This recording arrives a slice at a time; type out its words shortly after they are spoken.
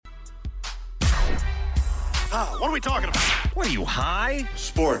What are we talking about? What are you, high?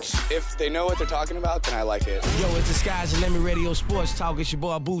 Sports. If they know what they're talking about, then I like it. Yo, it's the Skies and Lemon Radio Sports Talk. It's your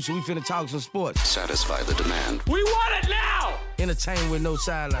boy Boots, and we finna talk some sports. Satisfy the demand. We want it now! Entertain with no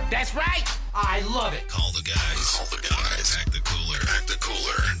sideline. That's right! I love it. Call the guys. Call the guys. Pack the cooler. Pack the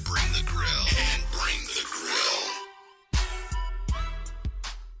cooler. And bring the grill. And bring the grill.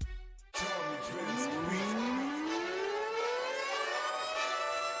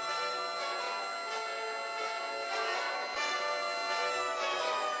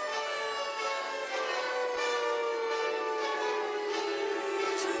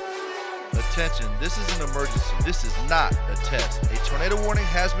 Attention, this is an emergency. This is not a test. A tornado warning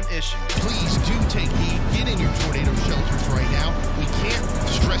has been issued. Please do take heed. Get in your tornado shelters right now. We can't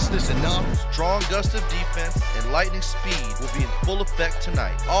stress this enough. Strong gust of defense and lightning speed will be in full effect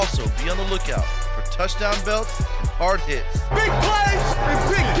tonight. Also, be on the lookout for touchdown belts and hard hits. Big plays and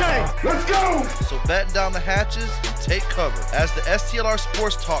big games. Let's go. So batten down the hatches and take cover as the STLR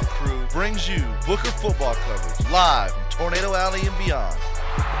Sports Talk crew brings you Booker football coverage live from Tornado Alley and beyond.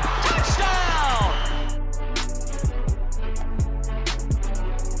 Touchdown!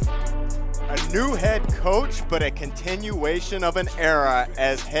 A new head coach, but a continuation of an era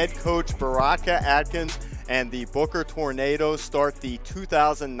as head coach Baraka Atkins and the Booker Tornadoes start the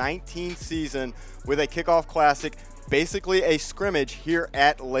 2019 season with a kickoff classic, basically a scrimmage here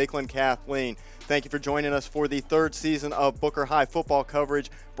at Lakeland Kathleen. Thank you for joining us for the third season of Booker High football coverage,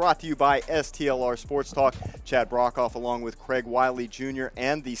 brought to you by STLR Sports Talk. Chad Brockhoff along with Craig Wiley Jr.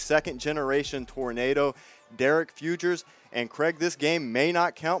 and the second-generation Tornado, Derek Fugers. And Craig, this game may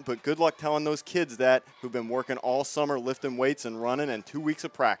not count, but good luck telling those kids that who've been working all summer lifting weights and running and 2 weeks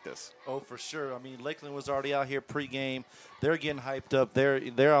of practice. Oh, for sure. I mean, Lakeland was already out here pregame. They're getting hyped up.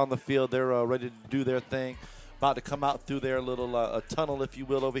 They're on the field. They're ready to do their thing. About to come out through their little a tunnel, if you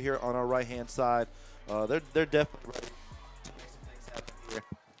will, over here on our right-hand side. They're definitely ready to make some things happen here.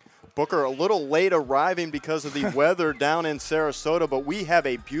 Booker a little late arriving because of the weather down in Sarasota, but we have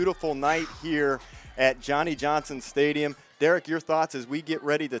a beautiful night here at Johnny Johnson Stadium. Derek, your thoughts as we get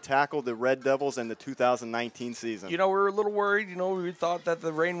ready to tackle the Red Devils and the 2019 season? You know, we were a little worried. You know, we thought that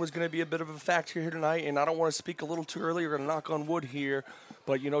the rain was going to be a bit of a factor here tonight, and I don't want to speak a little too early. We're going to knock on wood here.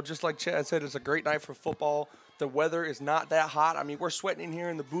 But, you know, just like Chad said, it's a great night for football. The weather is not that hot. I mean, we're sweating in here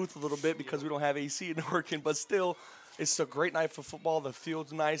in the booth a little bit because we don't have AC working, but still, it's a great night for football. The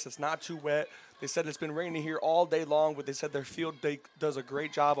field's nice. It's not too wet. They said it's been raining here all day long, but they said their field does a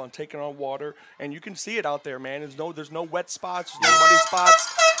great job on taking on water, and you can see it out there, man. There's no wet spots, there's no muddy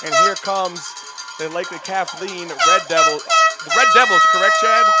spots, and here comes the Lakeland Kathleen Red Devils. The Red Devils, correct,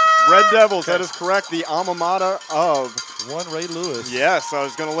 Chad? Red Devils, that is correct. The alma mater of one Ray Lewis. Yes, I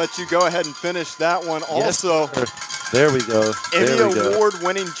was going to let you go ahead and finish that one. Yes, also, there we go. Emmy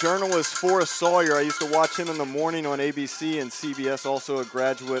Award-winning journalist Forrest Sawyer. I used to watch him in the morning on ABC and CBS, also a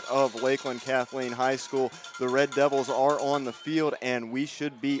graduate of Lakeland Kathleen High School. The Red Devils are on the field, and we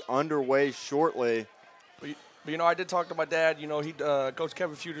should be underway shortly. But, you know, I did talk to my dad. You know, Coach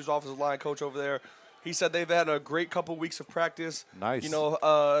Kevin Fugers, offensive line coach over there. He said they've had a great couple weeks of practice. Nice. You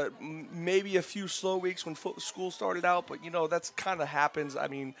know, maybe a few slow weeks when school started out, but, you know, that's kind of happens. I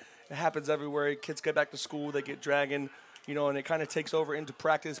mean, it happens everywhere. Kids get back to school, they get dragging, you know, and it kind of takes over into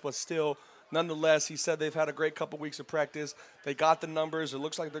practice. But still, nonetheless, he said they've had a great couple weeks of practice. They got the numbers. It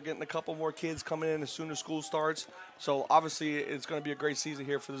looks like they're getting a couple more kids coming in as soon as school starts. So, obviously, it's going to be a great season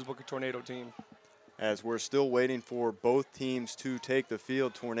here for this Booker Tornado team. As we're still waiting for both teams to take the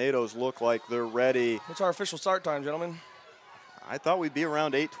field, Tornadoes look like they're ready. What's our official start time, gentlemen? I thought we'd be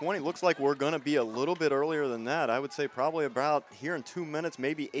around 8:20. Looks like we're going to be a little bit earlier than that. I would say probably about here in 2 minutes,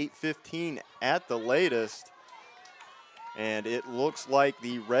 maybe 8:15 at the latest. And it looks like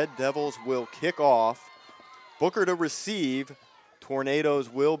the Red Devils will kick off. Booker to receive. Tornadoes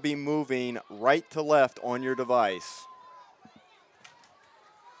will be moving right to left on your device.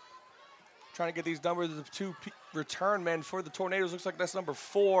 Trying to get these numbers of two return men for the Tornadoes. Looks like that's number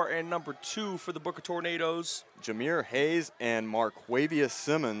 4 and number 2 for the Booker Tornadoes. Jameer Hayes and Marquavius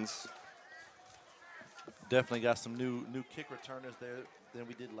Simmons. Definitely got some new kick returners there than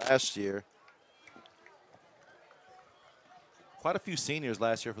we did last year. Quite a few seniors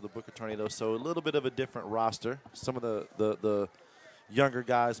last year for the Booker Tornadoes, so a little bit of a different roster. Some of the younger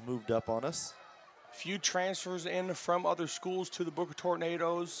guys moved up on us. Few transfers in from other schools to the Booker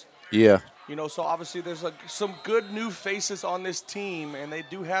Tornadoes. Yeah. You know, so obviously there's some good new faces on this team, and they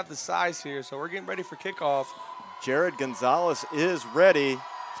do have the size here. So we're getting ready for kickoff. Jared Gonzalez is ready.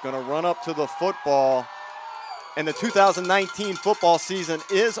 He's going to run up to the football. And the 2019 football season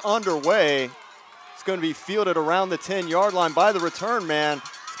is underway. It's going to be fielded around the 10-yard line by the return man.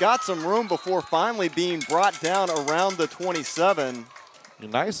 It's got some room before finally being brought down around the 27.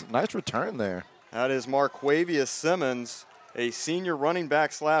 Nice return there. That is Marquavius Simmons, a senior running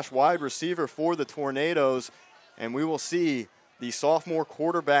back / wide receiver for the Tornadoes. And we will see the sophomore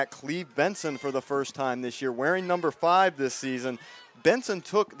quarterback Cleve Benson for the first time this year, wearing number 5 this season. Benson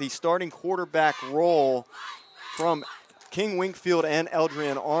took the starting quarterback role from King Winkfield and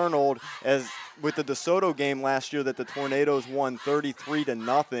Eldrian Arnold as with the DeSoto game last year that the Tornadoes won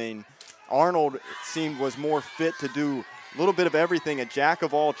 33-0. Arnold was more fit to do a little bit of everything, a jack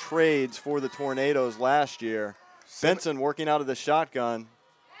of all trades for the Tornadoes last year. Benson working out of the shotgun.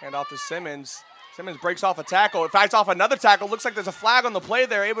 Hand off to Simmons. Simmons breaks off a tackle. It fights off another tackle. Looks like there's a flag on the play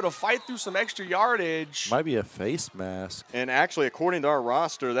there, able to fight through some extra yardage. Might be a face mask. And actually, according to our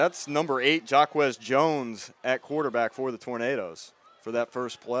roster, that's number 8, Jaquez Jones at quarterback for the Tornadoes for that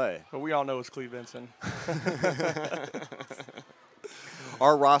first play. But we all know it's Cleve Benson.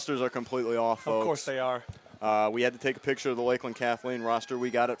 Our rosters are completely off, folks. Of course they are. We had to take a picture of the Lakeland Kathleen roster. We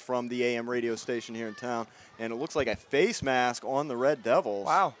got it from the AM radio station here in town. And it looks like a face mask on the Red Devils.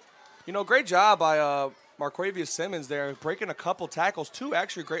 Wow. You know, great job by Marquavius Simmons there, breaking a couple tackles. 2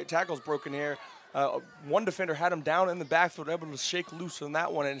 actually great tackles broken here. One defender had him down in the backfield, able to shake loose on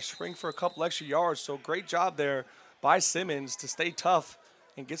that one and spring for a couple extra yards. So great job there by Simmons to stay tough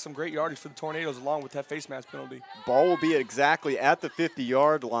and get some great yardage for the Tornadoes along with that face mask penalty. Ball will be exactly at the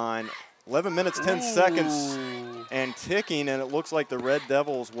 50-yard line. 11 minutes, 10 seconds and ticking, and it looks like the Red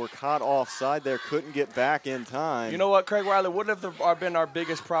Devils were caught offside there, couldn't get back in time. You know what, Craig Riley, what have been our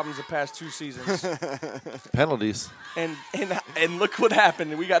biggest problems the past 2 seasons? Penalties. And look what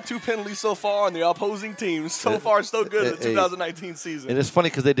happened. We got 2 penalties so far on the opposing teams. So far, so good in the 2019 season. And it's funny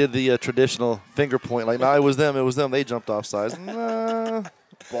because they did the traditional finger point, like, no, it was them, they jumped offsides. Nah.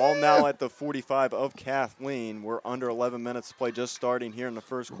 Ball now at the 45 of Kathleen. We're under 11 minutes to play, just starting here in the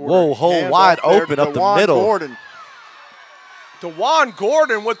first quarter. Whoa, hole wide open up the middle. DeJuan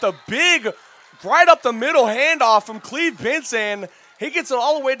Gordon with the big, right up the middle handoff from Cleve Benson. He gets it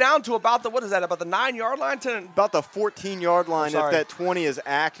all the way down to about the 9-yard line? About the 14-yard line, if that 20 is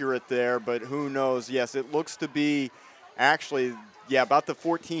accurate there, but who knows. Yes, it looks to be actually, about the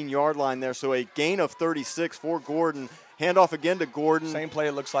 14-yard line there. So a gain of 36 for Gordon. Handoff again to Gordon. Same play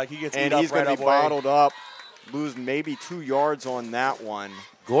it looks like. He gets and he's going to be bottled up. Lose maybe 2 yards on that one.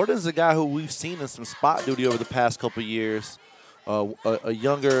 Gordon's a guy who we've seen in some spot duty over the past couple of years. A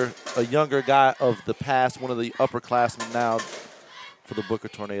younger guy of the past, one of the upperclassmen now for the Booker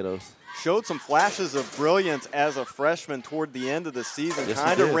Tornadoes. Showed some flashes of brilliance as a freshman toward the end of the season. Yes,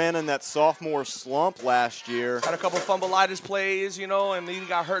 kind of ran in that sophomore slump last year. Had a couple fumbleitis plays, and he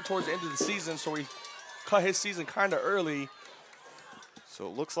got hurt towards the end of the season, so he cut his season kind of early. So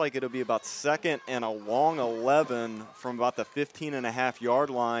it looks like it'll be about 2nd and a long 11 from about the 15.5-yard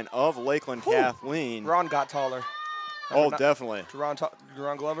line of Lakeland Kathleen. Ron got taller. Definitely.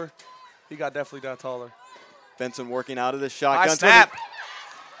 Jerron Glover, he definitely got taller. Benson working out of the shotgun. Nice snap.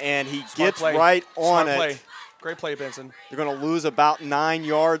 And he Smart gets play. right on Smart it. Play. Great play, Benson. You're going to lose about 9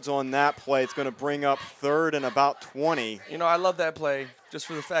 yards on that play. It's going to bring up 3rd and about 20. I love that play just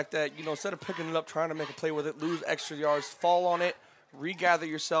for the fact that, instead of picking it up, trying to make a play with it, lose extra yards, fall on it, regather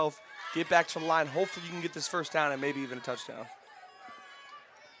yourself, get back to the line. Hopefully you can get this first down and maybe even a touchdown.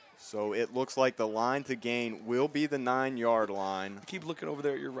 So it looks like the line to gain will be the 9-yard line. I keep looking over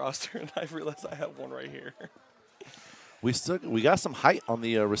there at your roster, and I realize I have one right here. We got some height on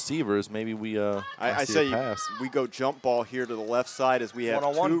the receivers. Maybe we I see say a pass. We go jump ball here to the left side as we have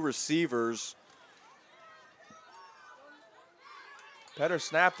One-on-one. 2 receivers. Better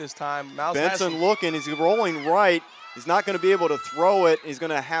snap this time. Miles Benson looking. He's rolling right. He's not going to be able to throw it. He's going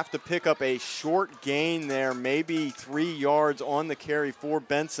to have to pick up a short gain there, maybe 3 yards on the carry for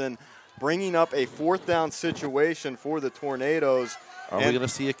Benson, bringing up a 4th down situation for the Tornadoes. Are we going to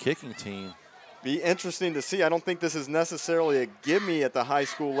see a kicking team? Be interesting to see. I don't think this is necessarily a gimme at the high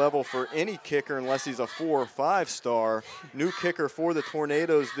school level for any kicker unless he's a 4 or 5 star. New kicker for the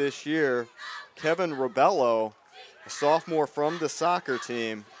Tornadoes this year, Kevin Robello, a sophomore from the soccer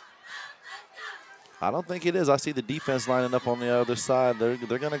team. I don't think it is. I see the defense lining up on the other side. They're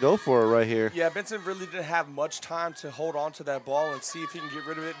going to go for it right here. Yeah, Benson really didn't have much time to hold on to that ball and see if he can get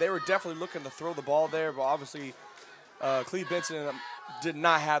rid of it. They were definitely looking to throw the ball there, but obviously Cleve Benson did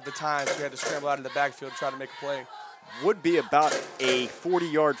not have the time, so he had to scramble out of the backfield to try to make a play. Would be about a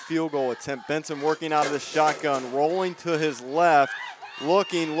 40-yard field goal attempt. Benson working out of the shotgun, rolling to his left,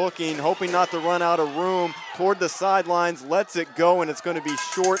 looking, hoping not to run out of room toward the sidelines, lets it go, and it's going to be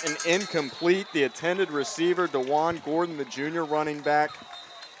short and incomplete. The intended receiver, DeJuan Gordon, the junior running back.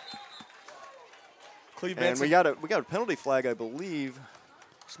 Cleve And Benson. we got a penalty flag, I believe.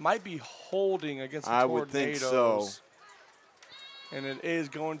 This might be holding against the I Tornadoes. would think so. And it is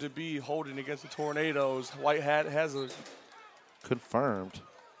going to be holding against the Tornadoes. White hat has a Confirmed.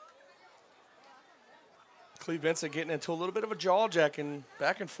 Cleve Vincent getting into a little bit of a jaw jacking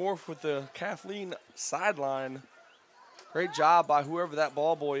back and forth with the Kathleen sideline. Great job by whoever that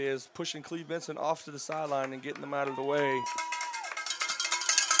ball boy is, pushing Cleve Vincent off to the sideline and getting them out of the way.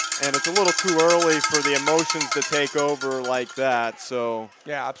 And it's a little too early for the emotions to take over like that. So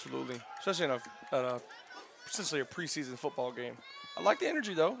Yeah, absolutely. Especially in essentially a preseason football game. I like the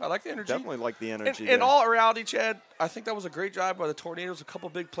energy, though. I like the energy. definitely like the energy. In there. all reality, Chad, I think that was a great job by the Tornadoes. A couple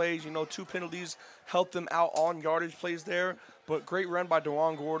big plays, 2 penalties helped them out on yardage plays there. But great run by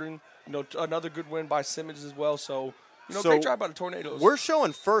DeJuan Gordon. Another good win by Simmons as well. So, great job by the Tornadoes. We're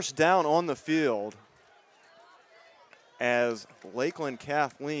showing first down on the field as Lakeland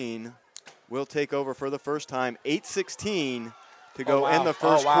Kathleen will take over for the first time. 8:16 to go in the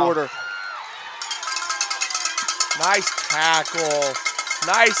first quarter. Nice tackle.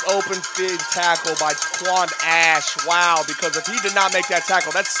 Nice open field tackle by Quan Ash. Wow, because if he did not make that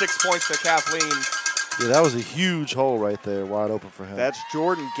tackle, that's 6 points for Kathleen. Yeah, that was a huge hole right there, wide open for him. That's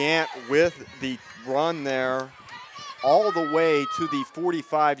Jordan Gant with the run there all the way to the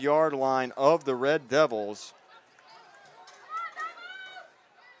 45-yard line of the Red Devils.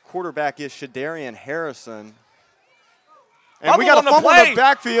 Quarterback is Shadarian Harrison. And we got a fumble in the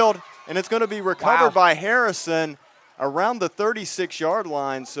backfield, and it's going to be recovered by Harrison around the 36-yard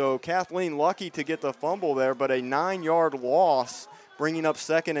line. So Kathleen lucky to get the fumble there, but a 9-yard loss, bringing up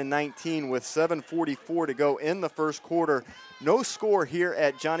 2nd and 19 with 7:44 to go in the first quarter. No score here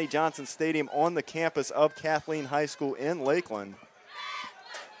at Johnny Johnson Stadium on the campus of Kathleen High School in Lakeland.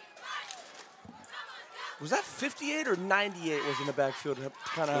 Was that 58 or 98 was in the backfield? It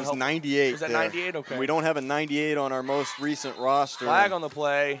was 98. Was that 98? Okay. We don't have a 98 on our most recent roster. Flag on the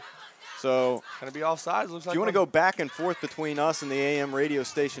play. So, going to be offsides. Looks like if you want to go back and forth between us and the AM radio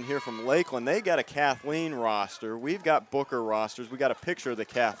station here from Lakeland, they got a Kathleen roster. We've got Booker rosters. We got a picture of the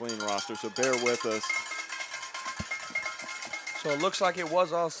Kathleen roster, so bear with us. So it looks like it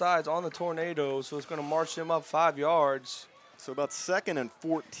was offsides on the Tornadoes, so it's going to march them up 5 yards. So about 2nd and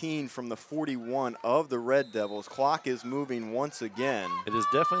 14 from the 41 of the Red Devils. Clock is moving once again. It is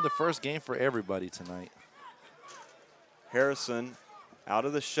definitely the first game for everybody tonight. Harrison out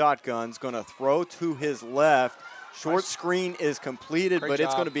of the shotgun is going to throw to his left. Short screen is completed, but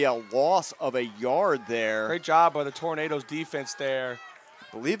it's going to be a loss of a yard there. Great job by the Tornadoes defense there.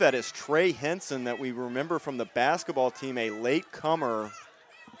 I believe that is Trey Henson that we remember from the basketball team, a late comer.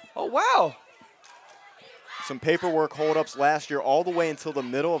 Oh, wow. Some paperwork holdups last year all the way until the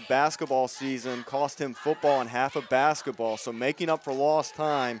middle of basketball season cost him football and half of basketball. So making up for lost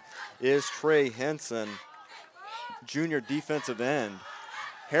time is Trey Henson, junior defensive end.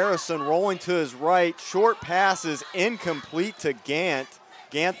 Harrison rolling to his right. Short pass is incomplete to Gant.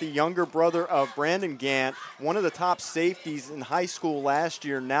 Gant, the younger brother of Brandon Gant, one of the top safeties in high school last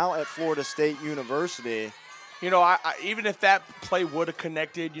year, now at Florida State University. Even if that play would have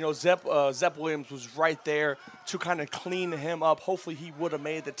connected, Zepp Williams was right there to kind of clean him up. Hopefully he would have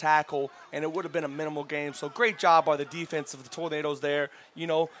made the tackle, and it would have been a minimal game. So great job by the defense of the Tornadoes there.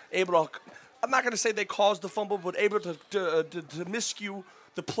 Able to, I'm not going to say they caused the fumble, but able to miscue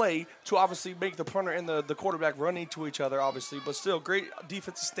the play to obviously make the punter and the quarterback run into each other, obviously. But still, great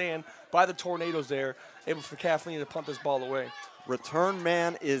defensive stand by the Tornadoes there, able for Kathleen to punt this ball away. Return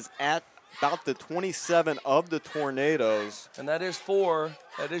man is at about the 27 of the Tornadoes. And that is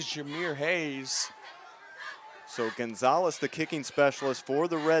Jameer Hayes. So Gonzalez, the kicking specialist for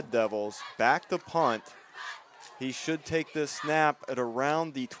the Red Devils, back to punt. He should take this snap at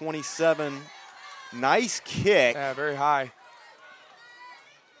around the 27. Nice kick. Yeah, very high.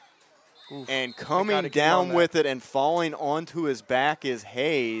 Oof. And coming down with it and falling onto his back is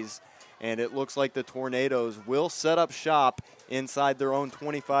Hayes. And it looks like the Tornadoes will set up shop inside their own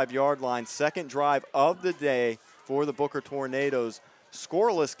 25-yard line. Second drive of the day for the Booker Tornadoes.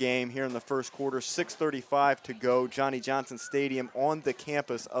 Scoreless game here in the first quarter, 6:35 to go. Johnny Johnson Stadium on the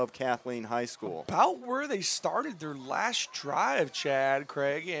campus of Kathleen High School. About where they started their last drive, Chad,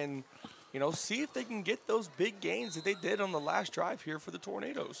 Craig, and, see if they can get those big gains that they did on the last drive here for the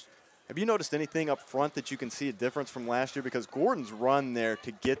Tornadoes. Have you noticed anything up front that you can see a difference from last year? Because Gordon's run there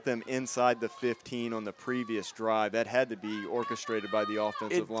to get them inside the 15 on the previous drive, that had to be orchestrated by the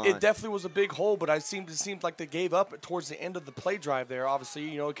offensive line. It definitely was a big hole, but it seemed like they gave up towards the end of the play drive there.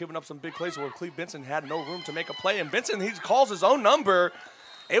 Obviously, giving up some big plays where Cleve Benson had no room to make a play. And Benson, he calls his own number,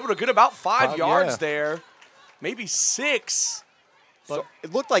 able to get about 5 yards there, maybe 6. So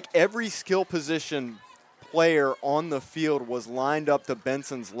it looked like every skill position player on the field was lined up to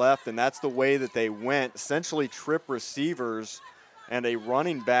Benson's left, and that's the way that they went. Essentially trip receivers and a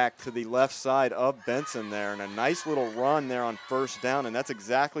running back to the left side of Benson there, and a nice little run there on first down, and that's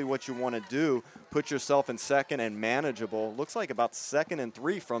exactly what you want to do. Put yourself in second and manageable. Looks like about 2nd and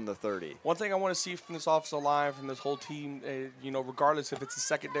 3 from the 30. One thing I want to see from this offensive line, from this whole team, regardless if it's the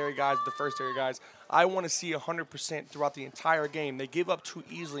secondary guys, the first-area guys, I want to see 100% throughout the entire game. They give up too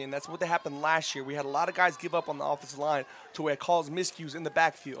easily, and that's what happened last year. We had a lot of guys give up on the offensive line to where it caused miscues in the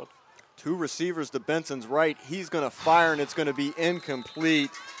backfield. 2 receivers to Benson's right. He's going to fire, and it's going to be incomplete,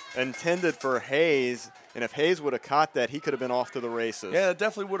 intended for Hayes. And if Hayes would have caught that, he could have been off to the races. Yeah,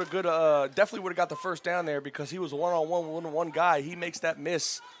 definitely would have got the first down there because he was a one-on-one guy. He makes that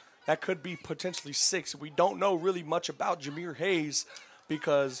miss. That could be potentially 6. We don't know really much about Jameer Hayes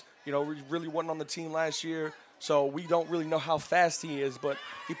because, we really wasn't on the team last year. So we don't really know how fast he is, but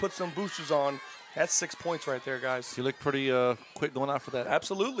he put some boosters on. That's 6 points right there, guys. He looked pretty quick going out for that.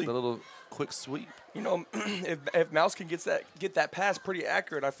 Absolutely. The little quick sweep. If Mouse can get that pass pretty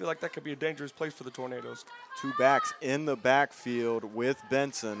accurate, I feel like that could be a dangerous place for the Tornadoes. 2 backs in the backfield with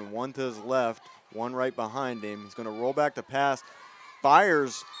Benson, 1 to his left, 1 right behind him. He's going to roll back the pass,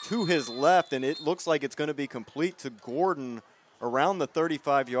 fires to his left, and it looks like it's going to be complete to Gordon around the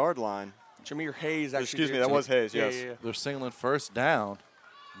 35-yard line. Jameer Hayes actually. Excuse me, that was Hayes, yes. Yeah. They're signaling first down.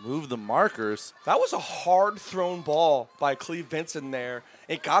 Move the markers. That was a hard thrown ball by Cleve Benson there.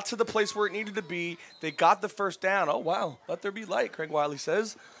 It got to the place where it needed to be. They got the first down. Oh, wow. Let there be light, Craig Wiley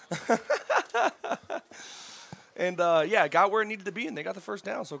says. And, got where it needed to be, and they got the first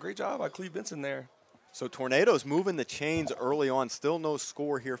down. So great job by Cleve Benson there. So Tornadoes moving the chains early on. Still no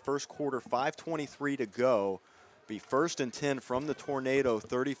score here. First quarter, 5:23 to go. Be 1st and 10 from the Tornado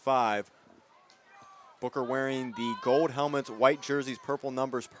 35. Booker wearing the gold helmets, white jerseys, purple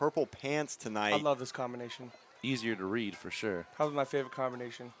numbers, purple pants tonight. I love this combination. Easier to read for sure. Probably my favorite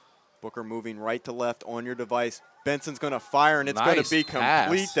combination. Booker moving right to left on your device. Benson's going to fire, and it's Nice going to be complete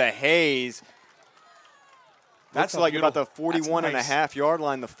pass. to Hayes. That's like about the 41.5-yard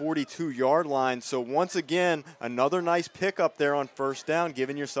line, the 42-yard line. So once again, another nice pickup there on first down,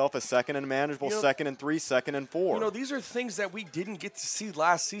 giving yourself a 2nd and manageable, 2nd and 3, 2nd and 4. These are things that we didn't get to see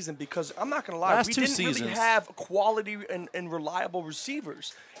last season because I'm not going to lie, Last we 2 didn't seasons. really have quality and reliable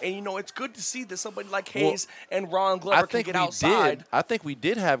receivers. And, it's good to see that somebody like Hayes and Ron Glover can get outside. I think we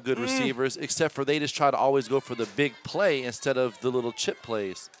did have good receivers, except for they just try to always go for the big play instead of the little chip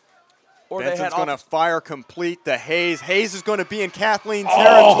plays. Or Benson's going to fire complete to Hayes. Hayes is going to be in Kathleen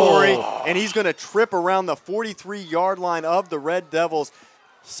territory, and he's going to trip around the 43-yard line of the Red Devils.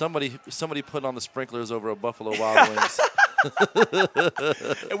 Somebody put on the sprinklers over a Buffalo Wild Wings.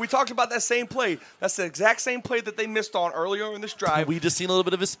 And we talked about that same play. That's the exact same play that they missed on earlier in this drive. We just seen a little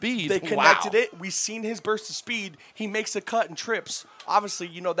bit of his speed. They connected it. We seen his burst of speed. He makes a cut and trips. Obviously,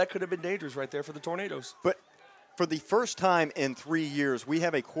 that could have been dangerous right there for the Tornadoes. But for the first time in 3 years, we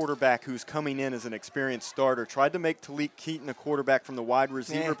have a quarterback who's coming in as an experienced starter. Tried to make Talik Keaton a quarterback from the wide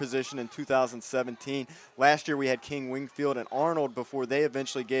receiver position in 2017. Last year we had King Wingfield and Arnold before they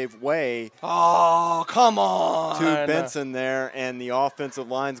eventually gave way. Oh, come on. To Benson there, and the offensive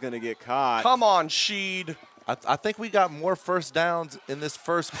line's going to get caught. Come on, Sheed. I think we got more first downs in this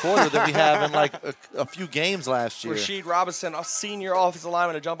first quarter than we have in like a few games last year. Rasheed Robinson, a senior offensive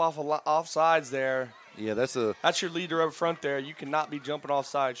lineman, to jump off sides there. Yeah, that's your leader up front there. You cannot be jumping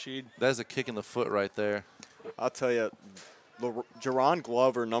offside, Sheed. That's a kick in the foot right there. I'll tell you, Jerron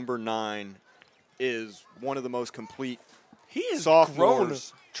Glover, number 9, is one of the most complete He has sophomores. grown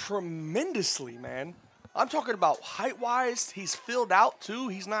tremendously, man. I'm talking about height-wise. He's filled out, too.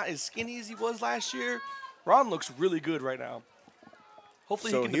 He's not as skinny as he was last year. Ron looks really good right now.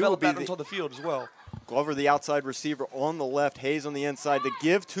 Hopefully he can develop that onto the field as well. Glover, the outside receiver on the left. Hayes on the inside. The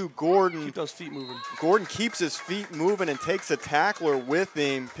give to Gordon. Keep those feet moving. Gordon keeps his feet moving and takes a tackler with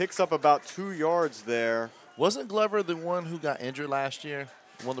him. Picks up about 2 yards there. Wasn't Glover the one who got injured last year?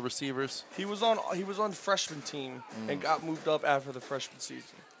 One of the receivers? He was on freshman team and got moved up after the freshman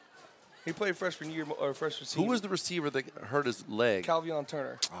season. He played freshman year or freshman season. Who was the receiver that hurt his leg? Calvion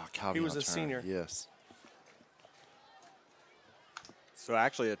Turner. Oh, Calvion He was a Turner. senior. Yes. So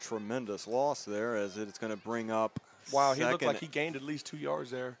actually a tremendous loss there as it's going to bring up Wow, he looked like he gained at least 2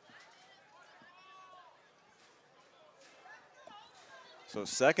 yards there. So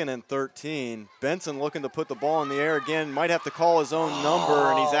 2nd and 13. Benson looking to put the ball in the air again. Might have to call his own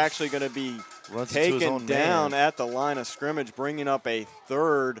number, and he's actually going to be taken down at the line of scrimmage, bringing up a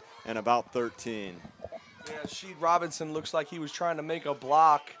 3rd and about 13. Yeah, Sheed Robinson looks like he was trying to make a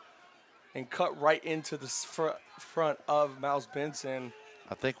block and cut right into the front of Mouse Benson.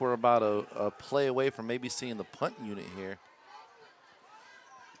 I think we're about a play away from maybe seeing the punt unit here.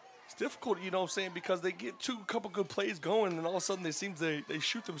 It's difficult, you know what I'm saying, because they get a couple good plays going, and all of a sudden they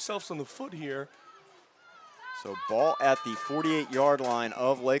shoot themselves in the foot here. So ball at the 48-yard line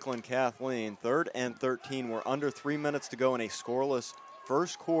of Lakeland Kathleen. 3rd and 13. We're under 3 minutes to go in a scoreless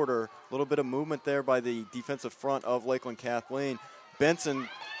first quarter. A little bit of movement there by the defensive front of Lakeland Kathleen. Benson,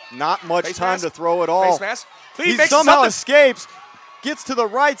 not much Face time mask. to throw it all. Face mask. He Makes somehow something. escapes. Gets to the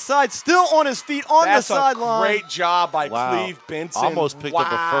right side, still on his feet on That's the sideline. Great job by Wow. Cleve Benson. Almost picked up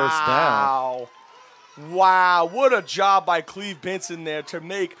a first down. Wow, what a job by Cleve Benson there to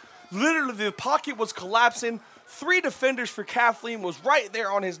make. Literally, the pocket was collapsing. 3 defenders for Kathleen was right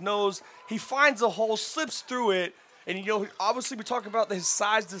there on his nose. He finds a hole, slips through it, and obviously we talk about his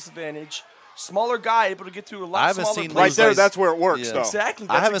size disadvantage. Smaller guy able to get through a lot I haven't smaller seen plays. Right there, that's where it works, Yeah. though. Exactly.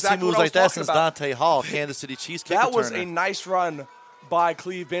 I haven't exactly seen moves what I like was that talking since about. Dante Hall, Kansas City Chiefs kick That was returner. a nice run by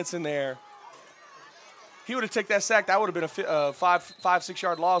Cleve Benson there. He would have taken that sack. That would have been a 5-6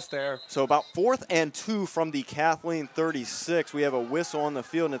 yard loss there. So about 4th and 2 from the Kathleen 36. We have a whistle on the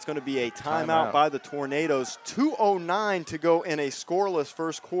field, and it's going to be a timeout by the Tornadoes. 2:09 to go in a scoreless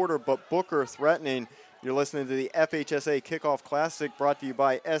first quarter, but Booker threatening. You're listening to the FHSA Kickoff Classic, brought to you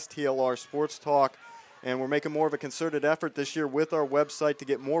by STLR Sports Talk. And we're making more of a concerted effort this year with our website to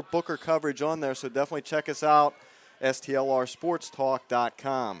get more Booker coverage on there, so definitely check us out,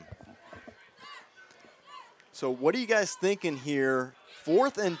 STLRSportsTalk.com. So what are you guys thinking here?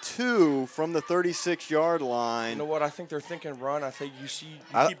 4th and 2 from the 36-yard line. You know what? I think they're thinking run. I think you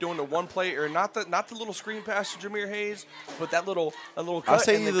keep doing the one play, or not the little screen pass to Jameer Hayes, but that little cut,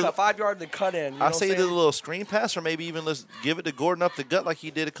 say and then either- cut 5 yard, then cut in. You know I what say I'm either a saying? little screen pass or maybe even let's give it to Gordon up the gut like he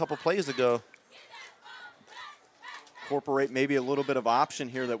did a couple plays ago. Incorporate maybe a little bit of option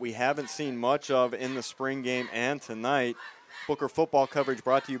here that we haven't seen much of in the spring game and tonight. Booker football coverage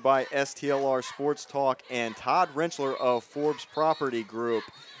brought to you by STLR Sports Talk and Todd Rentschler of Forbes Property Group.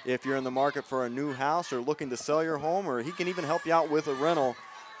 If you're in the market for a new house or looking to sell your home, or he can even help you out with a rental,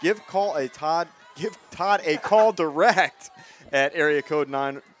 give Todd a call direct at area code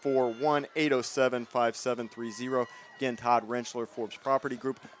 941-807-5730. Again, Todd Rentschler, Forbes Property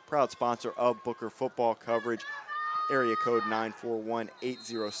Group, proud sponsor of Booker football coverage. Area code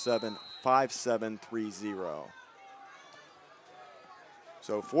 941-807-5730.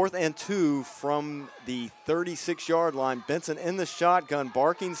 So 4th and 2 from the 36-yard line. Benson in the shotgun,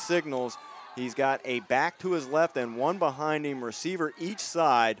 barking signals. He's got a back to his left and one behind him, receiver each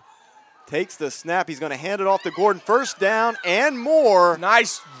side. Takes the snap. He's going to hand it off to Gordon. First down and more.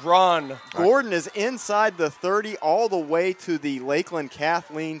 Nice run. Gordon is inside the 30 all the way to the Lakeland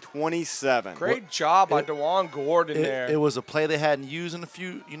Kathleen 27. Great job by DeJuan Gordon there. It was a play they hadn't used in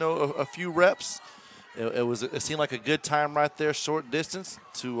a few reps. It seemed like a good time right there, short distance,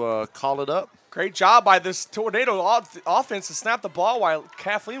 to call it up. Great job by this Tornado offense to snap the ball while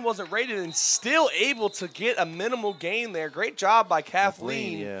Kathleen wasn't rated and still able to get a minimal gain there. Great job by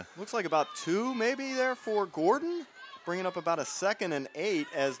Kathleen. Yeah. Looks like about 2 maybe there for Gordon. Bringing up about a 2nd and 8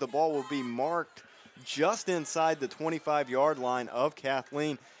 as the ball will be marked just inside the 25-yard line of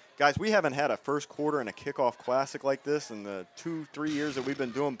Kathleen. Guys, we haven't had a first quarter and a kickoff classic like this in the 2-3 years that we've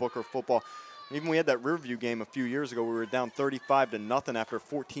been doing Booker football. Even we had that Riverview game a few years ago, we were down 35-0 after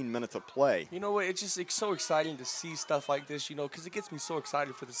 14 minutes of play. You know what? It's so exciting to see stuff like this, because it gets me so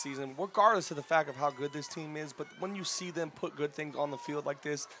excited for the season, regardless of the fact of how good this team is. But when you see them put good things on the field like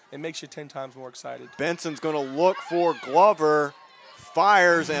this, it makes you 10 times more excited. Benson's going to look for Glover.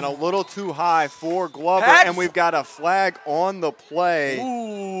 Fires and a little too high for Glover, and we've got a flag on the play.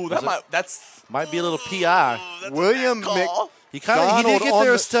 Ooh, might be a little PI. William He did get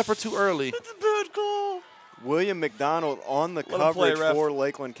there a step or two early. That's a bad call. William McDonald on the coverage for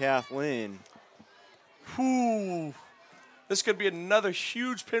Lakeland Kathleen. Ooh. This could be another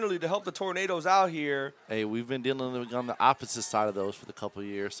huge penalty to help the Tornadoes out here. Hey, we've been dealing on the opposite side of those for the couple of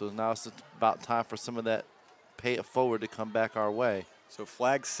years, so now it's about time for some of that pay it forward to come back our way. So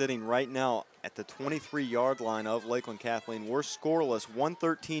flag sitting right now at the 23-yard line of Lakeland Kathleen. We're scoreless,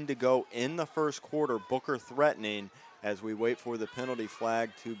 1:13 to go in the first quarter. Booker threatening as we wait for the penalty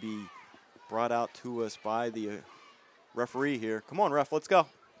flag to be brought out to us by the referee here. Come on, ref, let's go.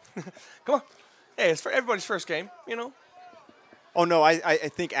 Come on. Hey, it's for everybody's first game, Oh, no, I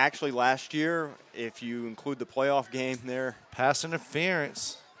think actually last year, if you include the playoff game there. Pass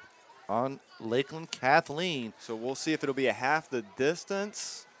interference on Lakeland Kathleen. So we'll see if it'll be a half the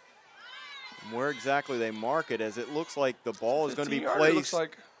distance. Where exactly they mark it, as it looks like the ball is going to be placed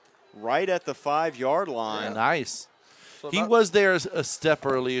right at the 5-yard line. Yeah. Nice. So He was there a step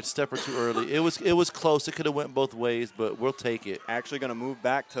early, a step or two early. It was close. It could have went both ways, but we'll take it. Actually going to move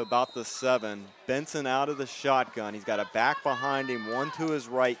back to about the 7. Benson out of the shotgun. He's got a back behind him, one to his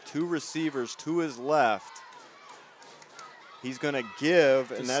right, 2 receivers to his left. He's going to give,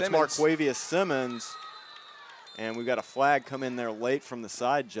 and that's Marquavius Simmons. And we've got a flag come in there late from the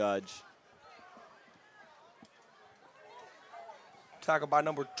side judge. Tackled by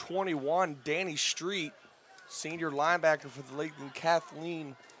number 21, Danny Street, senior linebacker for the Lakeland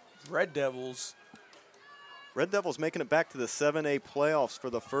Kathleen Red Devils. Red Devils making it back to the 7A playoffs for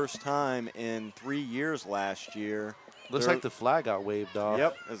the first time in 3 years last year. Looks like the flag got waved off.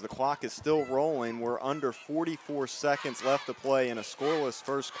 Yep, as the clock is still rolling. We're under 44 seconds left to play in a scoreless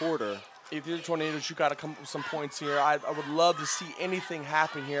first quarter. If you're the Tornadoes, you got to come up with some points here. I would love to see anything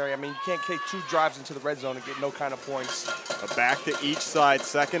happen here. I mean, you can't take 2 drives into the red zone and get no kind of points. A back to each side,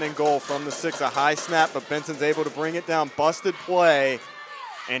 2nd and goal from the 6. A high snap, but Benson's able to bring it down. Busted play,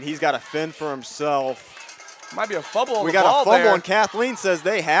 and he's got to fend for himself. Might be a fumble on We the ball got a fumble, there. and Kathleen says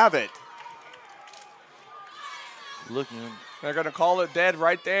they have it. They're going to call it dead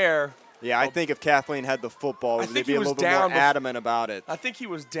right there. Yeah, I think if Kathleen had the football, they'd be a little bit more adamant about it. I think he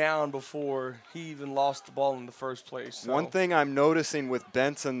was down before he even lost the ball in the first place. So. One thing I'm noticing with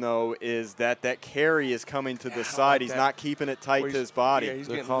Benson, though, is that carry is coming to the side. He's not keeping it tight to his body. Yeah, he's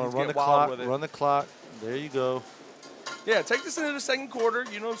They're getting, calling he's run the getting wild clock, with it. run the clock. There you go. Yeah, take this into the second quarter.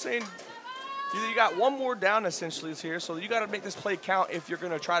 You know what I'm saying? You got one more down essentially here, so you got to make this play count if you're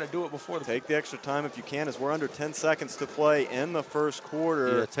going to try to do it before the. Take the extra time if you can, as we're under 10 seconds to play in the first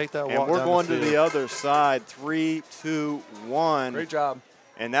quarter. Yeah, take that walk and we're down going the to field. the other side. 3, 2, 1. Great job.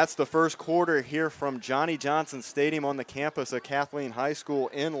 And that's the first quarter here from Johnny Johnson Stadium on the campus of Kathleen High School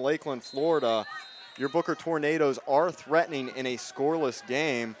in Lakeland, Florida. Your Booker Tornadoes are threatening in a scoreless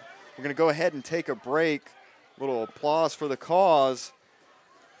game. We're going to go ahead and take a break. A little applause for the cause.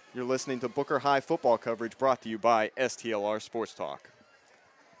 You're listening to Booker High football coverage brought to you by STLR Sports Talk.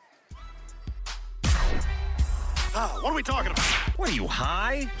 What are we talking about? What are you,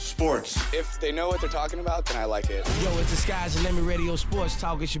 high? Sports. If they know what they're talking about, then I like it. Yo, it's the Skies and Lemon Radio Sports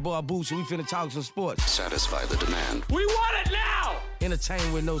Talk. It's your boy Boots, and we finna talk some sports. Satisfy the demand. We want it now!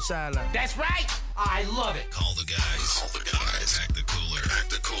 Entertain with no sideline. That's right! I love it. Call the guys. Call the guys. Pack the cooler. Pack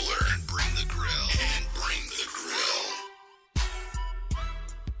the cooler. And bring the grill. And bring the grill.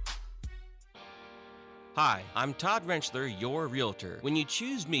 Hi, I'm Todd Wrenchler, your realtor. When you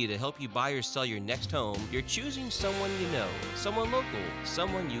choose me to help you buy or sell your next home, you're choosing someone you know, someone local,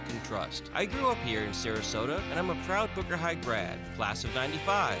 someone you can trust. I grew up here in Sarasota, and I'm a proud Booker High grad, class of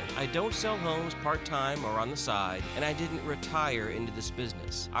 95. I don't sell homes part-time or on the side, and I didn't retire into this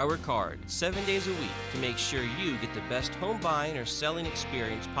business. I work hard, 7 days a week, to make sure you get the best home buying or selling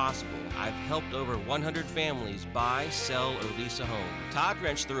experience possible. I've helped over 100 families buy, sell, or lease a home. Todd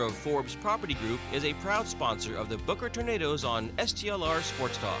Wrenchler of Forbes Property Group is a proud sponsor of the Booker Tornadoes on STLR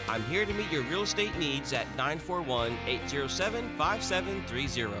Sports Talk. I'm here to meet your real estate needs at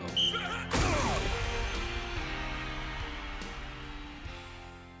 941-807-5730.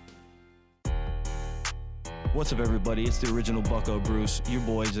 What's up, everybody? It's the original Bucko Bruce, your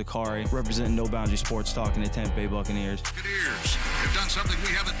boy Zakari, representing No Boundary Sports Talk and the Tampa Bay Buccaneers. Buccaneers have done something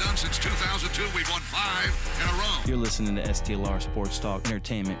we haven't done since 2002. We've won 5 in a row. You're listening to STLR Sports Talk,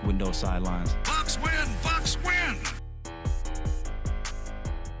 entertainment with no sidelines. Bucks win! Bucks win!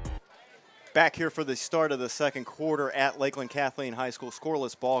 Back here for the start of the second quarter at Lakeland Kathleen High School.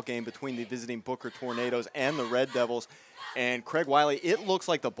 Scoreless ball game between the visiting Booker Tornadoes and the Red Devils. And Craig Wiley, it looks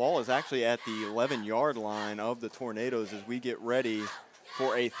like the ball is actually at the 11-yard line of the Tornadoes as we get ready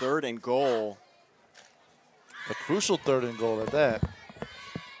for a 3rd and goal. A crucial 3rd and goal at that.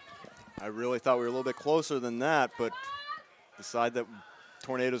 I really thought we were a little bit closer than that, but the side that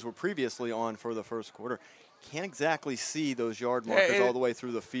Tornadoes were previously on for the first quarter can't exactly see those yard markers all the way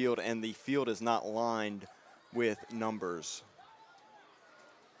through the field, and the field is not lined with numbers.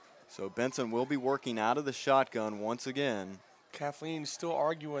 So Benson will be working out of the shotgun once again. Kathleen still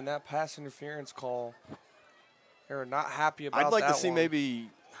arguing that pass interference call. They're not happy about that. I'd like to see one. maybe,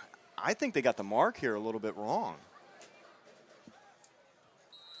 I think they got the mark here a little bit wrong.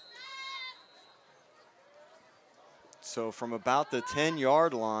 So from about the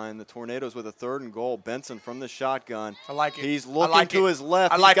 10-yard line, the Tornadoes with a 3rd and goal. Benson from the shotgun. I like it. He's I looking like to it. his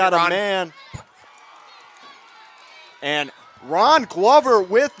left. I like He's got it, a Ron. man. And Ron Glover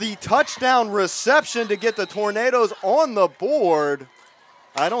with the touchdown reception to get the Tornadoes on the board.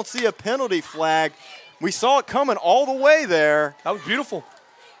 I don't see a penalty flag. We saw it coming all the way there. That was beautiful.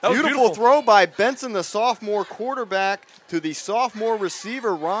 That was Beautiful throw by Benson, the sophomore quarterback, to the sophomore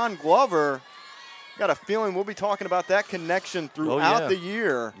receiver, Ron Glover. Got a feeling we'll be talking about that connection throughout the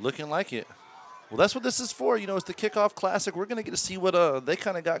year. Looking like it. Well, that's what this is for. You know, it's the kickoff classic. We're going to get to see what they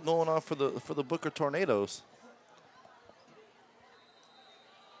kind of got going on for the Booker Tornadoes.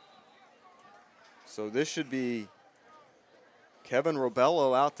 So this should be Kevin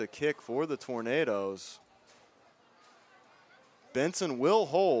Robello out to kick for the Tornadoes. Benson will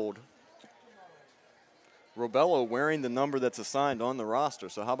hold. Robello wearing the number that's assigned on the roster.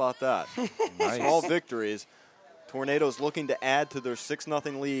 So how about that? Nice. Small victories. Tornadoes looking to add to their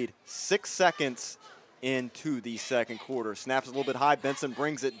 6-0 lead. 6 seconds into the second quarter. Snaps a little bit high. Benson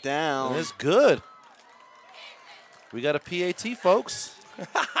brings it down. It's good. We got a PAT, folks. A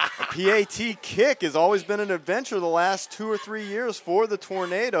PAT kick has always been an adventure the last 2 or 3 years for the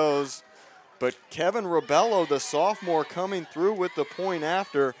Tornadoes. But Kevin Robello, the sophomore, coming through with the point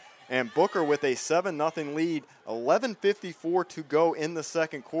after. And Booker with a 7-0 lead, 11:54 to go in the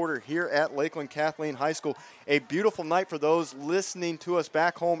second quarter here at Lakeland Kathleen High School. A beautiful night for those listening to us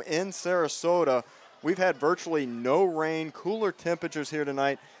back home in Sarasota. We've had virtually no rain, cooler temperatures here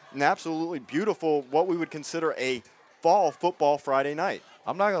tonight, and absolutely beautiful, what we would consider a fall football Friday night.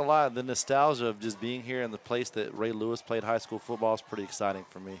 I'm not going to lie, the nostalgia of just being here in the place that Ray Lewis played high school football is pretty exciting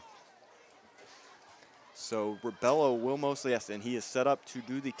for me. So Robello will mostly, yes, and he is set up to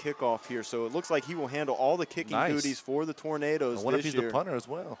do the kickoff here. So it looks like he will handle all the kicking duties for the Tornadoes I wonder this if he's year. the punter as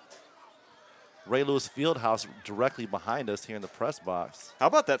well. Ray Lewis Fieldhouse directly behind us here in the press box. How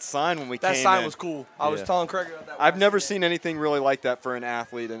about that sign when we came in? That sign was cool. I was telling Craig about that. I've never seen anything really like that for an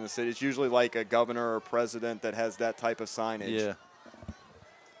athlete in the city. It's usually like a governor or president that has that type of signage. Yeah.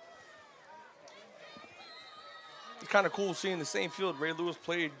 It's kind of cool seeing the same field Ray Lewis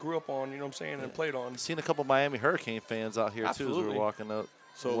grew up on, you know what I'm saying, and played on. Seen a couple Miami Hurricane fans out here, too, as we were walking up.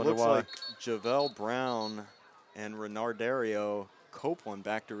 So it looks like Javel Brown and Renardario Copeland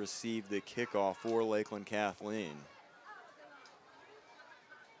back to receive the kickoff for Lakeland Kathleen.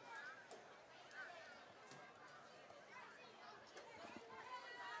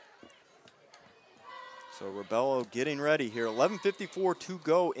 So Robello getting ready here. 11:54 to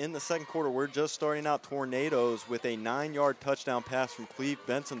go in the second quarter. We're just starting out. Tornadoes with a 9-yard touchdown pass from Cleve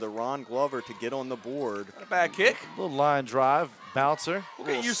Benson to Ron Glover to get on the board. Not a bad kick. Little line drive, bouncer. We'll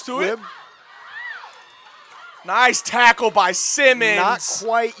get used to it. Nice tackle by Simmons. Not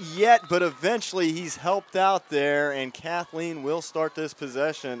quite yet, but eventually he's helped out there, and Kathleen will start this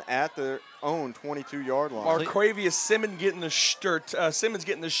possession at their own 22-yard line. Marquavius Simmons getting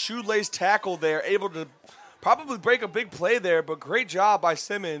the shoelace tackle there, able to probably break a big play there, but great job by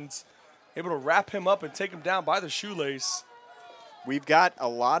Simmons, able to wrap him up and take him down by the shoelace. We've got a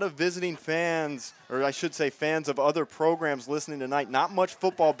lot of visiting fans, or I should say fans of other programs listening tonight. Not much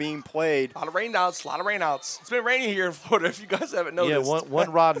football being played. A lot of rainouts. It's been rainy here in Florida, if you guys haven't noticed. Yeah,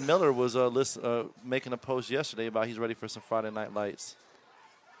 one Rod Miller was making a post yesterday about he's ready for some Friday Night Lights.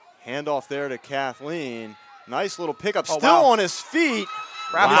 Handoff there to Kathleen. Nice little pickup. Still on his feet.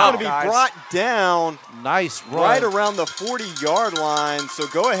 He's going to be brought down. Nice run. Right around the 40-yard line. So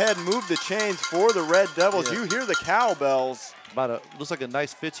go ahead and move the chains for the Red Devils. Yeah. You hear the cowbells. Looks like a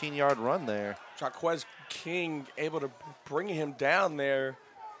nice 15-yard run there. Jaquez King able to bring him down there.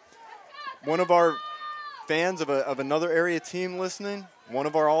 One of our fans of another area team listening, one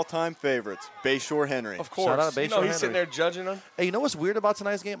of our all-time favorites, Bayshore Henry. Of course. Shout out to Bayshore Henry. He's sitting there judging them. Hey, you know what's weird about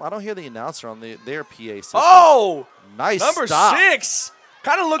tonight's game? I don't hear the announcer on their PA system. Oh! Nice Number stop. 6.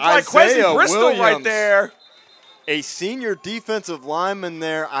 Kind of looked like Quezzy Bristol Williams. right there. A senior defensive lineman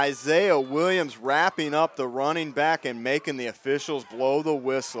there, Isaiah Williams, wrapping up the running back and making the officials blow the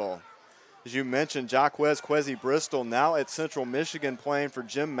whistle. As you mentioned, Quezzy Bristol now at Central Michigan playing for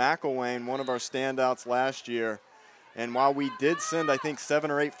Jim McElwain, one of our standouts last year. And while we did send, I think, 7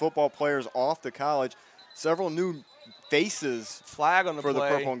 or 8 football players off to college, several new faces flag on the for play.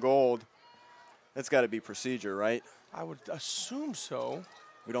 the purple and gold. That's got to be procedure, right? I would assume so.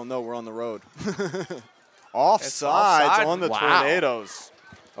 We don't know. We're on the road. Offsides on the Tornadoes.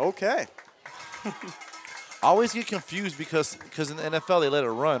 Okay. I always get confused because in the NFL they let it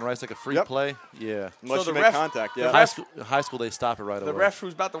run, right? It's like a free play. Yeah. Unless you make contact, yeah. High school they stop it right away. The ref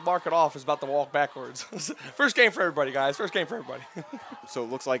who's about to mark it off is about to walk backwards. First game for everybody, guys. First game for everybody. So it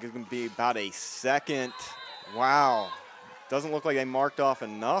looks like it's going to be about a second. Wow. Doesn't look like they marked off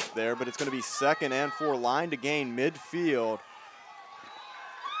enough there, but it's going to be 2nd and 4, line to gain midfield.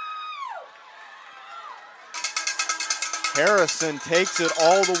 Harrison takes it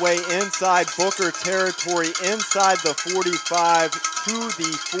all the way inside Booker territory, inside the 45 to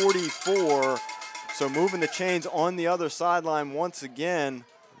the 44. So moving the chains on the other sideline once again.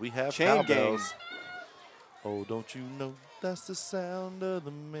 We have chain cowbells. games. Oh, don't you know that's the sound of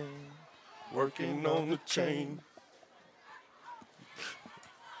the man? working on the chain.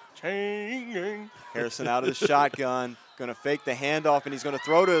 Chain. Harrison out of the shotgun. Going to fake the handoff, and he's going to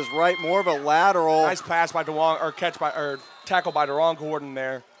throw to his right. More of a lateral. Nice pass by DeWong, or tackle by DeRon Gordon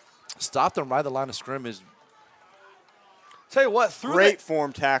there. Stopped him right at the line of scrimmage. Tell you what, great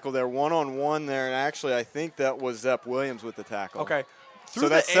form tackle there, one-on-one there, and actually I think that was Zepp Williams with the tackle. Okay. So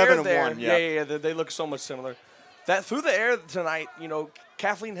that's 7-1. Yeah. They look so much similar. That through the air tonight,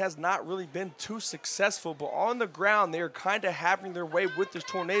 Kathleen has not really been too successful, but on the ground they're kind of having their way with this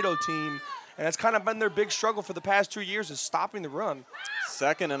Tornado team, and that's kind of been their big struggle for the past 2 years is stopping the run.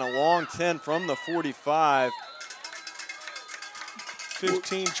 Second and a long 10 from the 45.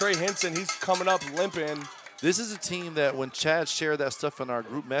 15, Trey Henson, he's coming up limping. This is a team that when Chad shared that stuff in our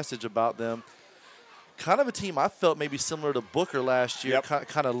group message about them, kind of a team I felt maybe similar to Booker last year,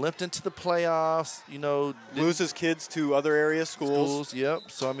 kind of limped into the playoffs, Loses kids to other area schools. Yep.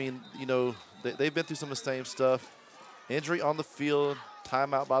 So, I mean, they've been through some of the same stuff. Injury on the field,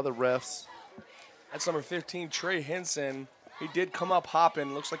 timeout by the refs. That's number 15, Trey Henson. He did come up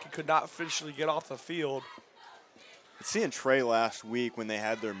hopping. Looks like he could not officially get off the field. Seeing Trey last week when they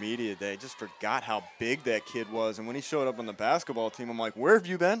had their media day, just forgot how big that kid was. And when he showed up on the basketball team, I'm like, where have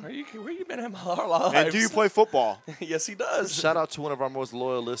you been? Where you been in our lives? And do you play football? Yes, he does. Shout out to one of our most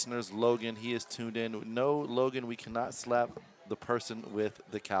loyal listeners, Logan. He is tuned in. No, Logan, we cannot slap the person with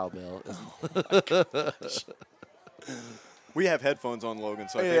the cowbell. Oh we have headphones on, Logan,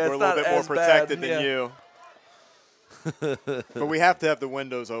 so I think we're a little bit more protected than you. But we have to have the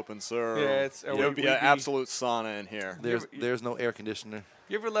windows open, sir. Yeah, it would be an absolute sauna in here. There's no air conditioner.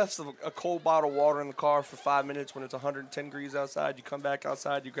 You ever left a cold bottle of water in the car for 5 minutes when it's 110 degrees outside? You come back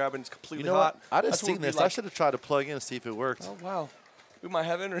outside, you grab it, and it's completely hot. What? I just seen this. I should have tried to plug in and see if it worked. Oh, wow. We might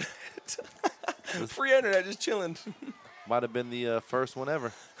have internet. Free internet, just chilling. Might have been the first one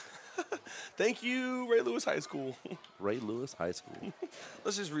ever. Thank you, Ray Lewis High School. Ray Lewis High School.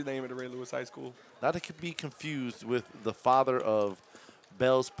 Let's just rename it to Ray Lewis High School. Not to be confused with the father of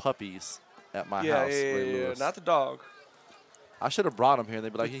Bell's puppies at my house, Ray Lewis. Not the dog. I should have brought him here.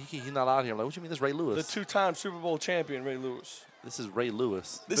 They'd be like, he's not out here. I'm like, what you mean this is Ray Lewis? The two-time Super Bowl champion, Ray Lewis. This is Ray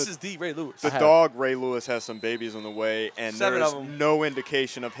Lewis. This is the Ray Lewis. The dog, Ray Lewis, has some babies on the way, and 7 there's of them. no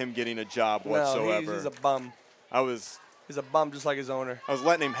indication of him getting a job whatsoever. No, he's a bum. He's a bum just like his owner. I was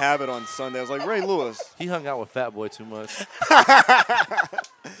letting him have it on Sunday. I was like, Ray Lewis. He hung out with Fat Boy too much.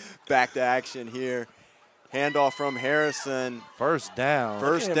 Back to action here. Handoff from Harrison. First down.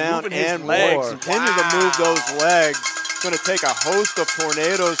 First down and more. Continue to move those legs. It's going to take a host of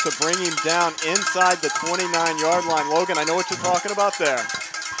tornadoes to bring him down inside the 29-yard line. Logan, I know what you're talking about there.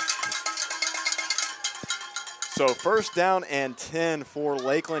 So first down and 10 for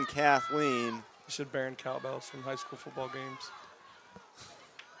Lakeland Kathleen. Should ban cowbells from high school football games.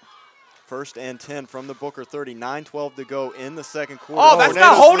 First and 10 from the Booker 30. 9:12 to go in the second quarter. Oh, that's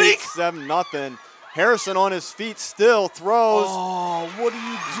not holding. 7-0. Harrison on his feet still throws. Oh, what are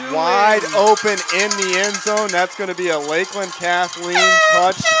you doing? Wide open in the end zone. That's going to be a Lakeland Kathleen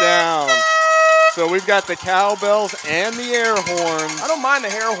touchdown. So we've got the cowbells and the air horns. I don't mind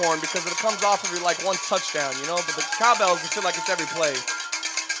the air horn because it comes off every one touchdown, but the cowbells, I feel like it's every play.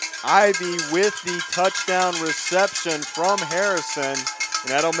 Ivy with the touchdown reception from Harrison, and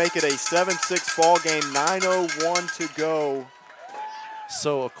that'll make it a 7-6 ball game, 9:01 to go.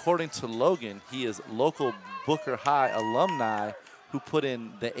 So according to Logan, he is local Booker High alumni who put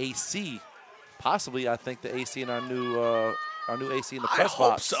in the AC, possibly I think the AC in our new AC in the press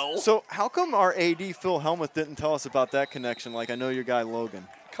box. I hope so. So how come our AD Phil Helmuth didn't tell us about that connection? Like I know your guy Logan.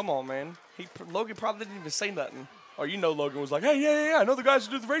 Come on, man. Logan probably didn't even say nothing. Or Logan was like, hey, yeah, I know the guys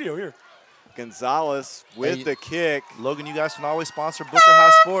who do the radio here. Gonzalez with the kick. Logan, you guys can always sponsor Booker High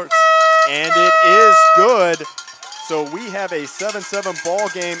Sports. And it is good. So we have a 7-7 ball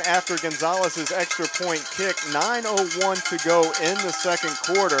game after Gonzalez's extra point kick. 9:01 to go in the second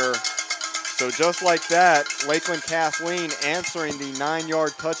quarter. So just like that, Lakeland Kathleen answering the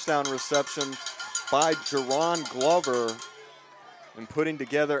 9-yard touchdown reception by Jerron Glover and putting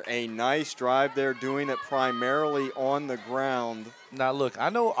together a nice drive there, doing it primarily on the ground. Now, look, I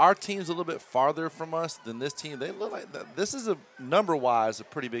know our team's a little bit farther from us than this team. They look like this is number-wise a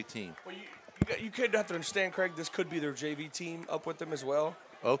pretty big team. Well, you could have to understand, Craig, this could be their JV team up with them as well.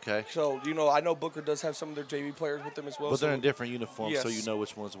 Okay. So, I know Booker does have some of their JV players with them as well. But they're in different uniforms, yes. so you know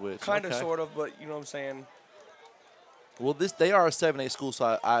which one's which. Kind of, sort of, but you know what I'm saying. Well, they are a 7A school,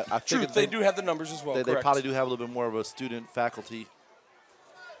 so I figured they do have the numbers as well, They probably do have a little bit more of a student faculty.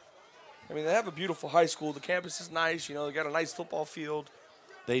 I mean, they have a beautiful high school. The campus is nice. They got a nice football field.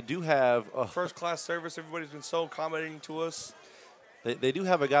 They do have first-class service. Everybody's been so accommodating to us. They do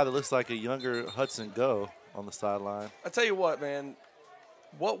have a guy that looks like a younger Hudson Go on the sideline. I tell you what, man,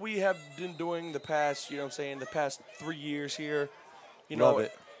 what we have been doing the past, the past 3 years here, Love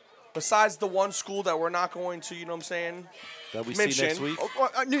it. Besides the one school that we're not going to, That we mention. see next week.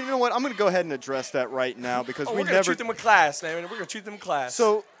 You know what? I'm going to go ahead and address that right now because we're going to treat them with class, man. We're going to treat them with class.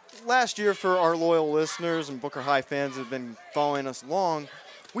 So last year, for our loyal listeners and Booker High fans that have been following us long,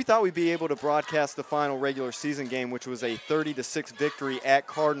 we thought we'd be able to broadcast the final regular season game, which was a 30-6 victory at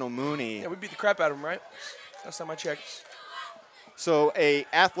Cardinal Mooney. Yeah, we beat the crap out of them, right? Last time I checked. So a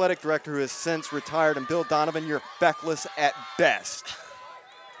athletic director who has since retired, and Bill Donovan, you're feckless at best.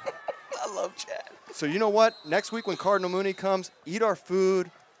 I love Chad. So you know what? Next week when Cardinal Mooney comes, eat our food.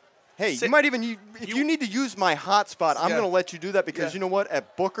 Hey, you might even, if you need to use my hotspot, I'm going to let you do that because you know what?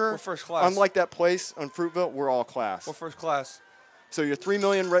 At Booker, we're first class. Unlike that place on Fruitville, we're all class. We're first class. So your $3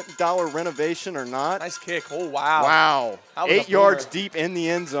 million renovation or not? Nice kick. Oh, wow. Wow. That was 8 yards deep in the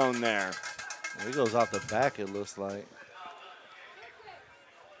end zone there. He goes out the back, it looks like.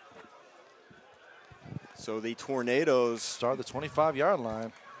 So the Tornadoes start the 25-yard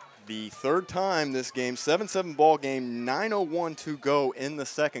line. The third time this game, 7-7 ball game, 9:01 to go in the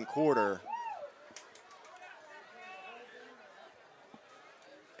second quarter.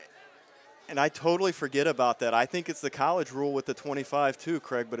 And I totally forget about that. I think it's the college rule with the 25 too,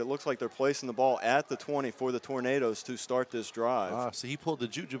 Craig, but it looks like they're placing the ball at the 20 for the Tornadoes to start this drive. So he pulled the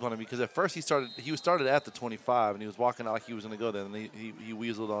juju on him because at first he started at the 25 and he was walking out like he was going to go there, and he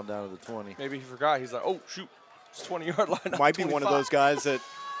weaseled on down to the 20. Maybe he forgot. He's like, oh, shoot, it's 20-yard line. Might be one of those guys that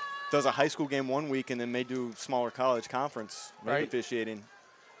does a high school game one week and then may do smaller college conference officiating.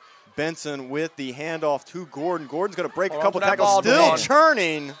 Benson with the handoff to Gordon. Gordon's going to break a couple tackles, still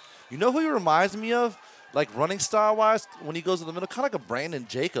churning. You know who he reminds me of, like running style-wise, when he goes in the middle, kind of like a Brandon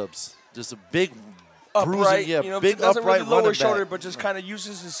Jacobs, just a big, upright, bruising, big doesn't upright really lower his running shoulder, back. but just kind of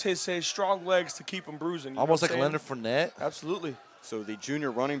uses his strong legs to keep him bruising. Almost like Leonard Fournette. Absolutely. So the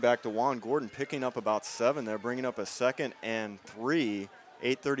junior running back, DeJuan Gordon, picking up about 7 there, bringing up a 2nd and 3.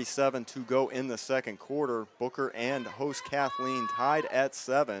 8:37 to go in the second quarter. Booker and host Kathleen tied at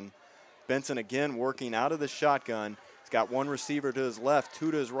 7. Benson again working out of the shotgun. He's got one receiver to his left, 2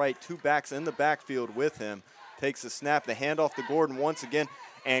 to his right, 2 backs in the backfield with him. Takes the snap, the handoff to Gordon once again,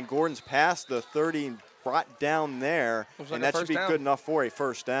 and Gordon's past the 30 and brought down there, and that should be good enough for a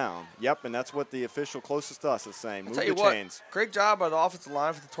first down. Yep, and that's what the official closest to us is saying. Move the chains. Great job by the offensive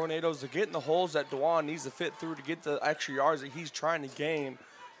line for the Tornadoes to get in the holes that DeJuan needs to fit through to get the extra yards that he's trying to gain.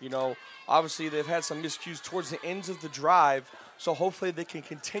 Obviously they've had some miscues towards the ends of the drive, so hopefully they can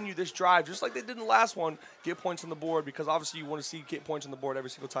continue this drive just like they did in the last one, get points on the board, because obviously you want to get points on the board every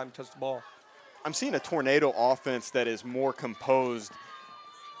single time you touch the ball. I'm seeing a Tornado offense that is more composed,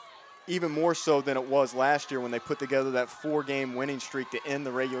 even more so than it was last year when they put together that 4-game winning streak to end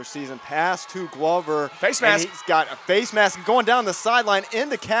the regular season. Pass to Glover. Face mask. He's got a face mask going down the sideline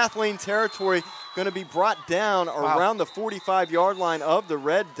into Kathleen territory. Going to be brought down around the 45-yard line of the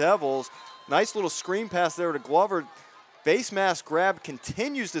Red Devils. Nice little screen pass there to Glover. Face mask grab,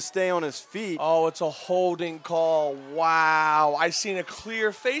 continues to stay on his feet. Oh, it's a holding call. Wow. I seen a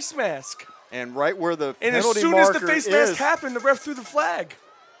clear face mask. And right where the and penalty as soon marker as the face mask happened, the ref threw the flag.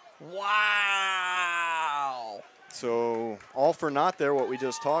 Wow. So all for naught there, what we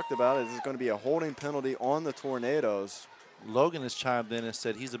just talked about is going to be a holding penalty on the Tornadoes. Logan has chimed in and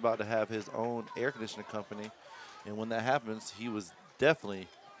said he's about to have his own air conditioning company. And when that happens, he was definitely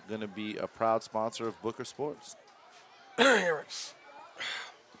going to be a proud sponsor of Booker Sports.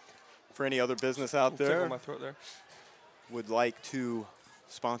 For any other business out there, my throat there, would like to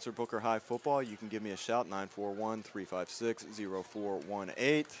sponsor Booker High football, you can give me a shout,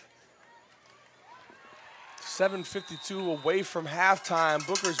 941-356-0418. 7:52 away from halftime.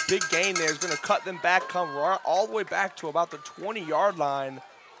 Booker's big gain there is going to cut them back, come all the way back to about the 20-yard line.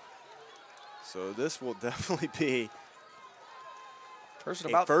 So this will definitely be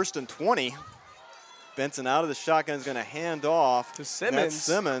first and 20. Benson out of the shotgun is going to hand off to Simmons. That's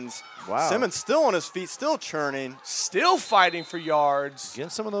Simmons. Wow. Simmons still on his feet, still churning. Still fighting for yards. Getting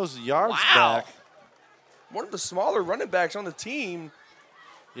some of those yards back. One of the smaller running backs on the team.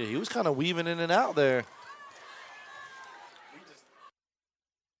 Yeah, he was kind of weaving in and out there.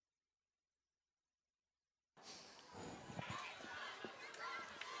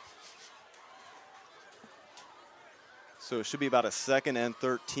 So it should be about a 2nd and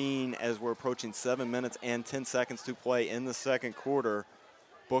 13 as we're approaching 7 minutes and 10 seconds to play in the second quarter.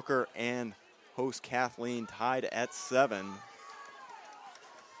 Booker and host Kathleen tied at 7.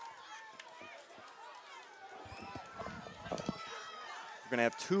 We're going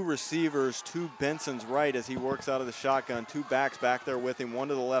to have two receivers to Benson's right as he works out of the shotgun. Two backs back there with him, one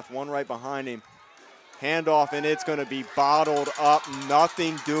to the left, one right behind him. Handoff, and it's going to be bottled up.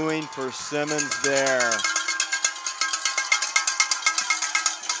 Nothing doing for Simmons there.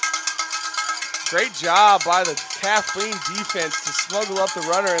 Great job by the Kathleen defense to smuggle up the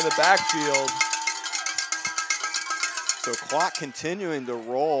runner in the backfield. So clock continuing to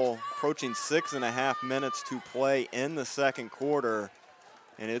roll, approaching 6.5 minutes to play in the second quarter.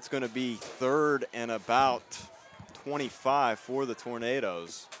 And it's going to be 3rd and about 25 for the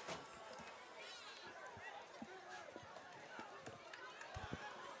Tornadoes.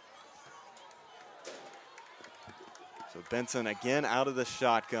 So Benson again out of the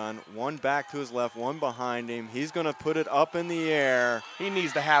shotgun. One back to his left, one behind him. He's going to put it up in the air. He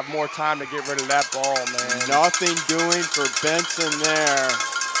needs to have more time to get rid of that ball, man. Nothing doing for Benson there.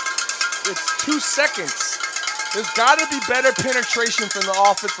 It's 2 seconds. There's got to be better penetration from the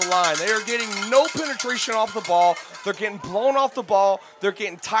offensive line. They are getting no penetration off the ball. They're getting blown off the ball. They're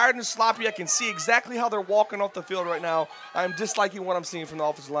getting tired and sloppy. I can see exactly how they're walking off the field right now. I'm disliking what I'm seeing from the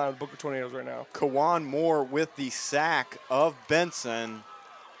offensive line of the Booker Tornadoes right now. Kawan Moore with the sack of Benson.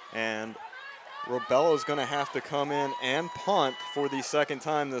 And Robello's going to have to come in and punt for the second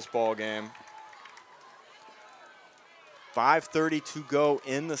time this ball game. 5:30 to go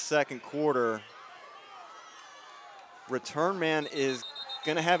in the second quarter. Return man is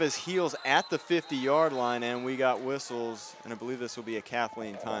going to have his heels at the 50-yard line, and we got whistles, and I believe this will be a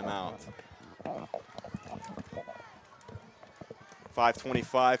Kathleen timeout.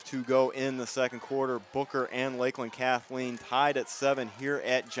 5:25 to go in the second quarter. Booker and Lakeland Kathleen tied at 7 here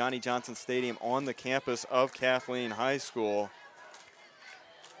at Johnny Johnson Stadium on the campus of Kathleen High School.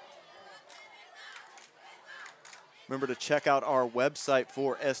 Remember to check out our website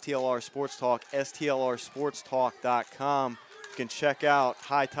for STLR Sports Talk, stlrsportstalk.com. You can check out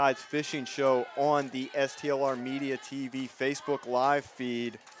High Tide's Fishing Show on the STLR Media TV Facebook Live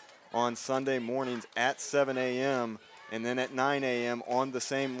feed on Sunday mornings at 7 a.m. and then at 9 a.m. on the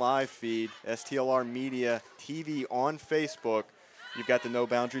same live feed, STLR Media TV on Facebook. You've got the No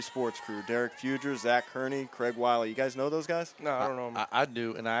Boundary Sports crew, Derek Fuger, Zach Kearney, Craig Wiley. You guys know those guys? No, I don't know them. I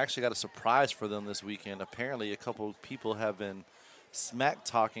do, and I actually got a surprise for them this weekend. Apparently, a couple of people have been smack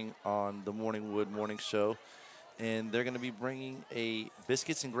talking on the Morningwood Morning Show, and they're going to be bringing a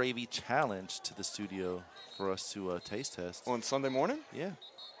biscuits and gravy challenge to the studio for us to taste test. On Sunday morning? Yeah,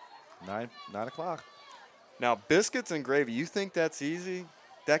 9 o'clock. Now, biscuits and gravy, you think that's easy?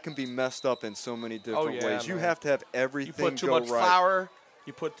 That can be messed up in so many different ways. You have to have everything go right. You put too much flour,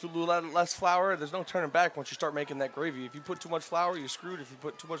 you put too less flour, there's no turning back once you start making that gravy. If you put too much flour, you're screwed. If you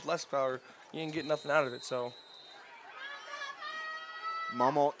put too much less flour, you ain't getting nothing out of it. So,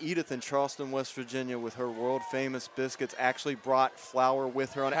 Mama Edith in Charleston, West Virginia, with her world-famous biscuits, actually brought flour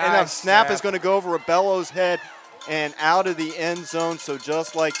with her on it. And a snap is going to go over Abello's head and out of the end zone. So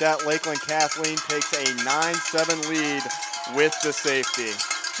just like that, Lakeland Kathleen takes a 9-7 lead with the safety.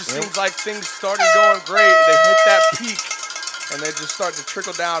 Just seems like things started going great. They hit that peak, and they're just starting to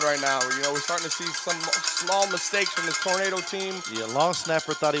trickle down right now. You know, we're starting to see some small mistakes from this Tornado team. Yeah, long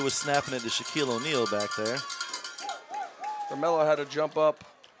snapper thought he was snapping it to Shaquille O'Neal back there. Romello had to jump up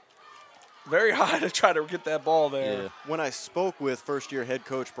very high to try to get that ball there. Yeah. When I spoke with first-year head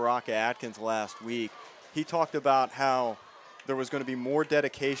coach Baraka Atkins last week, he talked about how there was going to be more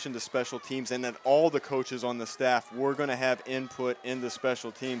dedication to special teams and that all the coaches on the staff were going to have input into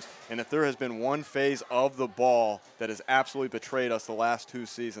special teams. And if there has been one phase of the ball that has absolutely betrayed us the last 2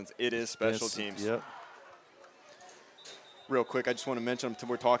 seasons, it is special teams. Yep. Real quick, I just want to mention,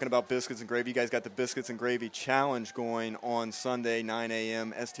 we're talking about biscuits and gravy. You guys got the Biscuits and Gravy Challenge going on Sunday, 9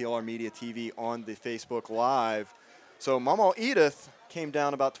 a.m., STLR Media TV on the Facebook Live. So Mama Edith came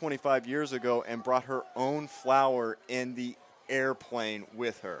down about 25 years ago and brought her own flour in the airplane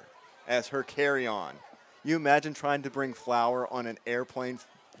with her as her carry-on. You imagine trying to bring flour on an airplane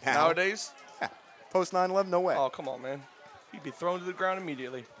now? Nowadays? Yeah. Post 9/11, no way. Oh, come on, man. You'd be thrown to the ground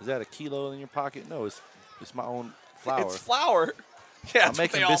immediately. Is that a kilo in your pocket? No, it's my own flour. It's flour. Yeah, that's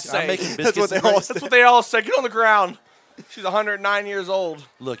what they all say. I'm making That's biscuits. what they all say. Get on the ground. She's 109 years old.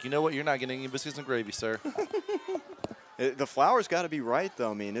 Look, you know what? You're not getting any biscuits and gravy, sir. The flour's got to be right,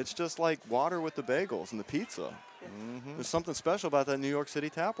 though. I mean, it's just like water with the bagels and the pizza. Mm-hmm. There's something special about that New York City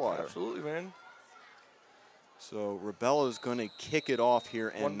tap water. Absolutely, man. So Rebello's going to kick it off here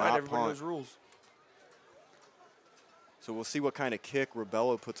and One not bite, everybody punt. knows rules. So we'll see what kind of kick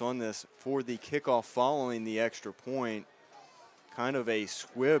Rebello puts on this for the kickoff following the extra point. Kind of a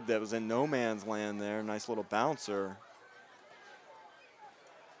squib that was in no man's land there. Nice little bouncer.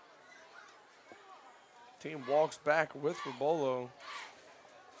 Team walks back with Rebolo.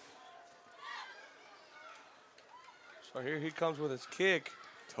 So here he comes with his kick.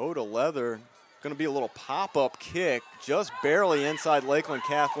 Toe to leather. Going to be a little pop-up kick, just barely inside Lakeland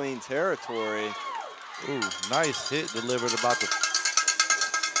Kathleen territory. Ooh, nice hit delivered about the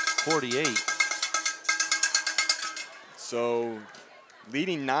 48. So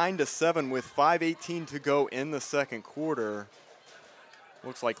leading 9-7 with 5:18 to go in the second quarter.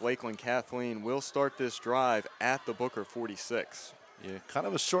 Looks like Lakeland Kathleen will start this drive at the Booker 46. Yeah, kind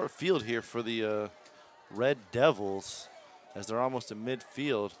of a short field here for the Red Devils as they're almost in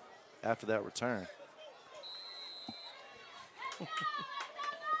midfield after that return.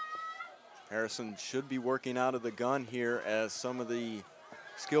 Harrison should be working out of the gun here as some of the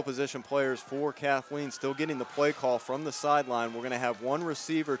skill position players for Kathleen still getting the play call from the sideline. We're going to have one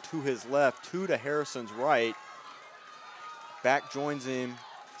receiver to his left, two to Harrison's right. Back joins him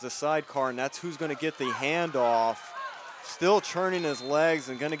as a sidecar, and that's who's going to get the handoff. Still churning his legs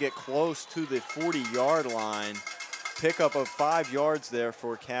and going to get close to the 40-yard line. Pickup of 5 yards there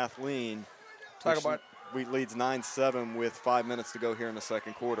for Kathleen. Leads 9-7 with 5 minutes to go here in the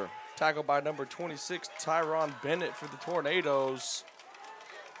second quarter. Tackled by number 26, Tyron Bennett for the Tornadoes.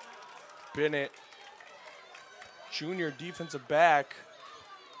 Bennett, junior defensive back.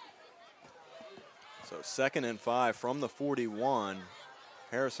 So 2nd and 5 from the 41.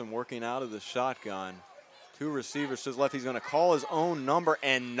 Harrison working out of the shotgun. Two receivers to his left. He's going to call his own number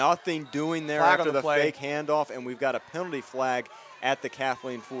and nothing doing there Flag after on the the play. fake handoff, and we've got a penalty flag at the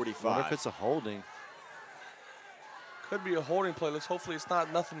Kathleen 45. I wonder if it's a holding. Could be a holding play. Hopefully it's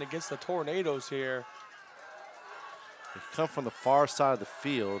not nothing against the Tornadoes here. They come from the far side of the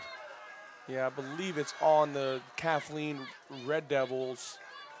field. Yeah, I believe it's on the Kathleen Red Devils.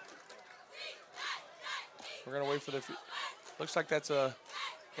 We're going to wait for the... Looks like that's an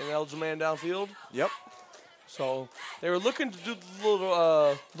eligible man downfield. Yep. So they were looking to do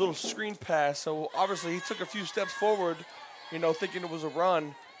the little screen pass. So obviously he took a few steps forward, thinking it was a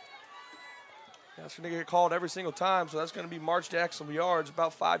run. That's going to get called every single time. So that's going to be March Jackson yards,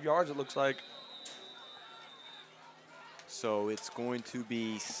 about 5 yards it looks like. So it's going to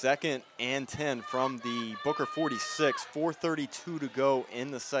be 2nd and 10 from the Booker 46. 4:32 to go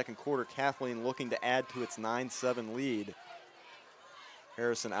in the second quarter. Kathleen looking to add to its 9-7 lead.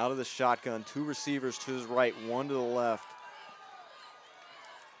 Harrison out of the shotgun. Two receivers to his right, one to the left.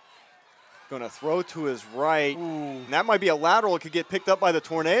 Going to throw to his right. And that might be a lateral. It could get picked up by the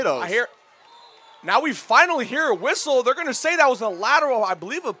Tornadoes. I hear. Now we finally hear a whistle. They're going to say that was a lateral, I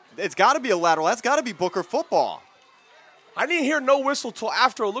believe. It's got to be a lateral. That's got to be Booker football. I didn't hear no whistle till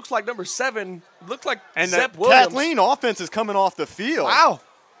after. It looks like number 7. It looked like and Zep the Williams. Kathleen offense is coming off the field. Wow.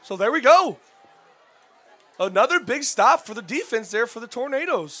 So there we go. Another big stop for the defense there for the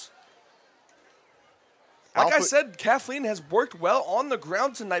Tornadoes. Like I said, Kathleen has worked well on the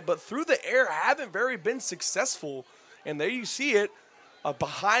ground tonight, but through the air haven't very been successful. And there you see it.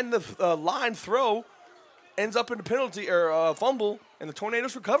 Behind the line throw ends up in a penalty or fumble, and the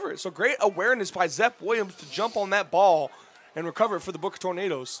Tornadoes recover it. So great awareness by Zep Williams to jump on that ball and recover it for the Booker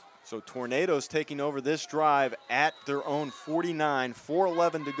Tornadoes. So Tornadoes taking over this drive at their own 49.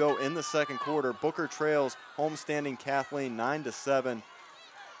 4:11 to go in the second quarter. Booker trails homestanding Kathleen 9-7.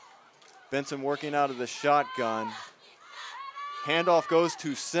 Benson working out of the shotgun. Handoff goes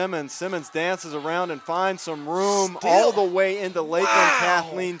to Simmons. Simmons dances around and finds some room all the way into Lakeland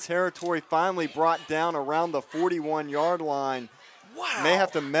Kathleen territory. Finally brought down around the 41-yard line. Wow. May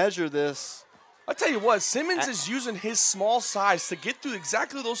have to measure this. I'll tell you what, Simmons is using his small size to get through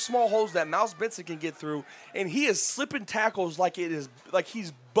exactly those small holes that Mouse Benson can get through, and he is slipping tackles like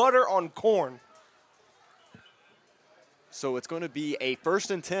he's butter on corn. So it's going to be a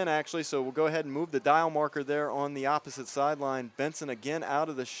 1st and 10, actually, so we'll go ahead and move the dial marker there on the opposite sideline. Benson again out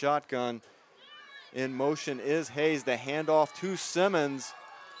of the shotgun. In motion is Hayes. The handoff to Simmons.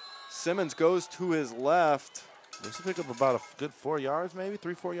 Simmons goes to his left. This will pick up about a good 4 yards, maybe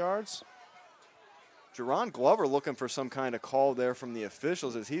 3-4 yards. Jerron Glover looking for some kind of call there from the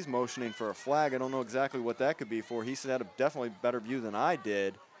officials as he's motioning for a flag. I don't know exactly what that could be for. He had a definitely better view than I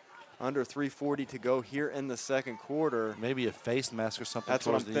did. Under 3:40 to go here in the second quarter. Maybe a face mask or something. That's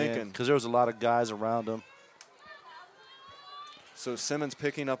what I'm thinking. Because there was a lot of guys around him. So Simmons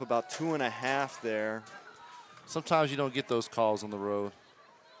picking up about 2.5 there. Sometimes you don't get those calls on the road.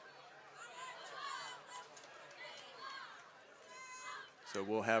 So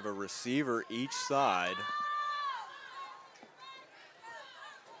we'll have a receiver each side.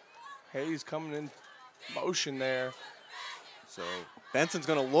 Hayes coming in motion there. So Benson's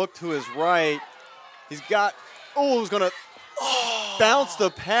going to look to his right. He's got, he's going to bounce the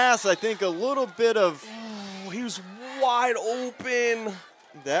pass. I think a little bit of. He was wide open.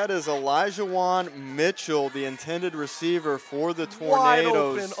 That is Elijah Mitchell, the intended receiver for the Wide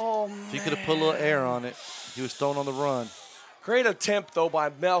Tornadoes. open. Oh, man. If he could have put a little air on it, he was thrown on the run. Great attempt, though,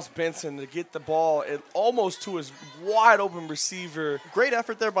 by Miles Benson to get the ball almost to his wide-open receiver. Great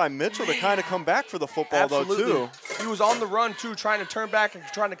effort there by Mitchell to kind of come back for the football, Absolutely. though, too. He was on the run, too, trying to turn back and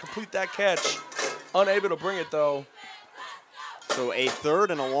trying to complete that catch. Unable to bring it, though. So a 3rd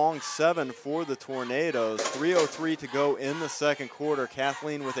and a long 7 for the Tornadoes. 3:03 to go in the second quarter.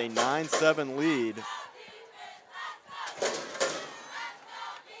 Kathleen with a 9-7 lead.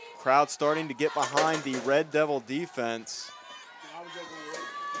 Crowd starting to get behind the Red Devil defense.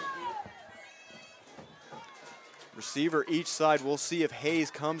 Receiver each side. We'll see if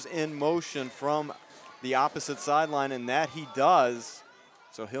Hayes comes in motion from the opposite sideline, and that he does.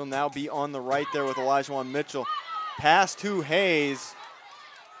 So he'll now be on the right there with Elijah Mitchell. Pass to Hayes.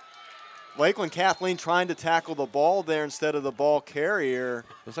 Lakeland Kathleen trying to tackle the ball there instead of the ball carrier.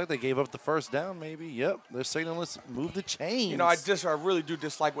 Looks like they gave up the first down, maybe. Yep, they're signaling, let's move the chains. You know, I really do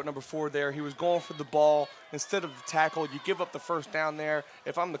dislike what number 4 there. He was going for the ball instead of the tackle. You give up the first down there.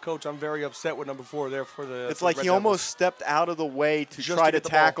 If I'm the coach, I'm very upset with number 4 there for the. It's like he almost stepped out of the way to try to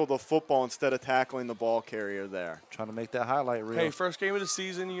tackle the football instead of tackling the ball carrier there. Trying to make that highlight reel. Hey, first game of the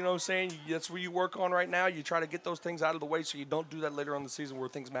season, you know what I'm saying? That's where you work on right now. You try to get those things out of the way so you don't do that later on in the season where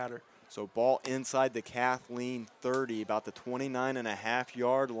things matter. So ball inside the Kathleen 30, about the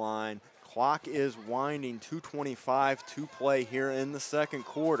 29.5-yard line. Clock is winding, 2:25 to play here in the second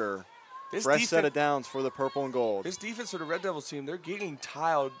quarter. Fresh set of downs for the purple and gold. This defense for the Red Devils team, they're getting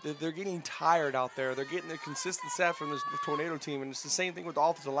tired. They're getting tired out there. They're getting a consistent set from this Tornado team, and it's the same thing with the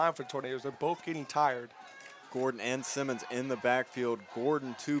offensive line for the Tornadoes. They're both getting tired. Gordon and Simmons in the backfield.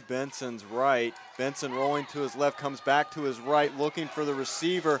 Gordon to Benson's right. Benson rolling to his left, comes back to his right, looking for the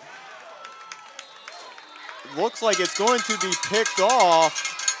receiver. Looks like it's going to be picked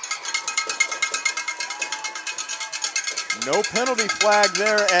off. No penalty flag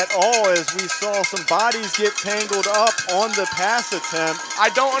there at all as we saw some bodies get tangled up on the pass attempt. I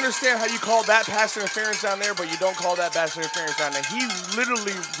don't understand how you call that pass interference down there, but you don't call that pass interference down there. He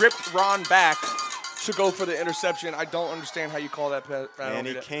literally ripped Ron back to go for the interception. I don't understand how you call that pass. And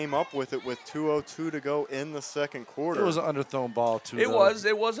he came up with it with 2:02 to go in the second quarter. It was an underthrown ball, too. It was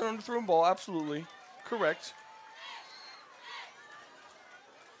an underthrown ball, absolutely. Correct.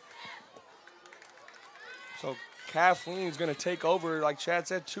 So Kathleen's going to take over. Like Chad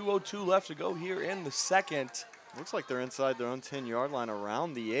said, 2:02 left to go here in the second. Looks like they're inside their own 10-yard line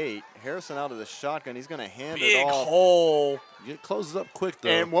around the 8. Harrison out of the shotgun. He's going to hand it off. Big hole. It closes up quick, though.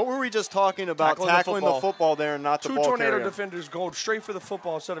 And what were we just talking about? Tackling the football there and not the ball carrier. Two Tornado defenders go straight for the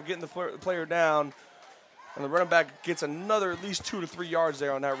football instead of getting the player down. And the running back gets another at least 2 to 3 yards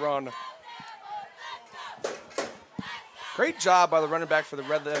there on that run. Great job by the running back for the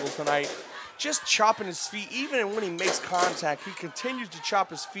Red Devils tonight. Just chopping his feet. Even when he makes contact, he continues to chop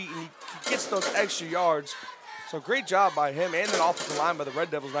his feet, and he gets those extra yards. So great job by him and the offensive line by the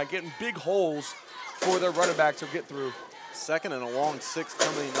Red Devils tonight, getting big holes for their running back to get through. Second and a long 6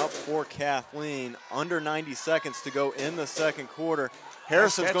 coming up for Kathleen. Under 90 seconds to go in the second quarter.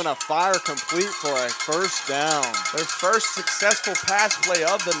 Harrison's going to fire complete for a first down. Their first successful pass play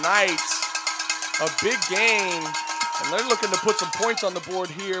of the night. A big gain. And they're looking to put some points on the board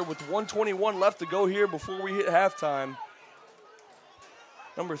here with 1:21 left to go here before we hit halftime.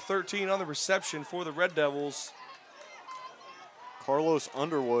 Number 13 on the reception for the Red Devils. Carlos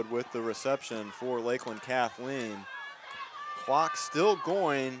Underwood with the reception for Lakeland Kathleen. Clock still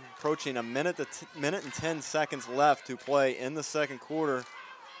going, approaching a minute and 10 seconds left to play in the second quarter.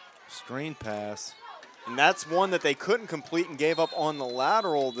 Screen pass. And that's one that they couldn't complete and gave up on the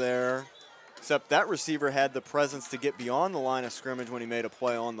lateral there. Except that receiver had the presence to get beyond the line of scrimmage when he made a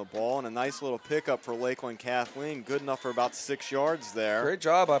play on the ball. And a nice little pickup for Lakeland Kathleen. Good enough for about 6 yards there. Great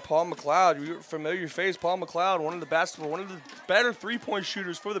job by Paul McLeod. You're familiar face, Paul McLeod, one of the better three-point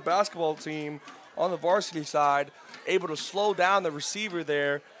shooters for the basketball team on the varsity side. Able to slow down the receiver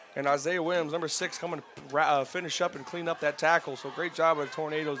there. And Isaiah Williams, number 6, coming to finish up and clean up that tackle. So great job by the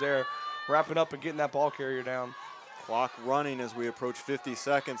Tornadoes there, wrapping up and getting that ball carrier down. Clock running as we approach 50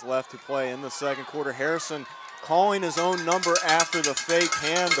 seconds left to play in the second quarter. Harrison calling his own number after the fake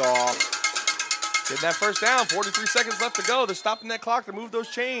handoff. Getting that first down, 43 seconds left to go. They're stopping that clock to move those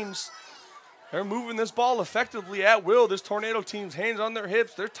chains. They're moving this ball effectively at will. This Tornado team's hands on their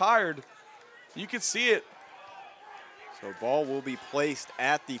hips. They're tired. You can see it. So ball will be placed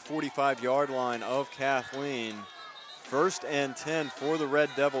at the 45-yard line of Kathleen. First and 10 for the Red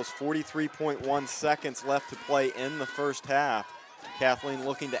Devils, 43.1 seconds left to play in the first half. Kathleen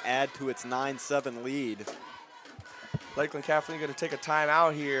looking to add to its 9-7 lead. Lakeland Kathleen going to take a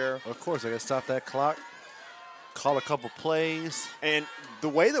timeout here. Of course, I got to stop that clock, call a couple plays. And the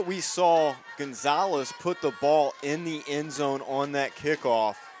way that we saw Gonzalez put the ball in the end zone on that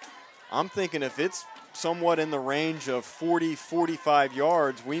kickoff, I'm thinking if it's somewhat in the range of 40, 45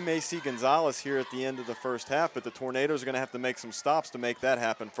 yards, we may see Gonzalez here at the end of the first half, but the Tornadoes are going to have to make some stops to make that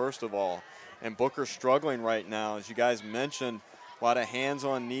happen first of all. And Booker's struggling right now. As you guys mentioned, a lot of hands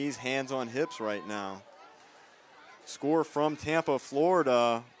on knees, hands on hips right now. Score from Tampa,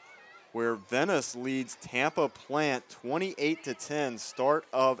 Florida, where Venice leads Tampa Plant 28-10, start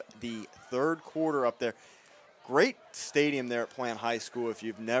of the third quarter up there. Great stadium there at Plant High School if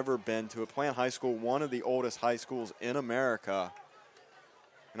you've never been to it. Plant High School, one of the oldest high schools in America.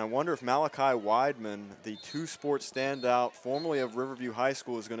 And I wonder if Malachi Weidman, the two-sport standout formerly of Riverview High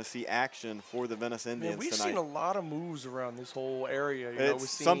School, is going to see action for the Venice Indians we've tonight. seen a lot of moves around this whole area.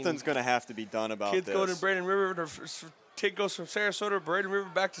 Something's going to have to be done about kids this. Kids go to Braden River. Kid goes from Sarasota, Braden River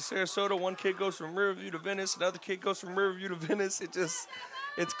back to Sarasota. One kid goes from Riverview to Venice. Another kid goes from Riverview to Venice.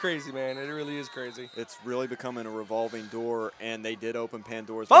 It's crazy, man. It really is crazy. It's really becoming a revolving door, and they did open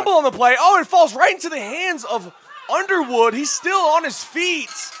Pandora's box. Fumble on the play. Oh, it falls right into the hands of Underwood. He's still on his feet.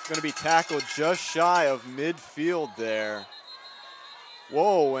 Going to be tackled just shy of midfield there.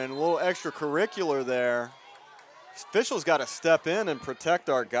 Whoa, and a little extracurricular there. Officials got to step in and protect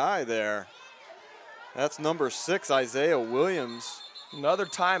our guy there. That's number 6, Isaiah Williams. Another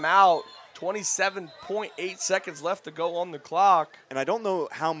timeout. 27.8 seconds left to go on the clock. And I don't know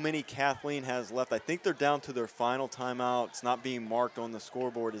how many Kathleen has left. I think they're down to their final timeout. It's not being marked on the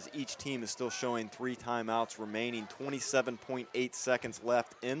scoreboard as each team is still showing 3 timeouts remaining. 27.8 seconds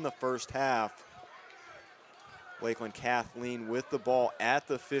left in the first half. Lakeland Kathleen with the ball at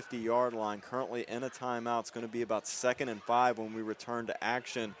the 50-yard line, currently in a timeout. It's going to be about 2nd and 5 when we return to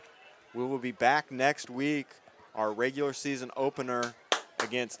action. We will be back next week, our regular season opener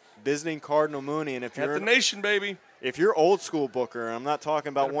against visiting Cardinal Mooney. And if you're at the nation, baby. If you're old school Booker, and I'm not talking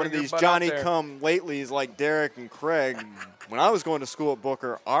about one of these Johnny-come-latelys like Derek and Craig. When I was going to school at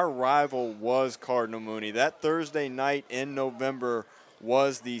Booker, our rival was Cardinal Mooney. That Thursday night in November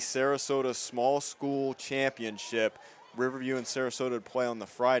was the Sarasota Small School Championship. Riverview and Sarasota would play on the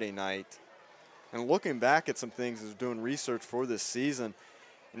Friday night. And looking back at some things as doing research for this season,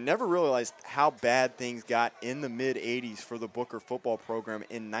 I never realized how bad things got in the mid-'80s for the Booker football program.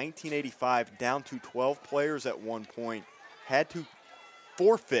 In 1985, down to 12 players at one point, had to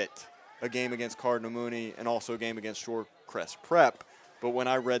forfeit a game against Cardinal Mooney and also a game against Shorecrest Prep. But when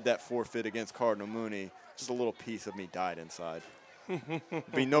I read that forfeit against Cardinal Mooney, just a little piece of me died inside.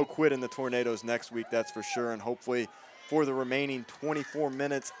 Be no quit in the Tornadoes next week, that's for sure. And hopefully for the remaining 24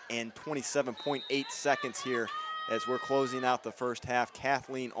 minutes and 27.8 seconds here, as we're closing out the first half,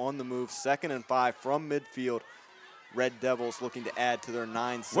 Kathleen on the move, 2nd and 5 from midfield. Red Devils looking to add to their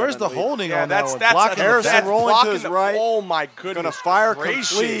 9-7 Where's the lead. holding on that one? Block Harrison rolling to his right. Oh, my goodness. Going to fire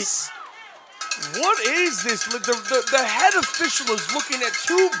gracious. complete. What is this? The head official is looking at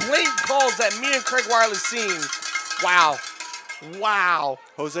 2 blatant calls that me and Craig Wiley seen. Wow. Wow.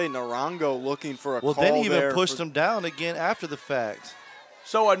 Jose Narango looking for a call there. Well, then he even there pushed him down again after the fact.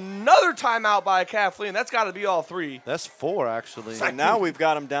 So another timeout by Kathleen. That's got to be all 3. That's 4, actually. So now we've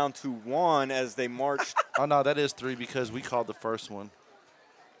got them down to 1 as they march. Oh, no, that is 3 because we called the first one.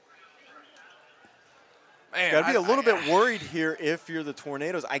 Got to be a little bit worried here if you're the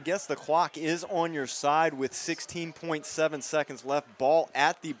Tornadoes. I guess the clock is on your side with 16.7 seconds left. Ball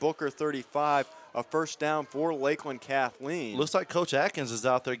at the Booker 35. A first down for Lakeland Kathleen. Looks like Coach Atkins is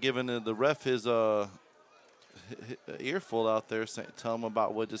out there giving the ref his earful out there, tell him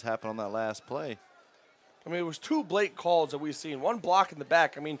about what just happened on that last play. I mean, it was 2 blatant calls that we've seen. One block in the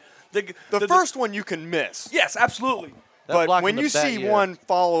back. I mean, the first one you can miss. Yes, absolutely. But when you see one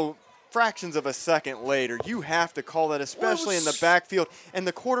follow fractions of a second later, you have to call that, especially in the backfield. And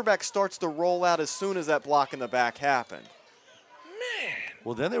the quarterback starts to roll out as soon as that block in the back happened. Man.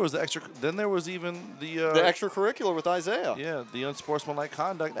 Well, then there was even the extracurricular with Isaiah. Yeah, the unsportsmanlike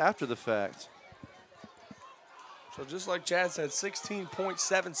conduct after the fact. So just like Chad said,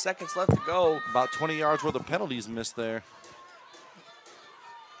 16.7 seconds left to go. About 20 yards worth of penalties missed there.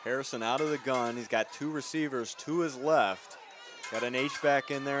 Harrison out of the gun. He's got 2 receivers to his left. Got an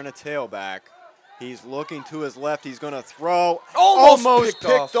H-back in there and a tailback. He's looking to his left. He's going to throw. Almost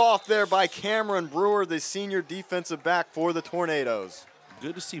picked off there by Cameron Brewer, the senior defensive back for the Tornadoes.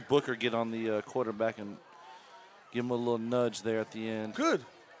 Good to see Booker get on the quarterback and give him a little nudge there at the end. Good.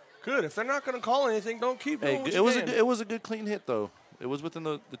 If they're not going to call anything, don't keep doing what it was a good clean hit, though. It was within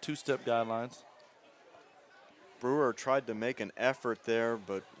the 2-step guidelines. Brewer tried to make an effort there,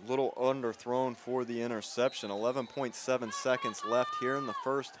 but a little underthrown for the interception. 11.7 seconds left here in the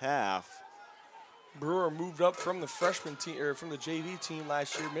first half. Brewer moved up from the freshman team, or from the JV team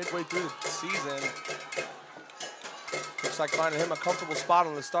last year, midway through the season. Looks like finding him a comfortable spot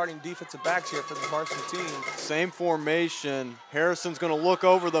on the starting defensive backs here for the varsity team. Same formation. Harrison's going to look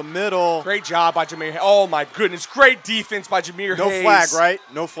over the middle. Great job by Jameer. Oh, my goodness. Great defense by Jameer Hayes. No flag, right?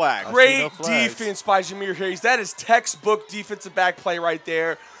 No flag. Great defense by Jameer Hayes. That is textbook defensive back play right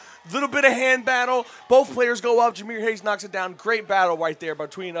there. Little bit of hand battle. Both players go up. Jameer Hayes knocks it down. Great battle right there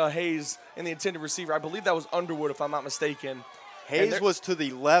between Hayes and the intended receiver. I believe that was Underwood, if I'm not mistaken. Hayes was to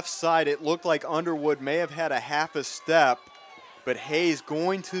the left side. It looked like Underwood may have had a half a step, but Hayes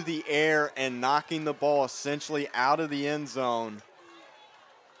going to the air and knocking the ball essentially out of the end zone.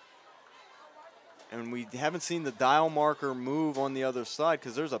 And we haven't seen the dial marker move on the other side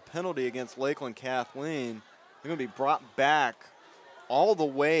because there's a penalty against Lakeland Kathleen. They're going to be brought back all the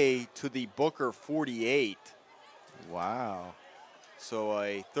way to the Booker 48. Wow. So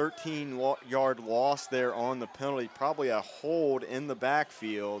a 13-yard loss there on the penalty, probably a hold in the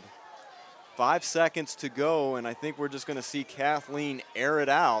backfield. 5 seconds to go, and I think we're just going to see Kathleen air it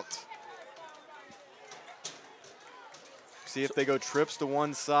out. See if they go trips to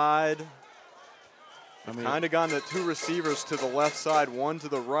one side. They've kind of gone the two receivers to the left side, one to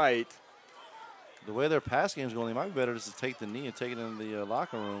the right. The way their pass game's going, it might be better just to take the knee and take it into the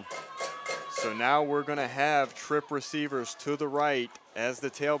locker room. So now we're going to have trip receivers to the right as the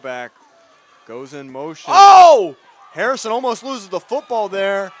tailback goes in motion. Oh! Harrison almost loses the football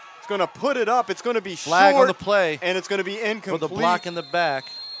there. He's going to put it up. It's going to be flag short on the play. And it's going to be incomplete. For the block in the back.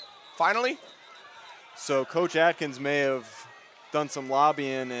 Finally? So Coach Atkins may have done some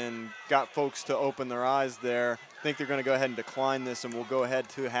lobbying and got folks to open their eyes there. I think they're going to go ahead and decline this, and we'll go ahead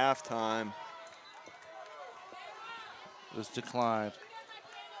to halftime. It's declined.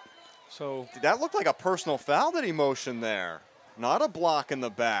 So did that look like a personal foul that he motioned there? Not a block in the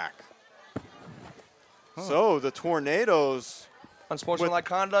back. Huh. So the Tornadoes. Unsportsmanlike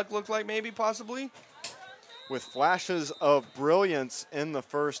conduct looked like maybe, possibly? With flashes of brilliance in the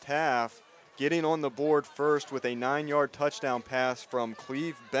first half, getting on the board first with a 9-yard touchdown pass from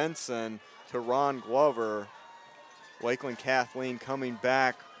Cleve Benson to Ron Glover. Lakeland Kathleen coming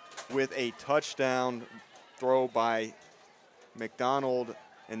back with a touchdown throw by McDonald,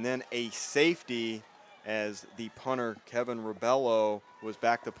 and then a safety as the punter, Kevin Rebello, was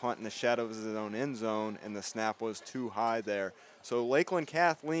back to punt in the shadows of his own end zone, and the snap was too high there. So Lakeland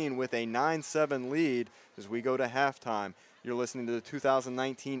Kathleen with a 9-7 lead as we go to halftime. You're listening to the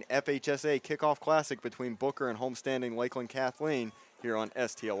 2019 FHSA Kickoff Classic between Booker and homestanding Lakeland Kathleen here on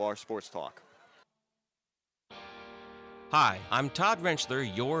STLR Sports Talk. Hi, I'm Todd Renchler,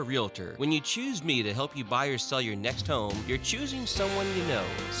 your realtor. When you choose me to help you buy or sell your next home, you're choosing someone you know,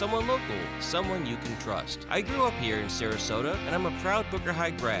 someone local, someone you can trust. I grew up here in Sarasota, and I'm a proud Booker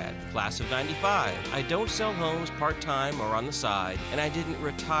High grad, class of 95. I don't sell homes part-time or on the side, and I didn't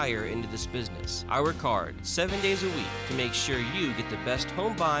retire into this business. I work hard, 7 days a week, to make sure you get the best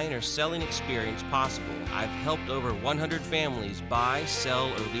home buying or selling experience possible. I've helped over 100 families buy,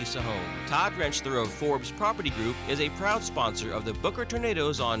 sell, or lease a home. Todd Renchler of Forbes Property Group is a proud sponsor of the Booker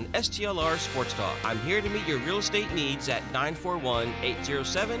Tornadoes on STLR Sports Talk. I'm here to meet your real estate needs at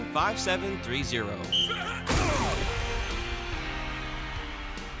 941-807-5730.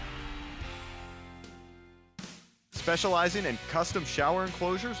 Specializing in custom shower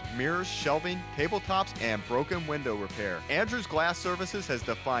enclosures, mirrors, shelving, tabletops, and broken window repair, Andrews Glass Services has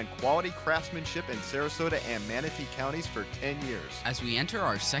defined quality craftsmanship in Sarasota and Manatee counties for 10 years. As we enter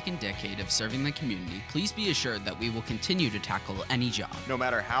our second decade of serving the community, please be assured that we will continue to tackle any job, no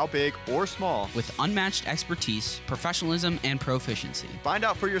matter how big or small, with unmatched expertise, professionalism, and proficiency. Find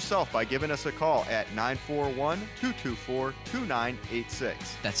out for yourself by giving us a call at 941-224-2986.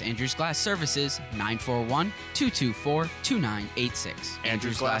 That's Andrews Glass Services, 941-224-2986.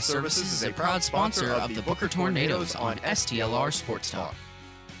 Andrews Glass Services is a proud sponsor of the Booker Tornadoes on STLR Sports Talk.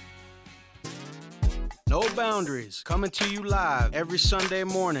 No Boundaries, coming to you live every Sunday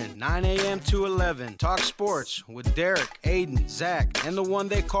morning, 9 a.m. to 11. Talk sports with Derek, Aiden, Zach, and the one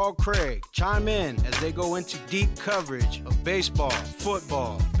they call Craig. Chime in as they go into deep coverage of baseball,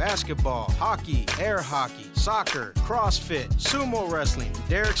 football, basketball, hockey, air hockey, soccer, CrossFit, sumo wrestling,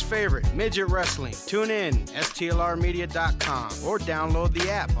 Derek's favorite, midget wrestling. Tune in, stlrmedia.com, or download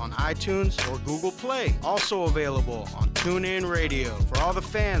the app on iTunes or Google Play. Also available on TuneIn Radio. For all the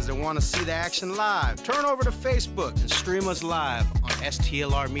fans that want to see the action live, turn over to Facebook and stream us live on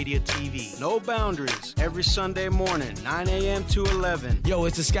STLR Media TV. No boundaries. Every Sunday morning, 9 a.m. to 11. Yo,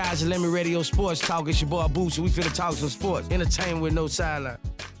 it's the Skies and Lemon Radio Sports Talk. It's your boy Boots, and we finna talk some sports. Entertainment with no sideline.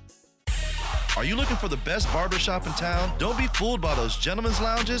 Are you looking for the best barbershop in town? Don't be fooled by those gentlemen's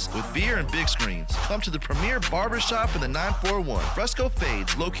lounges with beer and big screens. Come to the premier barbershop in the 941, Fresco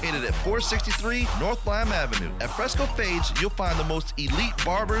Fades, located at 463 North Lime Avenue. At Fresco Fades, you'll find the most elite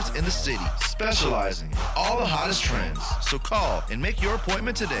barbers in the city, specializing in all the hottest trends. So call and make your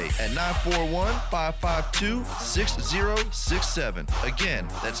appointment today at 941-552-6067. Again,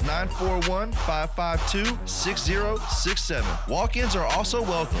 that's 941-552-6067. Walk-ins are also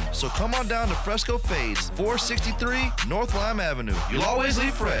welcome, so come on down to Fresco Fades, 463 North Lime Avenue. You'll always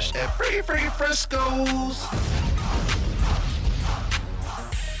leave fresh at Friggy Fresco's.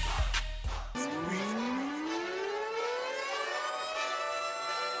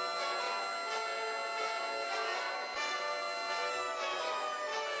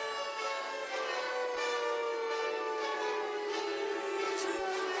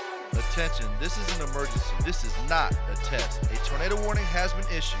 Attention, this is an emergency. This is not a test. A tornado warning has been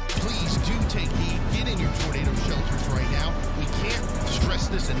issued. Please do take heed. Get in your tornado shelters right now. We can't stress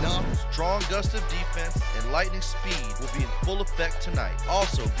this enough. Strong gust of defense and lightning speed will be in full effect tonight.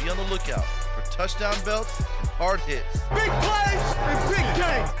 Also, be on the lookout for touchdown belts and hard hits. Big plays and big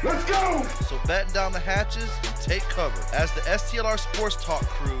games. Let's go! So batten down the hatches and take cover as the STLR Sports Talk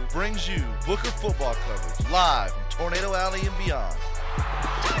crew brings you Booker football coverage live from Tornado Alley and beyond.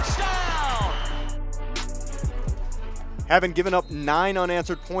 Touchdown! Having given up 9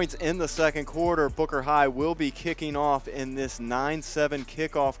 unanswered points in the second quarter, Booker High will be kicking off in this 9-7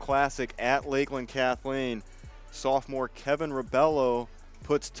 kickoff classic at Lakeland Kathleen. Sophomore Kevin Rebello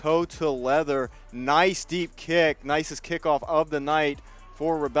puts toe to leather. Nice deep kick. Nicest kickoff of the night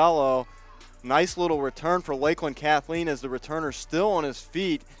for Rebello. Nice little return for Lakeland Kathleen as the returner still on his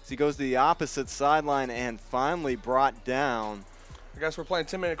feet as he goes to the opposite sideline and finally brought down. I guess we're playing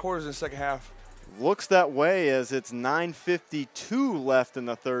 10-minute quarters in the second half. Looks that way as it's 9:52 left in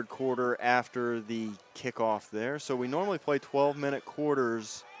the third quarter after the kickoff there. So we normally play 12-minute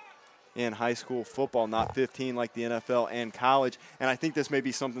quarters in high school football, not 15 like the NFL and college. And I think this may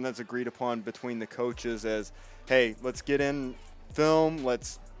be something that's agreed upon between the coaches as, hey, let's get in film,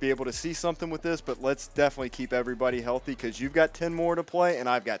 let's be able to see something with this, but let's definitely keep everybody healthy because you've got 10 more to play and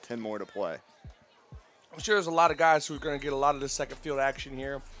I've got 10 more to play. I'm sure there's a lot of guys who are going to get a lot of this second field action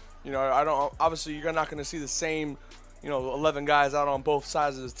here. You know, obviously you're not going to see the same, 11 guys out on both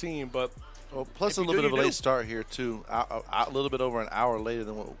sides of the team, but plus a little bit of a late start here too. A little bit over an hour later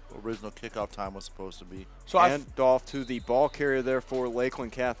than what original kickoff time was supposed to be. So hand off to the ball carrier there for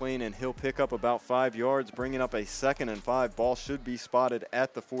Lakeland Kathleen, and he'll pick up about 5 yards, bringing up a 2nd and 5. Ball should be spotted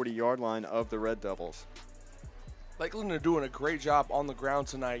at the 40-yard line of the Red Devils. Lakeland are doing a great job on the ground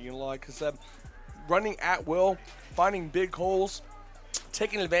tonight. Like I said, running at will, finding big holes,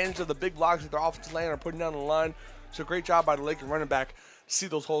 taking advantage of the big blocks that their offensive line are putting down the line. So great job by the Lakeland running back to see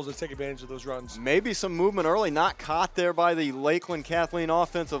those holes and take advantage of those runs. Maybe some movement early, not caught there by the Lakeland Kathleen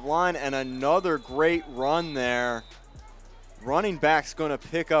offensive line, and another great run there. Running back's going to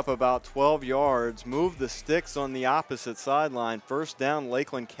pick up about 12 yards, move the sticks on the opposite sideline. First down,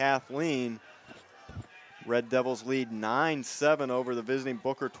 Lakeland Kathleen. Red Devils lead 9-7 over the visiting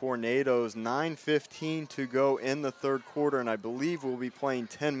Booker Tornadoes. 9:15 to go in the third quarter, and I believe we'll be playing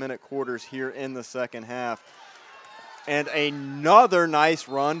 10-minute quarters here in the second half. And another nice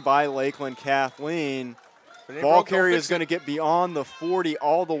run by Lakeland Kathleen. Ball carrier is going to get beyond the 40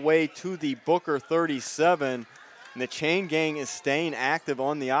 all the way to the Booker 37. And the chain gang is staying active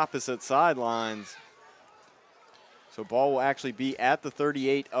on the opposite sidelines. So ball will actually be at the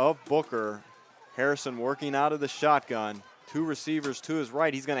 38 of Booker. Harrison working out of the shotgun. 2 receivers to his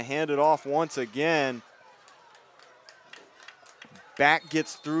right. He's going to hand it off once again. Back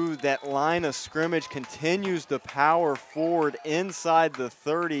gets through that line of scrimmage, continues to power forward inside the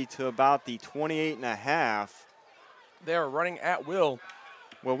 30 to about the 28.5. They are running at will.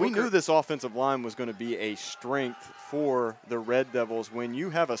 Well, we knew this offensive line was going to be a strength for the Red Devils when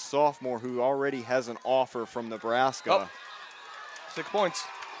you have a sophomore who already has an offer from Nebraska. 6 points.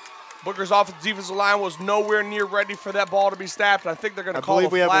 Booker's offensive defensive line was nowhere near ready for that ball to be snapped. I think they're going to call a flag. I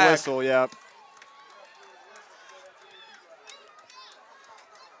believe we have a whistle, yeah.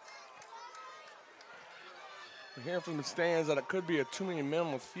 We're hearing from the stands that it could be a too many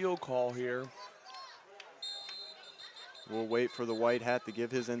minimum field call here. We'll wait for the white hat to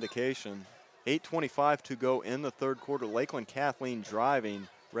give his indication. 8:25 to go in the third quarter. Lakeland Kathleen driving.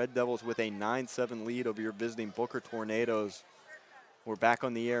 Red Devils with a 9-7 lead over your visiting Booker Tornadoes. We're back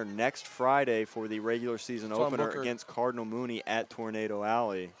on the air next Friday for the regular season opener against Cardinal Mooney at Tornado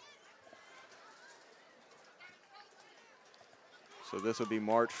Alley. So this will be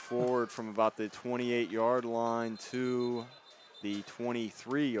marched forward from about the 28-yard line to the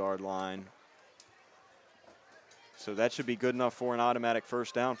 23-yard line. So that should be good enough for an automatic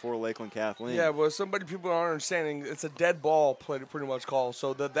first down for Lakeland Kathleen. Yeah, well, people aren't understanding it's a dead ball play to pretty much call,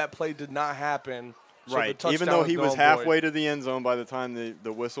 so that play did not happen. So right, even though he was halfway to the end zone by the time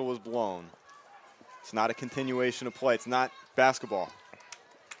the whistle was blown. It's not a continuation of play. It's not basketball.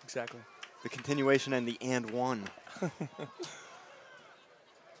 Exactly. The continuation and the and one.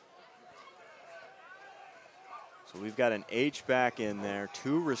 So we've got an H-back in there,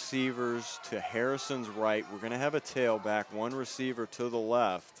 2 receivers to Harrison's right. We're going to have a tailback, 1 receiver to the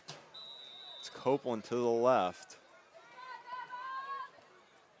left. It's Copeland to the left.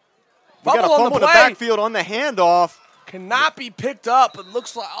 We got a fumble in the backfield on the handoff. Cannot be picked up. It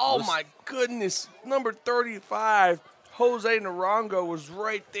looks like, oh my goodness, number 35, Jose Narango was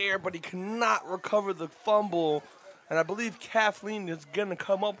right there, but he cannot recover the fumble. And I believe Kathleen is going to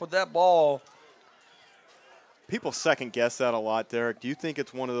come up with that ball. People second guess that a lot, Derek. Do you think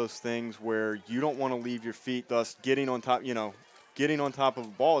it's one of those things where you don't want to leave your feet, thus getting on top, getting on top of a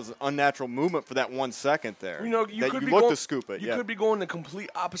ball is an unnatural movement for that 1 second there? You could be look to scoop it. You could be going the complete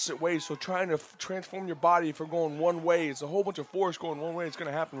opposite way, so trying to transform your body if you're going one way, it's a whole bunch of force going one way, it's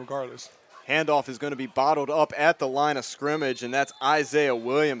going to happen regardless. Handoff is going to be bottled up at the line of scrimmage, and that's Isaiah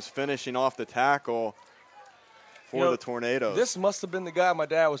Williams finishing off the tackle for the Tornadoes. This must have been the guy my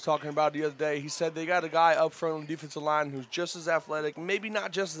dad was talking about the other day. He said they got a guy up front on the defensive line who's just as athletic, maybe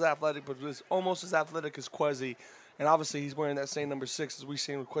not just as athletic, but is almost as athletic as Quezzy. And obviously he's wearing that same number 6 as we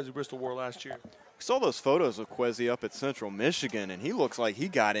seen with Quezzy Bristol wore last year. We saw those photos of Quezzy up at Central Michigan, and he looks like he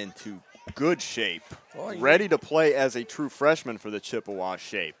got into good shape. Well, ready to play as a true freshman for the Chippewa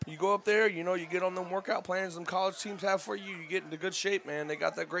shape. You go up there, you get on them workout plans them college teams have for you. You get into good shape, man. They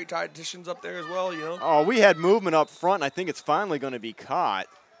got that great dietitians up there as well, Oh, we had movement up front, and I think it's finally going to be caught.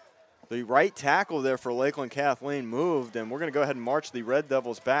 The right tackle there for Lakeland Kathleen moved, and we're going to go ahead and march the Red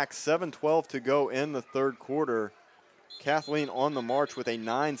Devils back. 7:12 to go in the third quarter. Kathleen on the march with a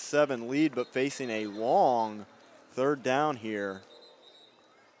 9-7 lead, but facing a long third down here.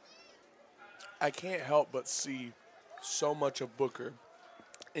 I can't help but see so much of Booker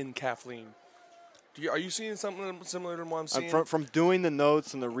in Kathleen. Are you seeing something similar to what I'm seeing? From doing the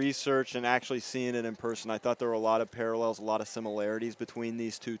notes and the research and actually seeing it in person, I thought there were a lot of parallels, a lot of similarities between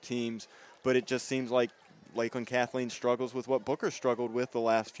these two teams, but it just seems like Lakeland Kathleen struggles with what Booker struggled with the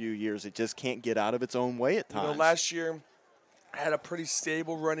last few years. It just can't get out of its own way at times. Last year had a pretty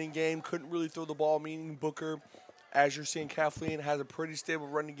stable running game, couldn't really throw the ball, meaning Booker, as you're seeing, Kathleen has a pretty stable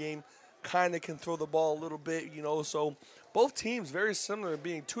running game. Kind of can throw the ball a little bit, so both teams very similar,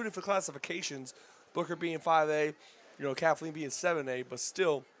 being 2 different classifications, Booker being 5A, Kathleen being 7A, but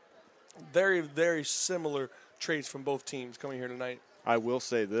still very, very similar traits from both teams coming here tonight. I will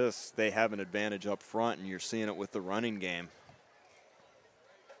say this, they have an advantage up front, and you're seeing it with the running game.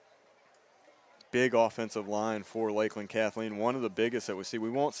 Big offensive line for Lakeland Kathleen, one of the biggest that we see. We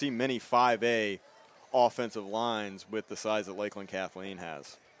won't see many 5A offensive lines with the size that Lakeland Kathleen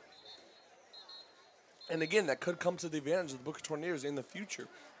has. And again, that could come to the advantage of the Booker Tornadoes in the future.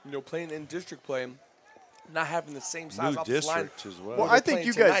 Playing in district play, not having the same size offensive line. As well. Well, I think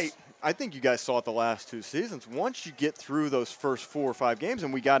you guys saw it the last 2 seasons. Once you get through those first 4 or 5 games,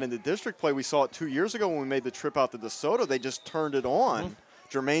 and we got into district play, we saw it 2 years ago when we made the trip out to DeSoto. They just turned it on.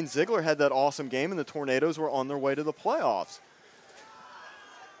 Mm-hmm. Jermaine Ziegler had that awesome game, and the Tornadoes were on their way to the playoffs.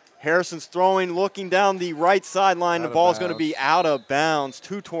 Harrison's throwing, looking down the right sideline. The ball's going to be out of bounds.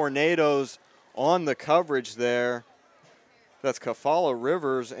 2 Tornadoes on the coverage there. That's Kafala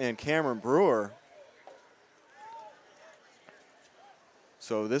Rivers and Cameron Brewer.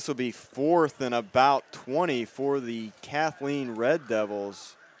 So this will be 4th and about 20 for the Kathleen Red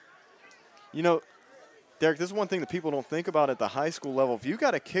Devils. Derek, this is one thing that people don't think about at the high school level. If you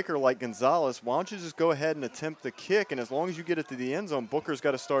got a kicker like Gonzalez, why don't you just go ahead and attempt the kick, and as long as you get it to the end zone, Booker's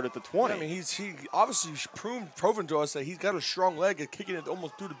got to start at the 20. Yeah, he obviously proven to us that he's got a strong leg at kicking it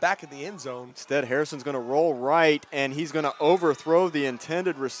almost through the back of the end zone. Instead, Harrison's going to roll right, and he's going to overthrow the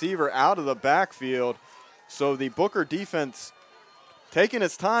intended receiver out of the backfield. So the Booker defense taking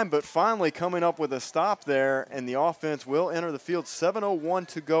its time, but finally coming up with a stop there, and the offense will enter the field. 7:01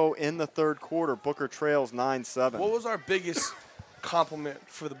 to go in the third quarter. Booker trails 9-7. What was our biggest compliment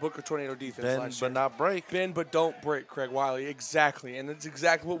for the Booker Tornado defense Bend last year. but not break. Bend but don't break, Craig Wiley. Exactly. And it's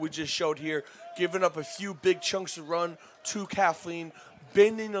exactly what we just showed here. Giving up a few big chunks of run to Kathleen,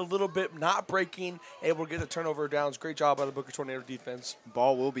 bending a little bit, not breaking, able to get the turnover downs. Great job by the Booker Tornado defense.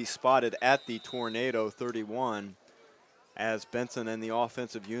 Ball will be spotted at the Tornado 31 as Benson and the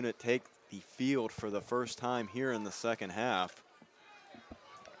offensive unit take the field for the first time here in the second half.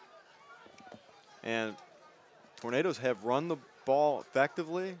 And Tornadoes have run the ball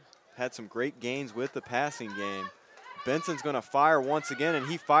effectively, had some great gains with the passing game. Benson's going to fire once again, and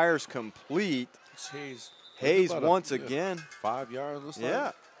he fires complete. It's Hayes. Hayes once again. 5 yards, looks like.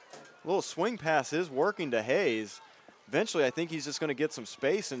 Yeah. A little swing pass is working to Hayes. Eventually, I think he's just going to get some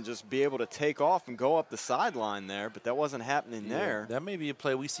space and just be able to take off and go up the sideline there, but that wasn't happening there. That may be a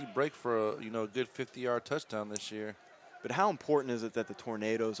play we see break for a good 50-yard touchdown this year. But how important is it that the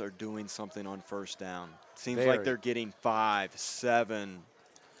Tornadoes are doing something on first down? Seems Very. like they're getting 5, 7.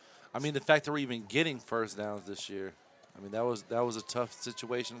 I mean, the fact that we're even getting first downs this year. I mean, that was a tough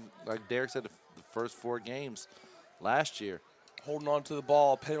situation. Like Derek said, the first 4 games last year. Holding on to the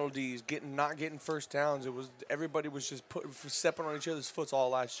ball, penalties, not getting first downs. Everybody was just stepping on each other's foot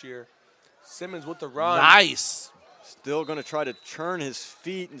all last year. Simmons with the run. Nice. Still going to try to turn his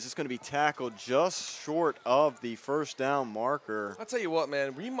feet and just going to be tackled just short of the first down marker. I'll tell you what,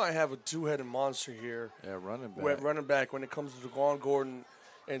 man, we might have a two-headed monster here. Yeah, running back when it comes to DeGuan Gordon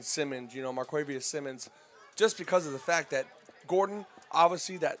and Simmons, Marquavius Simmons, just because of the fact that Gordon,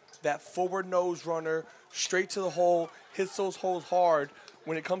 obviously that forward nose runner, straight to the hole, hits those holes hard.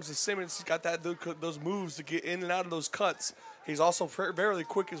 When it comes to Simmons, he's got those moves to get in and out of those cuts. He's also fairly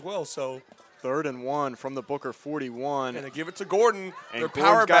quick as well. So 3rd and 1 from the Booker 41. And they give it to Gordon. And Their Gordon's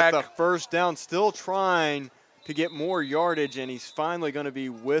power got back. the first down, still trying to get more yardage, and he's finally going to be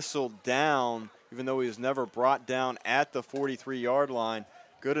whistled down, even though he was never brought down at the 43-yard line.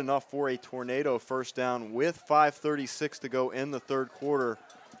 Good enough for a Tornado first down with 5:36 to go in the third quarter.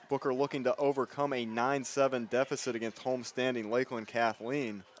 Booker looking to overcome a 9-7 deficit against homestanding Lakeland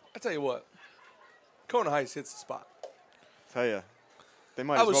Kathleen. I tell you what, Kona Heights hits the spot. Tell you, they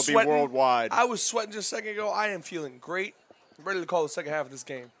might as well be worldwide. I was sweating just a second ago. I am feeling great. I'm ready to call the second half of this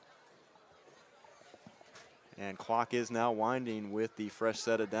game. And clock is now winding with the fresh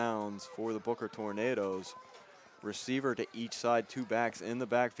set of downs for the Booker Tornadoes. Receiver to each side, 2 backs in the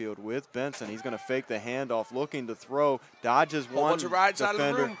backfield with Benson. He's going to fake the handoff, looking to throw. Dodges one right side of the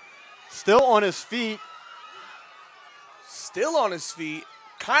defender. room. Still on his feet. Still on his feet.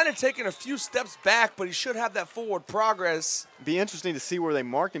 Kind of taking a few steps back, but he should have that forward progress. Be interesting to see where they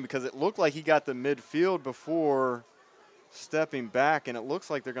marked him because it looked like he got the midfield before stepping back, and it looks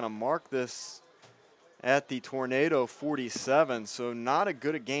like they're going to mark this at the Tornado 47. So not as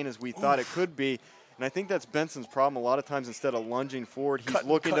good a gain as we thought it could be. And I think that's Benson's problem. A lot of times instead of lunging forward, he's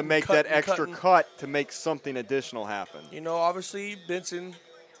looking to make that extra cut to make something additional happen. Obviously Benson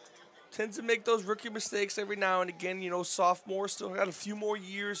tends to make those rookie mistakes every now and again. Sophomore, still got a few more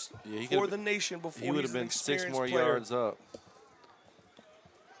years for the nation before he would have been 6 more yards up.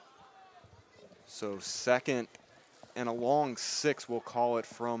 So 2nd and a long 6, we'll call it,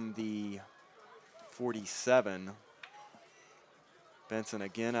 from the 47. Benson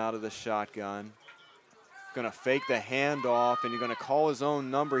again out of the shotgun. Going to fake the handoff, and you're going to call his own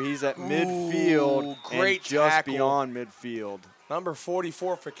number. He's at midfield great and just tackle. beyond midfield. Number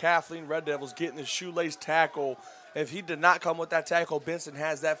 44 for Kathleen Red Devils getting the shoelace tackle. If he did not come with that tackle, Benson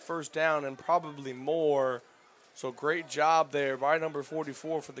has that first down and probably more. So great job there by number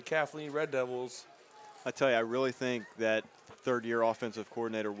 44 for the Kathleen Red Devils. I tell you, I really think that third-year offensive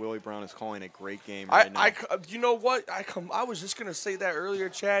coordinator Willie Brown is calling a great game right now. You know what? I was just going to say that earlier,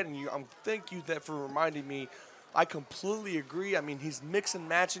 Chad, and thank you for reminding me. I completely agree. I mean, he's mix and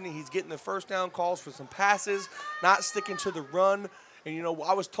matching it. He's getting the first down calls for some passes, not sticking to the run. And,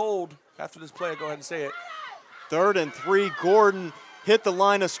 I was told after this play, I'll go ahead and say it. 3rd and 3, Gordon hit the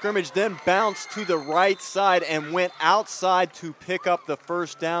line of scrimmage, then bounced to the right side and went outside to pick up the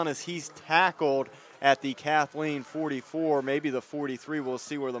first down as he's tackled at the Kathleen 44, maybe the 43. We'll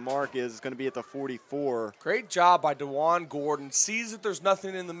see where the mark is. It's going to be at the 44. Great job by DeJuan Gordon. Sees that there's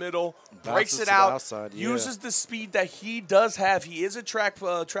nothing in the middle, breaks it out, outside, uses the speed that he does have. He is a track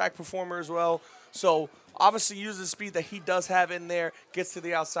performer as well. So obviously uses the speed that he does have in there, gets to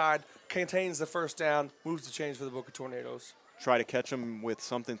the outside, contains the first down, moves the chains for the Booker Tornadoes. Try to catch him with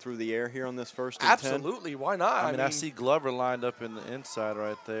something through the air here on this 1st and 10. Absolutely. Why not? I see Glover lined up in the inside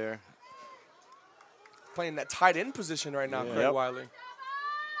right there. Playing that tight end position right now, Craig Wiley.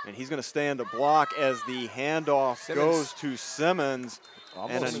 And he's going to stay in the block as the handoff goes to Simmons.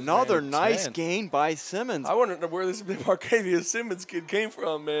 And another nice gain by Simmons. I wonder where this Marcavius Simmons kid came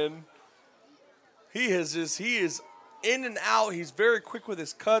from, man. He is in and out. He's very quick with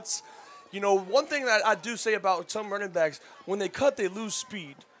his cuts. You know, one thing that I do say about some running backs, when they cut, they lose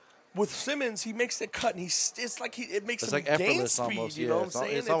speed. With Simmons, he makes the cut, and it makes him gain speed. Almost, you know what I'm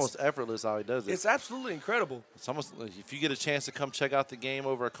saying? It's almost effortless how he does it. It's absolutely incredible. It's almost like if you get a chance to come check out the game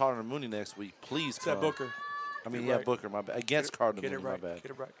over at Cardinal Mooney next week, please come. That Booker. I mean, yeah, right. Booker, my bad. Against Cardinal Mooney, right. my bad.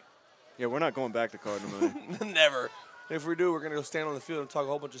 Get it right. Yeah, we're not going back to Cardinal Mooney. Never. If we do, we're going to go stand on the field and talk a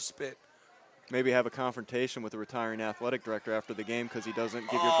whole bunch of spit. Maybe have a confrontation with the retiring athletic director after the game because he doesn't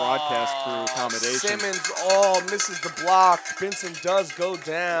give your broadcast crew accommodation. Simmons, misses the block. Benson does go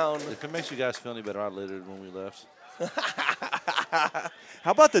down. If it makes you guys feel any better, I littered when we left.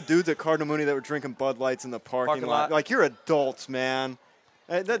 How about the dudes at Cardinal Mooney that were drinking Bud Lights in the parking lot? Like, you're adults, man.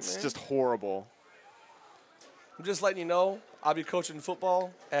 That's just horrible. I'm just letting you know, I'll be coaching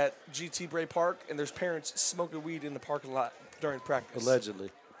football at GT Bray Park, and there's parents smoking weed in the parking lot during practice.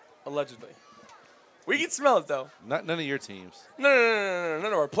 Allegedly. We can smell it, though. None of your teams. No.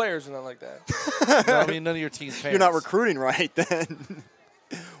 None of our players are not like that. No, I mean, none of your team's parents. You're not recruiting right, then.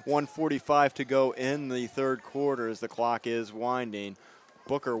 1:45 to go in the third quarter as the clock is winding.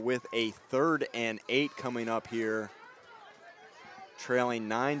 Booker with a 3rd and 8 coming up here. Trailing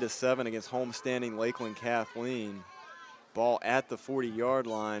 9-7 against homestanding Lakeland Kathleen. Ball at the 40-yard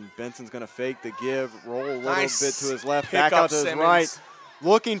line. Benson's going to fake the give, roll a little bit to his left, back out to his right.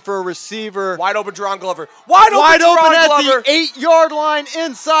 Looking for a receiver. Wide open, Jerron Glover. Wide open at Glover. The 8-yard line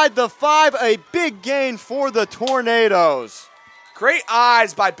inside the 5. A big gain for the Tornadoes. Great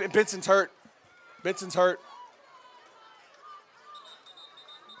eyes by Benson's hurt. I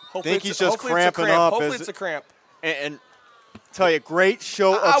think he's just cramping up. Hopefully it's a cramp. And tell you, great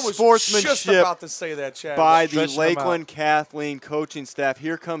show of sportsmanship just about to say that, Chad. by the Lakeland Kathleen coaching staff.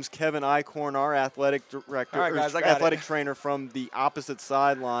 Here comes Kevin Eichhorn, our athletic director, all right, guys, athletic trainer from the opposite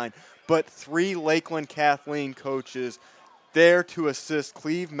sideline. But 3 Lakeland Kathleen coaches there to assist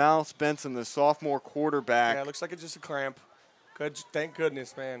Cleve Mouse Benson, the sophomore quarterback. Yeah, it looks like it's just a cramp. Good, thank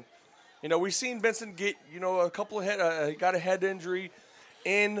goodness, man. You know, we've seen Benson get, a couple of he got a head injury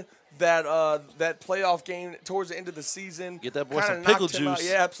in that playoff game towards the end of the season. Get that boy some pickle juice.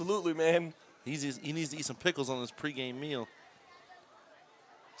 Yeah, absolutely, man. He needs to eat some pickles on his pregame meal.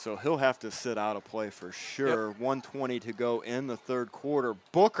 So he'll have to sit out a play for sure. Yep. 1:20 to go in the third quarter.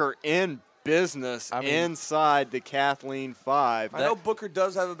 Booker in business inside the Kathleen 5. I know Booker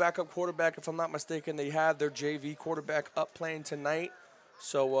does have a backup quarterback. If I'm not mistaken, they have their JV quarterback up playing tonight.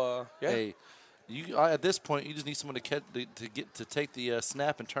 So, yeah. Hey, at this point, you just need someone to take the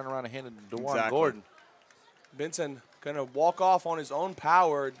snap and turn around and hand it to DeJuan Gordon. Benson going to walk off on his own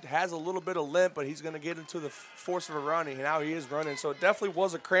power. Has a little bit of limp, but he's going to get into the force of a run, and now he is running. So it definitely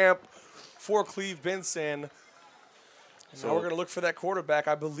was a cramp for Cleve Benson. So now we're going to look for that quarterback.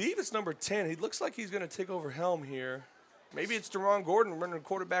 I believe it's number 10. He looks like he's going to take over helm here. Maybe it's DeJuan Gordon running the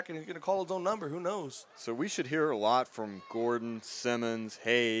quarterback, and he's going to call his own number. Who knows? So we should hear a lot from Gordon, Simmons,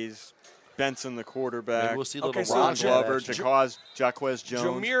 Hayes, Benson, the quarterback. Maybe we'll see Ron Glover, Jaquez Jones.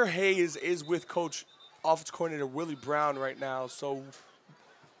 Jameer Hayes is with Coach Offensive Coordinator Willie Brown right now. So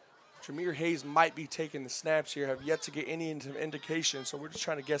Jameer Hayes might be taking the snaps here. Have yet to get any indication. So we're just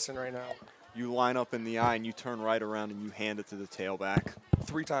trying to guess in right now. You line up in the eye, and you turn right around, and you hand it to the tailback.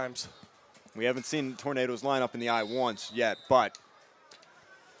 3 times. We haven't seen the Tornadoes line up in the eye once yet, but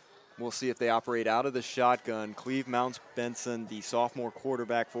we'll see if they operate out of the shotgun. Cleve Mounts Benson, the sophomore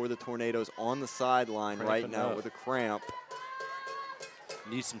quarterback for the Tornadoes, on the sideline right now with a cramp.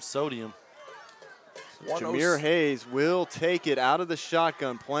 Needs some sodium. Jameer Hayes will take it out of the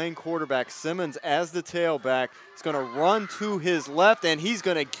shotgun, playing quarterback. Simmons as the tailback. He's going to run to his left, and he's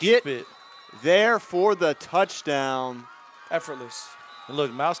going to get it there for the touchdown. Effortless. And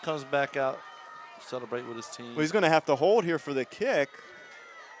look, Mouse comes back out, celebrate with his team. Well, he's going to have to hold here for the kick,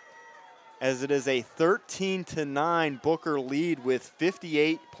 as it is a 13-9 Booker lead with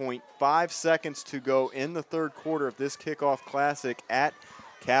 58.5 seconds to go in the third quarter of this kickoff classic at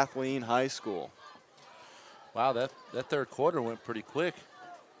Kathleen High School. Wow, that third quarter went pretty quick.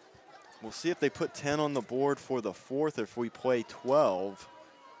 We'll see if they put 10 on the board for the fourth, or if we play 12,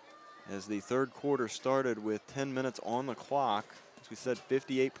 as the third quarter started with 10 minutes on the clock. As we said,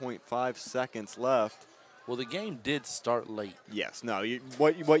 58.5 seconds left. Well, the game did start late. Yes. No,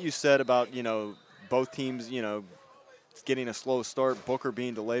 what you said about, both teams, getting a slow start, Booker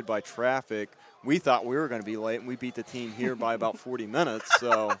being delayed by traffic, we thought we were going to be late, and we beat the team here by about 40 minutes.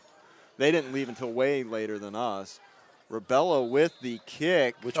 So they didn't leave until way later than us. Rebella with the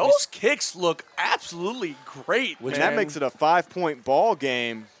kick. Those kicks look absolutely great, and that makes it a 5-point ball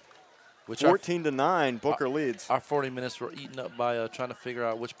game. 14-9, Booker leads. Our 40 minutes were eaten up by trying to figure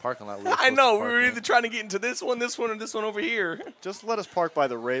out which parking lot we were I know. We park were in. either trying to get into this one, or this one over here. Just let us park by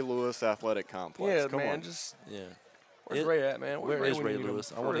the Ray Lewis Athletic Complex. Yeah, Come man. on. Where's Ray at, man? Where is when Ray you need him?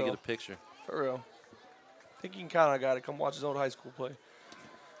 Lewis? I For want to real. get a picture. For real. I think you can count on a guy to come watch his old high school play.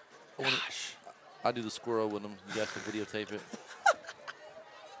 Gosh. I do the squirrel with him. You guys can videotape it.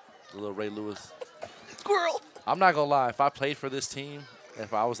 The little Ray Lewis. Squirrel. I'm not gonna lie. If I played for this team,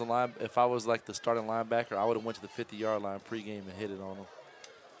 if I was like the starting linebacker, I would have went to the 50-yard line pregame and hit it on him.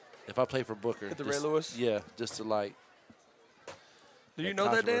 If I played for Booker, Hit the Ray Lewis? Yeah, just to like. Do you know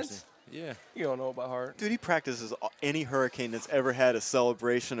that dance? Yeah. You don't know about heart. Dude, he practices any Hurricane that's ever had a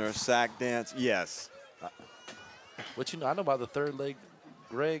celebration or a sack dance. Yes. What I know about the third leg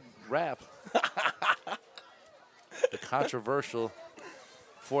Greg rap. The controversial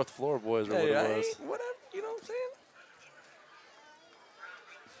fourth floor boys or what it was. Whatever, you know what I'm saying?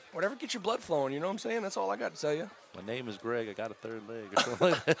 Whatever gets your blood flowing, you know what I'm saying? That's all I got to tell you. My name is Greg. I got a third leg or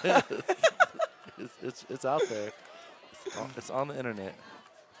something like that. It's out there. It's on the internet.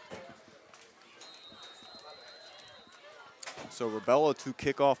 So Rebella to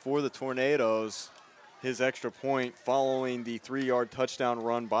kick off for the Tornadoes. His extra point following the 3-yard touchdown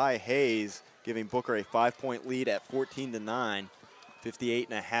run by Hayes, giving Booker a 5-point lead at 14-9.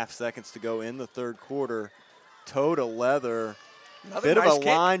 58.5 seconds to go in the third quarter. Toe to leather. Bit of a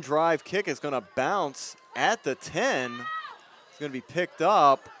line drive kick is going to bounce at the 10. It's going to be picked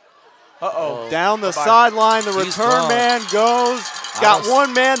up. Down the sideline, the return man goes. Got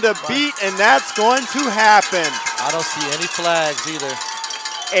one man to beat, and that's going to happen. I don't see any flags either.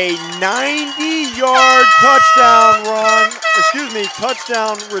 A 90-yard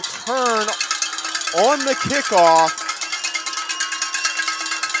touchdown return on the kickoff.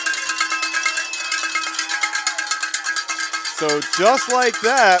 So just like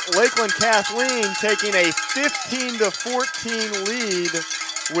that, Lakeland Kathleen taking a 15-14 lead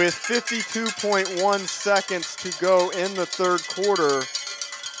with 52.1 seconds to go in the third quarter.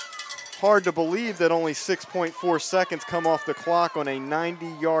 Hard to believe that only 6.4 seconds come off the clock on a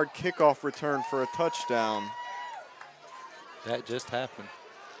 90-yard kickoff return for a touchdown. That just happened.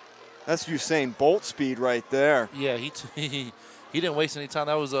 That's Usain Bolt speed right there. Yeah, he didn't waste any time.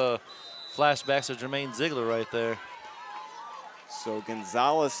 That was a flashback to Jermaine Ziegler right there. So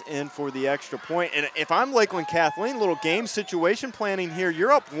Gonzalez in for the extra point. And if I'm Lakeland Kathleen, little game situation planning here,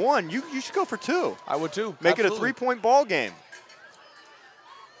 you're up 1. You should go for 2. I would too. Make it a 3-point ball game.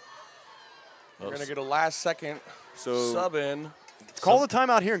 We're going to get a last-second sub in. Call the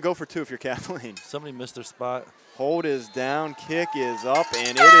timeout here and go for 2 if you're Kathleen. Somebody missed their spot. Hold is down, kick is up,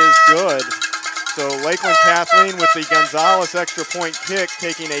 and it is good. So Lakeland Kathleen with the Gonzalez extra point kick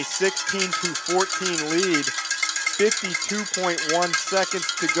taking a 16-14 lead. 52.1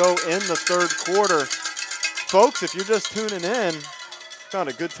 seconds to go in the third quarter. Folks, if you're just tuning in, found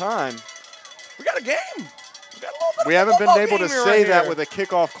a good time. We got a game. We haven't been able to say that with a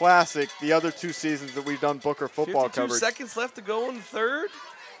kickoff classic the other 2 seasons that we've done Booker football 52 coverage. seconds left to go in the third.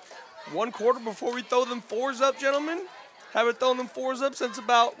 1 quarter before we throw them 4s up, gentlemen. Haven't thrown them 4s up since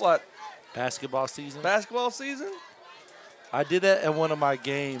about, what? Basketball season? Basketball season? I did that at one of my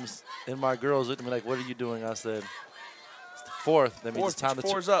games, and my girls looked at me like, what are you doing? I said, it's the 4th. That means it's time to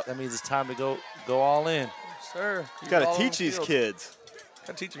 4's up. That means it's time to go all in. Yes, sir. You got to teach these kids.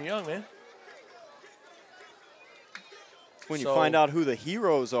 Got to teach them young, man. When you find out who the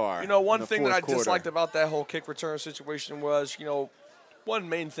heroes are. You know, one in the thing that I fourth disliked quarter. about that whole kick return situation was, you know, one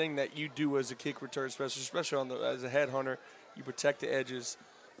main thing that you do as a kick return, especially as a headhunter, you protect the edges.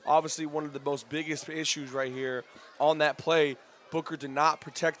 Obviously, one of the most biggest issues right here on that play, Booker did not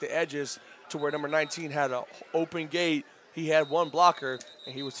protect the edges to where number 19 had an open gate. He had one blocker,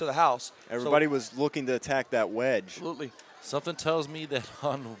 and he was to the house. Everybody was looking to attack that wedge. Absolutely. Something tells me that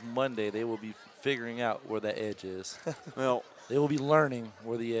on Monday they will be figuring out where that edge is. Well, they will be learning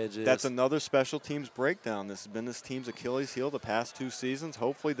where the edge is. That's another special teams breakdown. This has been this team's Achilles heel the past 2 seasons.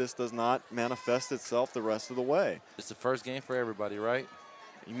 Hopefully this does not manifest itself the rest of the way. It's the first game for everybody, right?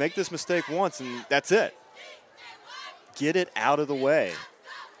 You make this mistake once, and that's it. Get it out of the way.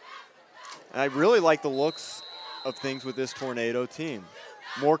 And I really like the looks of things with this Tornado team.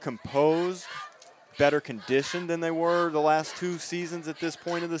 More composed, better conditioned than they were the last 2 seasons at this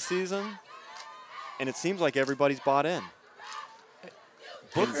point of the season. And it seems like everybody's bought in.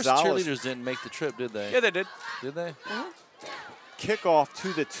 Booker's cheerleaders didn't make the trip, did they? Yeah, they did. Did they? Kickoff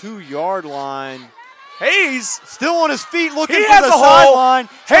to the 2-yard line. Hayes still on his feet looking he for has the a hole. sideline.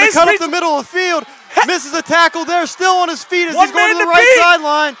 Hayes cut up beats- the middle of the field. Misses a tackle there, still on his feet as One he's going to man the to right beat.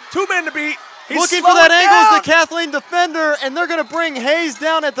 sideline. 2 men to beat. He's Looking for that slowing angle down. is the Kathleen defender, and they're going to bring Hayes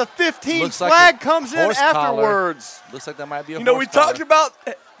down at the 15. Looks like Flag a comes in horse collar. afterwards. Looks like that might be a You know, horse we collar. talked about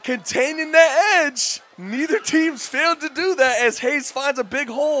containing that edge. Neither team's failed to do that as Hayes finds a big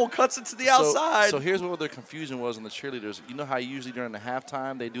hole, cuts it to the outside. So here's what their confusion was in the cheerleaders. You know how usually during the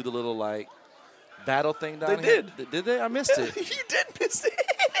halftime they do the little like battle thing down They here? did. Did they? I missed it. You did miss it.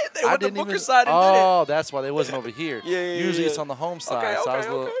 They I went to didn't Booker even. side and Oh, that's why they wasn't over here. Yeah. Usually it's on the home side. So I was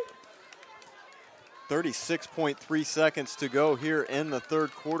a little. 36.3 seconds to go here in the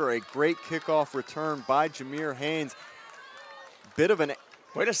third quarter. A great kickoff return by Jameer Haynes. Bit of an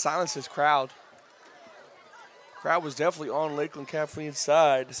way to silence his crowd. Crowd was definitely on Lakeland Kathleen's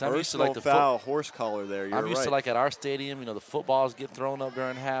side. So I'm used to like the foul horse collar there. You're I'm used right. to like at our stadium, you know, the footballs get thrown up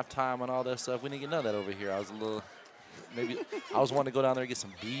during halftime and all that stuff. We didn't get none of that over here. I was a little, maybe I was wanting to go down there and get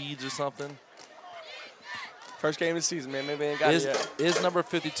some beads or something. First game of the season, man. Maybe they ain't got it yet. Is number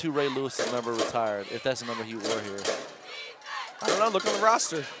 52 Ray Lewis's number retired? If that's the number he wore here. I don't know. Look on the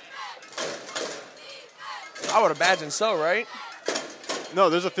roster. I would imagine so, right? No,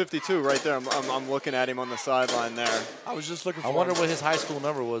 there's a 52 right there. I'm looking at him on the sideline there. I was just looking for I wonder him. what his high school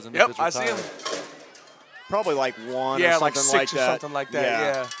number was. And Yep, I see him. Probably like 1 Yeah, or like something 6 like or that. something like that,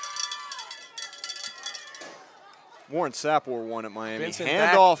 yeah. Warren Sapp wore 1 at Miami. Vincent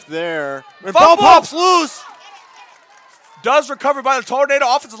Handoff there. And Fumble! ball pops loose. Does recover by the Tornado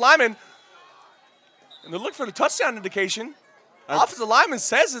offensive lineman. And they're looking for the touchdown indication. Offensive lineman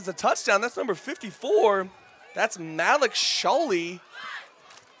says it's a touchdown. That's number 54. That's Malik Sholey.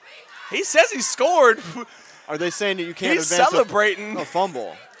 He says he scored. Are they saying that you can't He's advance celebrating. a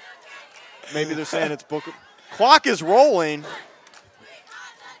fumble? Maybe they're saying it's Booker. Clock is rolling.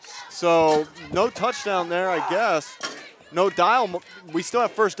 So no touchdown there, I guess. No dial. We still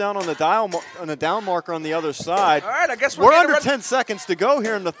have first down on the down marker on the other side. All right, I guess we're under 10 seconds to go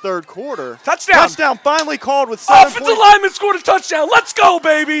here in the third quarter. Touchdown. Touchdown finally called with 7 Offensive lineman scored a touchdown. Let's go,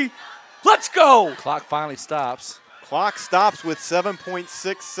 baby. Let's go. Clock finally stops. Clock stops with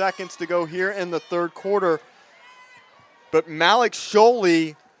 7.6 seconds to go here in the third quarter. But Malik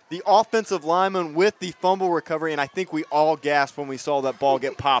Sholey, the offensive lineman with the fumble recovery, and I think we all gasped when we saw that ball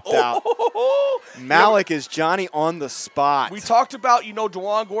get popped out. Malik is Johnny on the spot. We talked about,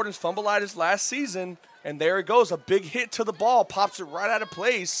 DeJuan Gordon's fumbleitis last season, and there it goes. A big hit to the ball, pops it right out of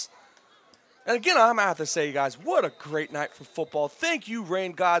place. And again, I'm going to have to say, guys, what a great night for football. Thank you,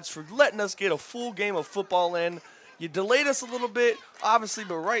 Rain Gods, for letting us get a full game of football in. You delayed us a little bit, obviously,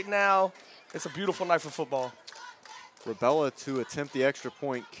 but right now, it's a beautiful night for football. Rebella to attempt the extra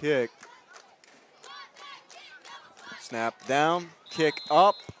point kick. Snap down, kick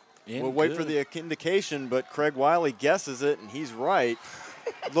up. We'll wait for the indication, but Craig Wiley guesses it, and he's right.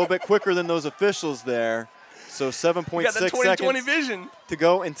 A little bit quicker than those officials there. So 7.6 seconds vision to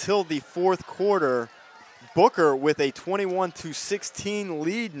go until the fourth quarter. Booker with a 21-16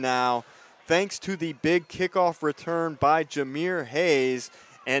 lead now, thanks to the big kickoff return by Jameer Hayes.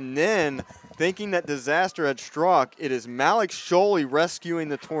 And then, thinking that disaster had struck, it is Malik Sholey rescuing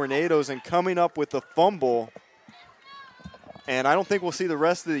the Tornadoes and coming up with the fumble. And I don't think we'll see the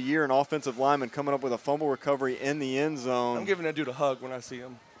rest of the year an offensive lineman coming up with a fumble recovery in the end zone. I'm giving that dude a hug when I see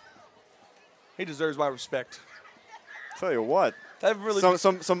him. He deserves my respect. Tell you what, that really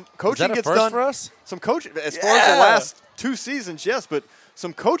some coaching gets first done for us? Some coaching as far as the last 2 seasons, yes, but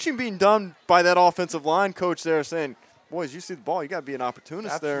some coaching being done by that offensive line coach there, saying, "Boys, you see the ball, you got to be an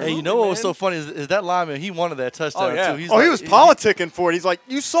opportunist there." Hey, you know what was so funny is that lineman, he wanted that touchdown too. He was politicking for it. He's like,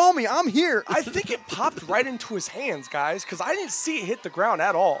 "You saw me, I'm here." I think it popped right into his hands, guys, because I didn't see it hit the ground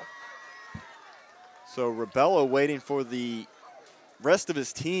at all. So Rebella waiting for the rest of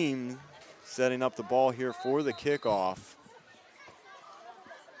his team, setting up the ball here for the kickoff.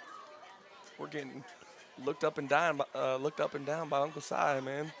 We're getting looked up and down by Uncle Si,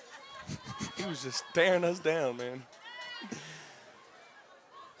 man. He was just staring us down, man.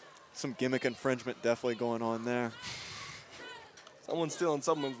 Some gimmick infringement definitely going on there. Someone's stealing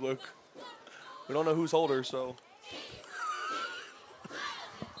someone's look. We don't know who's holder, so.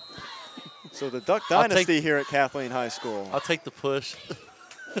 So the Duck Dynasty here at Kathleen High School. I'll take the push.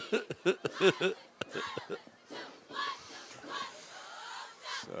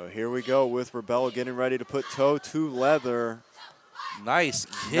 So here we go with Rebella getting ready to put toe to leather. Nice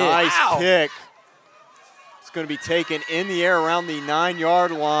kick. Nice kick. It's going to be taken in the air around the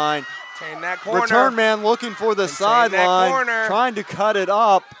 9-yard line. Contain that corner. Return man looking for the sideline, trying to cut it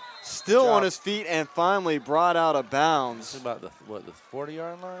up. Still on his feet and finally brought out of bounds. About the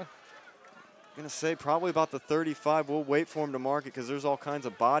 40-yard line? going to say probably about the 35. We'll wait for him to mark it because there's all kinds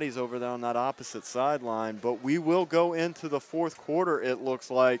of bodies over there on that opposite sideline. But we will go into the fourth quarter, it looks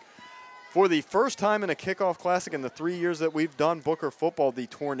like. For the first time in a kickoff classic in the 3 years that we've done Booker football, the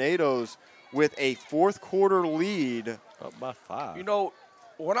Tornadoes with a fourth quarter lead. Up by 5. You know,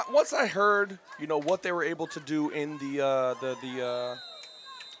 once I heard, you know, what they were able to do in the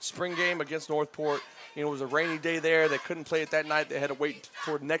spring game against Northport, you know, it was a rainy day there. They couldn't play it that night. They had to wait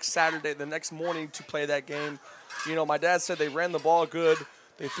for next Saturday, the next morning, to play that game. You know, my dad said they ran the ball good.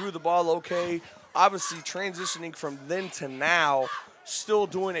 They threw the ball okay. Obviously, transitioning from then to now, still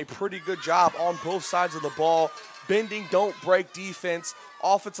doing a pretty good job on both sides of the ball. Bending, don't break defense.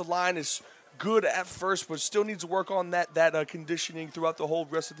 Offensive line is good at first, but still needs to work on that conditioning throughout the whole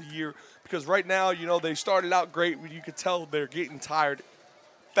rest of the year. Because right now, you know, they started out great, but you could tell they're getting tired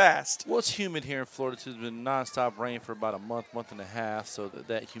fast. Well, it's humid here in Florida, too. It's been nonstop rain for about a month and a half, so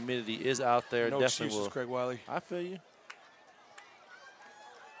that humidity is out there. No definitely excuses, Craig Wiley. I feel you.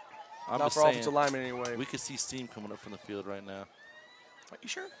 I'm Not just for saying, offensive linemen anyway. We could see steam coming up from the field right now. Are you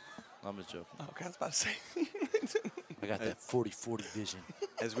sure? I'm just joking. Oh, okay, I was about to say. I got that 40-40 vision.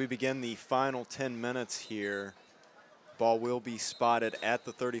 As we begin the final 10 minutes here, ball will be spotted at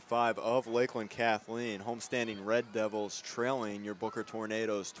the 35 of Lakeland Kathleen. Homestanding Red Devils trailing your Booker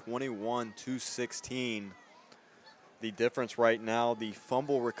Tornadoes 21-16. The difference right now, the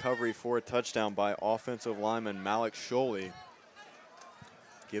fumble recovery for a touchdown by offensive lineman Malik Sholey,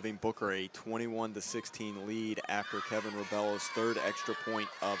 giving Booker a 21-16 lead after Kevin Rebello's third extra point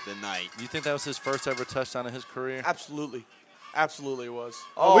of the night. Do you think that was his first ever touchdown in his career? Absolutely. Absolutely it was.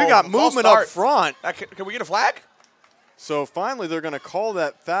 Oh, we got movement up front. Can we get a flag? So finally they're going to call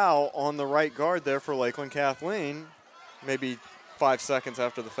that foul on the right guard there for Lakeland Kathleen. Maybe 5 seconds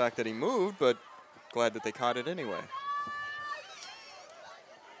after the fact that he moved, but glad that they caught it anyway.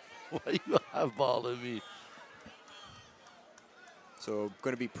 Why are you eyeballing me? So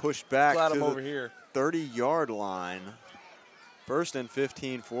going to be pushed back Glad to I'm the over here. 30-yard line. First and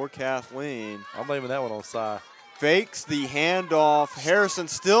 15 for Kathleen. I'm blaming that one on Cy. Fakes the handoff. Harrison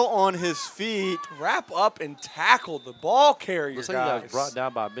still on his feet. Wrap up and tackle the ball carrier, Looks like he got brought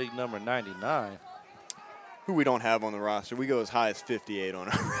down by a big number 99. Who we don't have on the roster. We go as high as 58 on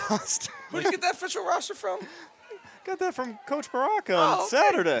our roster. Where did you get that official roster from? Got that from Coach Baraka on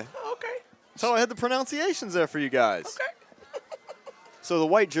Saturday. Okay. That's how I had the pronunciations there for you guys. Okay. So the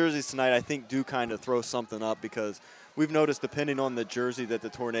white jerseys tonight, I think, do kind of throw something up because we've noticed depending on the jersey that the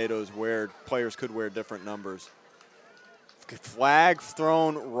Tornadoes wear, players could wear different numbers. Flag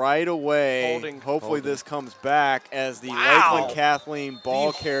thrown right away. Hopefully this comes back as the Lakeland Kathleen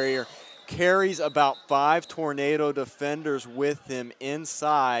ball carrier carries about 5 Tornado defenders with him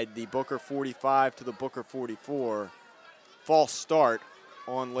inside the Booker 45 to the Booker 44. False start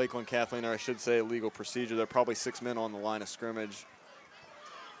on Lakeland Kathleen, or I should say illegal procedure. There are probably 6 men on the line of scrimmage.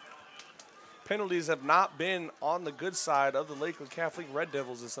 Penalties have not been on the good side of the Lakeland Kathleen Red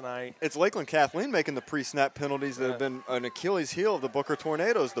Devils this night. It's Lakeland Kathleen making the pre-snap penalties that have been an Achilles heel of the Booker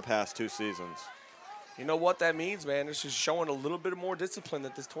Tornadoes the past 2 seasons. You know what that means, man? It's just showing a little bit more discipline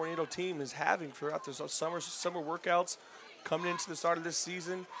that this Tornado team is having throughout the summer workouts coming into the start of this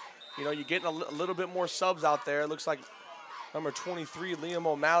season. You know, you're getting a little bit more subs out there. It looks like number 23, Liam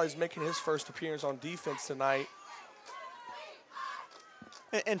O'Malley's making his first appearance on defense tonight.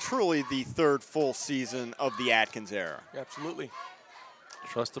 And truly the third full season of the Atkins era. Absolutely.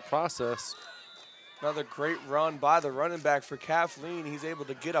 Trust the process. Another great run by the running back for Kathleen. He's able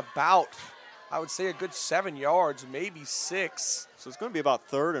to get about, I would say, a good 7 yards, maybe 6. So it's going to be about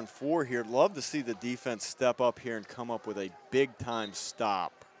 3rd and 4 here. Love to see the defense step up here and come up with a big-time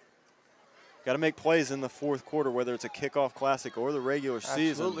stop. Got to make plays in the fourth quarter, whether it's a kickoff classic or the regular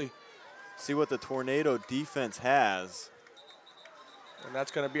season. Absolutely. See what the Tornado defense has. And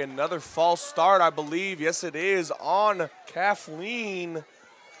that's going to be another false start, I believe. Yes, it is on Kathleen.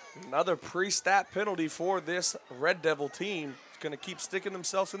 Another pre-stat penalty for this Red Devil team. It's going to keep sticking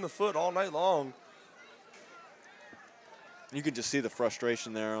themselves in the foot all night long. You can just see the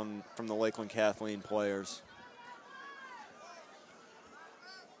frustration there from the Lakeland Kathleen players.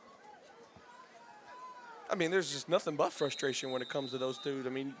 I mean, there's just nothing but frustration when it comes to those two. I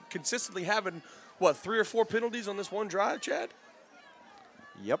mean, consistently having, 3 or 4 penalties on this one drive, Chad?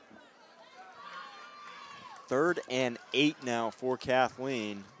 Yep. 3rd and 8 now for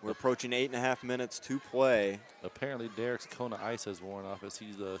Kathleen. We're approaching 8.5 minutes to play. Apparently, Derek's Kona ice has worn off as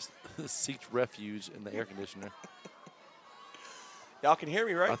he's seeked refuge in the air conditioner. Y'all can hear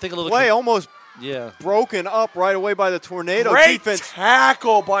me, right? I think a little play almost broken up right away by the Tornado Great defense.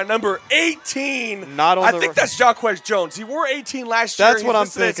 Tackle by number 18. Not on I think that's Jacquez Jones. He wore 18 last year. That's what I'm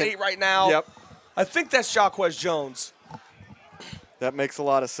He's listed as thinking. 8 right now. Yep. I think that's Jaquez Jones. That makes a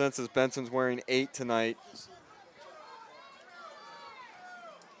lot of sense as Benson's wearing 8 tonight.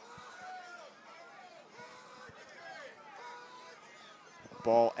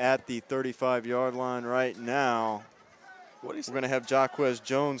 Ball at the 35-yard line right now. We're going to have Jaquez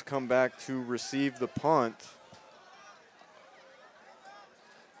Jones come back to receive the punt.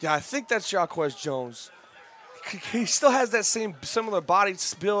 Yeah, I think that's Jaquez Jones. He still has that same similar body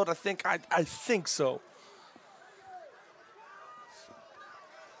build. I think so.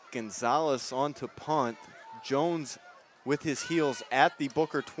 Gonzalez on to punt. Jones with his heels at the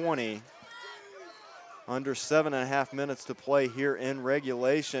Booker 20. Under 7.5 minutes to play here in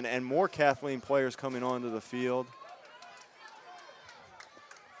regulation, and more Kathleen players coming onto the field.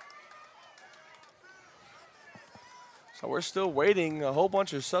 So we're still waiting. A whole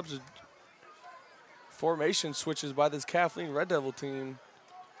bunch of formation switches by this Kathleen Red Devil team.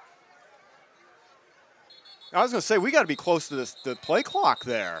 I was going to say, we got to be close to the play clock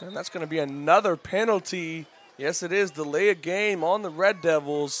there. And that's going to be another penalty. Yes, it is. Delay a game on the Red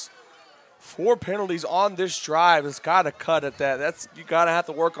Devils. 4 penalties on this drive. It's got to cut at that. You got to have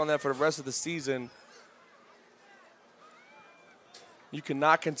to work on that for the rest of the season. You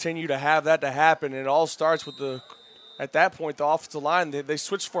cannot continue to have that to happen. It all starts with at that point, the offensive line, they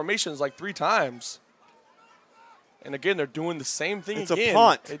switched formations like 3 times. And again, they're doing the same thing again. It's a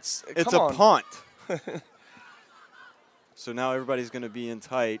punt. It's a punt. So now everybody's going to be in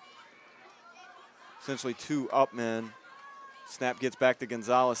tight. Essentially 2 up men. Snap gets back to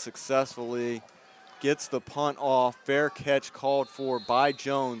Gonzalez successfully. Gets the punt off. Fair catch called for by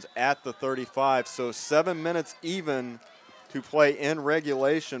Jones at the 35. So 7 minutes even to play in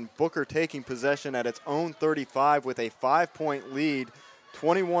regulation. Booker taking possession at its own 35 with a 5-point lead,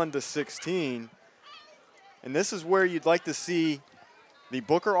 21-16. And this is where you'd like to see the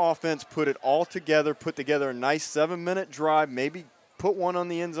Booker offense put it all together, put together a nice 7-minute drive, maybe put one on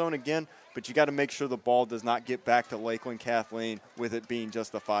the end zone again, but you got to make sure the ball does not get back to Lakeland Kathleen with it being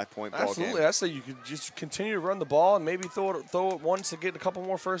just a 5-point ball game. Absolutely. I say you could just continue to run the ball and maybe throw it once to get a couple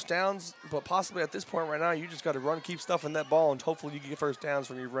more first downs, but possibly at this point right now, you just got to run, keep stuffing that ball, and hopefully you get first downs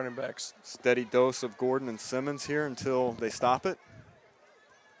from your running backs. Steady dose of Gordon and Simmons here until they stop it?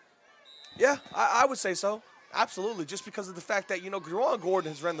 Yeah, I would say so. Absolutely, just because of the fact that, Juwan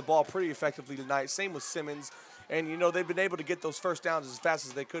Gordon has run the ball pretty effectively tonight. Same with Simmons. And, they've been able to get those first downs as fast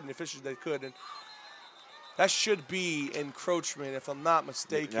as they could and efficient as they could. And that should be encroachment, if I'm not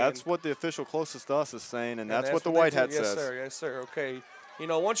mistaken. That's what the official closest to us is saying, and that's what the white hat says. Yes, sir. Okay.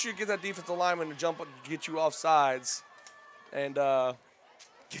 Once you get that defensive lineman to jump up and get you off sides and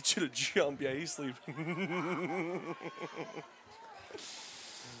get you to jump, yeah, he's sleeping.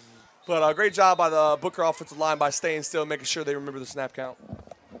 But great job by the Booker offensive line by staying still, making sure they remember the snap count.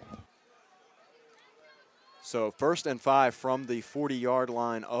 So 1st and 5 from the 40-yard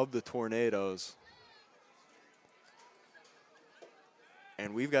line of the Tornadoes.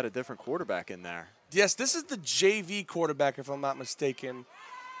 And we've got a different quarterback in there. Yes, this is the JV quarterback, if I'm not mistaken.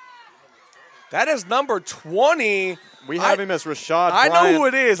 That is number 20. We have him as Rashad I Bryant. know who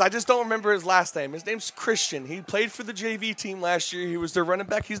it is. I just don't remember his last name. His name's Christian. He played for the JV team last year. He was their running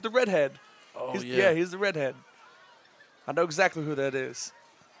back. He's the redhead. Oh, Yeah, he's the redhead. I know exactly who that is.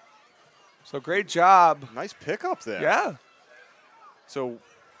 So great job. Nice pickup there. Yeah. So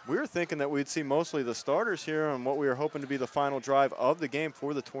we were thinking that we'd see mostly the starters here on what we were hoping to be the final drive of the game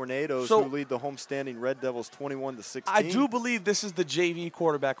for the Tornadoes, who lead the homestanding Red Devils 21-16. I do believe this is the JV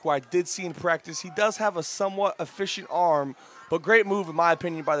quarterback who I did see in practice. He does have a somewhat efficient arm, but great move, in my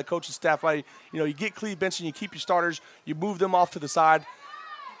opinion, by the coaching staff. You get Cleve Benson, you keep your starters, you move them off to the side.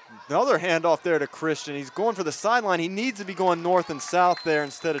 Another handoff there to Christian. He's going for the sideline. He needs to be going north and south there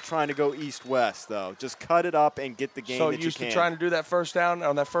instead of trying to go east-west, though. Just cut it up and get the game that you can. So used to trying to do that first down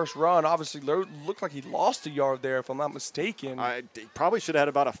on that first run. Obviously, looked like he lost a yard there, if I'm not mistaken. He probably should have had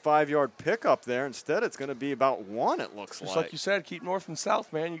about a 5-yard pickup there. Instead, it's going to be about 1, it looks Just like you said, keep north and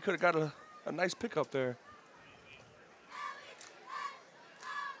south, man. You could have got a nice pickup there.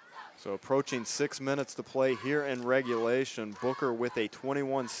 So approaching 6 minutes to play here in regulation. Booker with a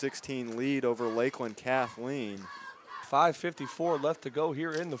 21-16 lead over Lakeland Kathleen. 5:54 left to go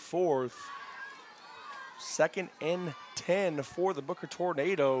here in the fourth. 2nd and 10 for the Booker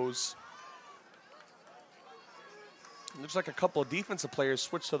Tornadoes. Looks like a couple of defensive players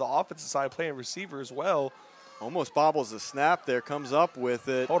switched to the offensive side, playing receiver as well. Almost bobbles the snap there, comes up with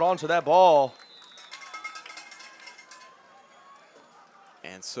it. Hold on to that ball.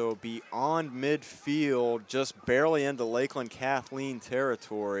 And so beyond midfield, just barely into Lakeland Kathleen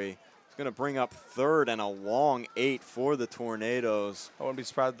territory. It's going to bring up third and a long 8 for the Tornadoes. I wouldn't be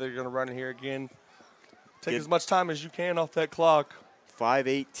surprised if they're going to run it here again. Take as much time as you can off that clock.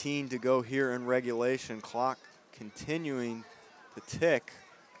 5:18 to go here in regulation. Clock continuing to tick.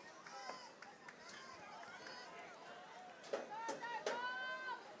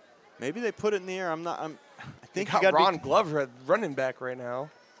 Maybe they put it in the air. I think you got Ron Glover at running back right now.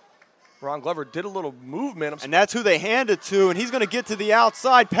 Ron Glover did a little movement. And that's who they handed to, and he's going to get to the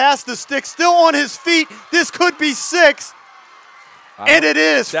outside, past the stick, still on his feet. This could be 6. And it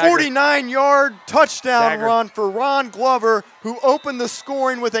is. 49-yard touchdown run for Ron Glover, who opened the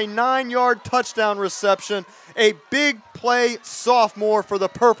scoring with a 9-yard touchdown reception. A big play sophomore for the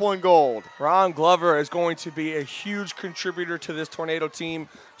purple and gold. Ron Glover is going to be a huge contributor to this Tornado team.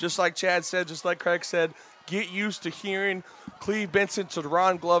 Just like Chad said, just like Craig said, get used to hearing Cleve Benson to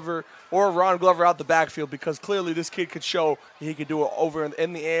Ron Glover or Ron Glover out the backfield, because clearly this kid could show he could do it over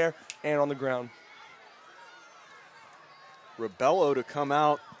in the air and on the ground. Rebello to come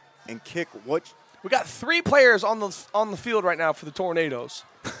out and kick what? We got 3 players on the field right now for the Tornadoes.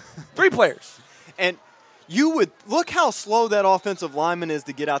 3 players. And you would look how slow that offensive lineman is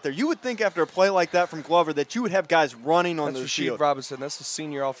to get out there. You would think after a play like that from Glover that you would have guys running on the field. Rasheed Robinson. That's the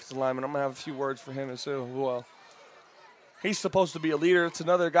senior offensive lineman. I'm going to have a few words for him as well. He's supposed to be a leader. It's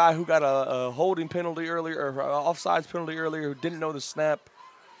another guy who got a holding penalty earlier, or offsides penalty earlier, who didn't know the snap.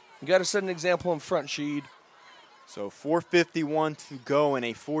 You got to set an example in front, Sheed. So 4:51 to go, and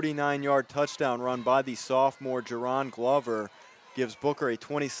a 49-yard touchdown run by the sophomore Jerron Glover gives Booker a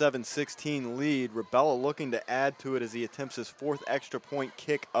 27-16 lead. Rebella looking to add to it as he attempts his 4th extra point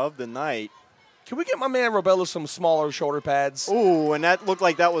kick of the night. Can we get my man Rebella some smaller shoulder pads? Ooh, and that looked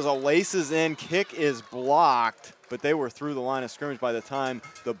like that was a laces in. Kick is blocked, but they were through the line of scrimmage by the time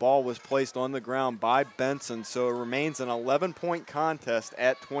the ball was placed on the ground by Benson. So it remains an 11-point contest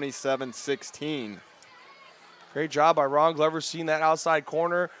at 27-16. Great job by Ron Glover, seeing that outside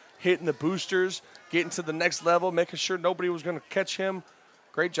corner, hitting the boosters, getting to the next level, making sure nobody was going to catch him.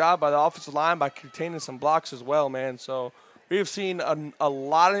 Great job by the offensive line by containing some blocks as well, man. So we have seen a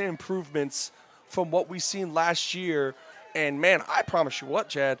lot of improvements from what we seen last year. And, man, I promise you what,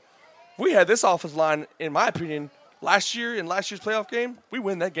 Chad, we had this offensive line, in my opinion, last year in last year's playoff game, we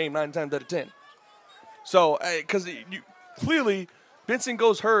win that game 9 times out of 10. So, because clearly Benson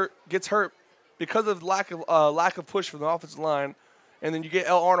gets hurt, because of lack of push from the offensive line, and then you get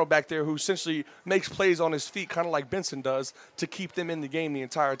El Arnold back there who essentially makes plays on his feet, kind of like Benson does, to keep them in the game the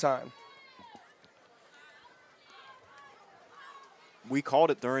entire time. We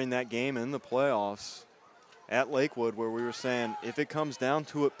called it during that game in the playoffs at Lakewood, where we were saying, if it comes down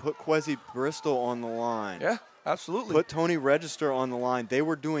to it, put Quezzy Bristol on the line. Yeah, absolutely. Put Tony Register on the line. They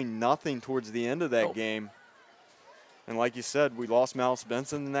were doing nothing towards the end of that game. And like you said, we lost Malice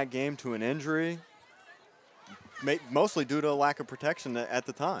Benson in that game to an injury, mostly due to a lack of protection at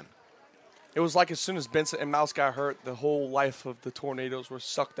the time. It was like as soon as Benson and Mouse got hurt, the whole life of the Tornadoes were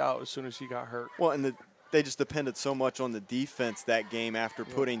sucked out as soon as he got hurt. Well, and they just depended so much on the defense that game after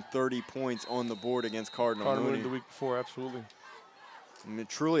putting 30 points on the board against Cardinal Mooney. The week before, absolutely. I mean,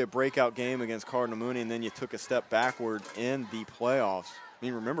 truly a breakout game against Cardinal Mooney, and then you took a step backward in the playoffs. I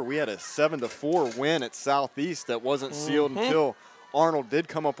mean, remember, we had a 7-4 win at Southeast that wasn't sealed until Arnold did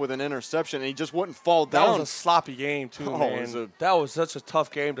come up with an interception, and he just wouldn't fall down. That was a sloppy game, too, man. That was such a tough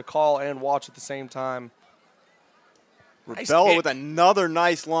game to call and watch at the same time. Rebella with another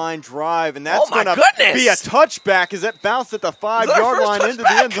nice line drive, and that's going to be a touchback as it bounced at the 5-yard line into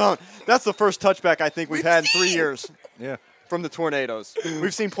the end zone. That's the first touchback I think we've had in 3 years. Yeah. From the Tornadoes.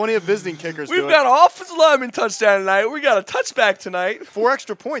 We've seen plenty of visiting kickers do it. We've got an offensive lineman touchdown tonight. We got a touchback tonight. 4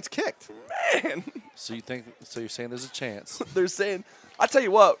 extra points kicked. Man. So you're saying there's a chance. They're saying, I tell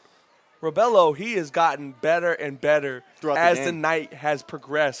you what, Rebello, he has gotten better and better as the night has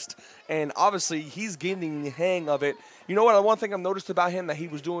progressed. And obviously he's getting the hang of it. You know what, one thing I've noticed about him that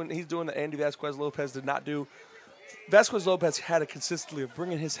he's doing that Andy Vasquez-Lopez did not do. Vasquez-Lopez had a consistency of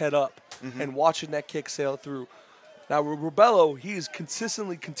bringing his head up and watching that kick sail through. Now, Rebello, he's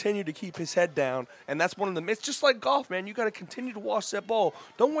consistently continued to keep his head down, and that's one of them. It's just like golf, man. You got to continue to watch that ball.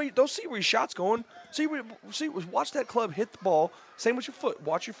 Don't wait. Don't see where your shot's going. Watch that club hit the ball. Same with your foot.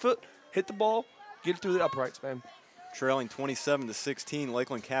 Watch your foot hit the ball. Get it through the uprights, man. Trailing 27-16,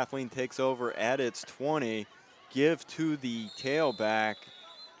 Lakeland Kathleen takes over at its 20. Give to the tailback,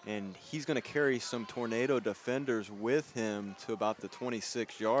 and he's going to carry some Tornado defenders with him to about the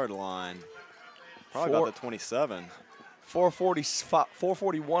 26-yard line. Probably about the 27.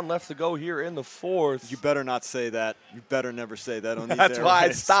 4:41 left to go here in the fourth. You better not say that. You better never say that on these That's why I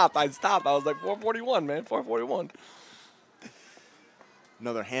airways. stopped. I was like, 4:41, man, 4:41.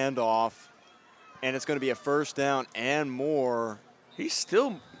 Another handoff, and it's going to be a first down and more. He's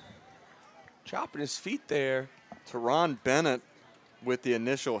still chopping his feet there. Teron Bennett with the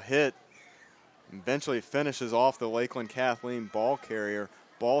initial hit eventually finishes off the Lakeland Kathleen ball carrier.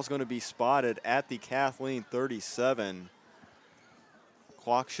 Ball's going to be spotted at the Kathleen 37.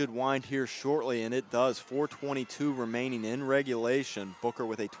 Clock should wind here shortly, and it does. 4:22 remaining in regulation. Booker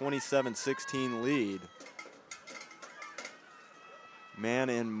with a 27-16 lead. Man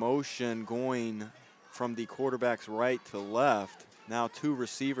in motion going from the quarterback's right to left. Now two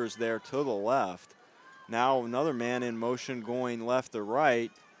receivers there to the left. Now another man in motion going left to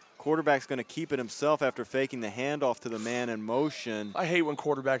right. Quarterback's going to keep it himself after faking the handoff to the man in motion. I hate when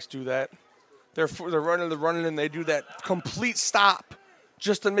quarterbacks do that. They're running, and they do that complete stop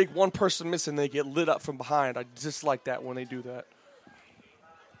just to make one person miss, and they get lit up from behind. I dislike that when they do that.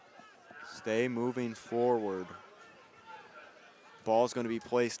 Stay moving forward. Ball's going to be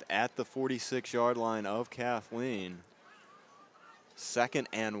placed at the 46-yard line of Kathleen. 2nd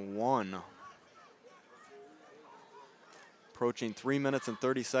and 1. Approaching 3 minutes and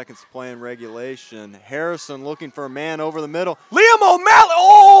 30 seconds to play in regulation. Harrison looking for a man over the middle. Liam O'Malley!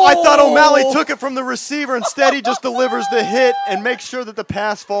 Oh! I thought O'Malley took it from the receiver. Instead, he just delivers the hit and makes sure that the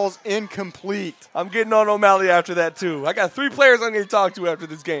pass falls incomplete. I'm getting on O'Malley after that, too. I got 3 players I need to talk to after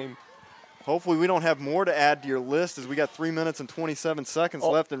this game. Hopefully we don't have more to add to your list as we got 3 minutes and 27 seconds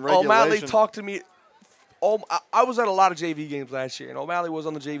left in regulation. O'Malley talked to me. I was at a lot of JV games last year, and O'Malley was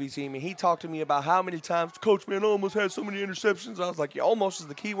on the JV team, and he talked to me about how many times, Coach, man, I almost had so many interceptions. I was like, yeah, almost is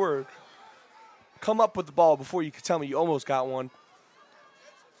the key word. Come up with the ball before you can tell me you almost got one.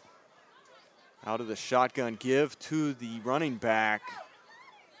 Out of the shotgun give to the running back.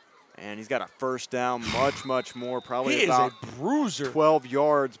 And he's got a first down, much more, probably he about is a bruiser. 12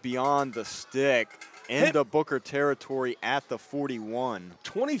 yards beyond the stick. Into Booker territory at the 41.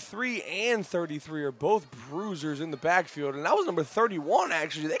 23 and 33 are both bruisers in the backfield, and that was number 31,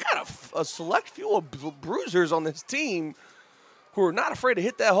 actually. They got a select few of bruisers on this team who are not afraid to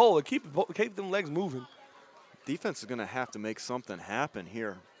hit that hole and keep them legs moving. Defense is going to have to make something happen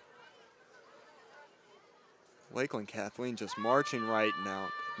here. Lakeland Kathleen just marching right now.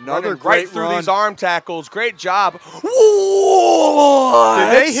 Another great right through run. these arm tackles. Great job. What?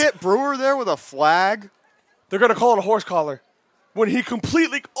 Did they hit Brewer there with a flag? They're going to call it a horse collar. When he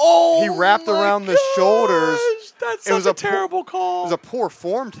completely, he wrapped around the shoulders. That's such a terrible call. It was a poor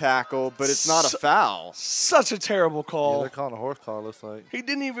form tackle, but it's not a foul. Such a terrible call. Yeah, they're calling a horse collar, looks like. He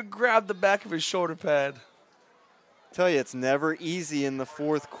didn't even grab the back of his shoulder pad. Tell you, it's never easy in the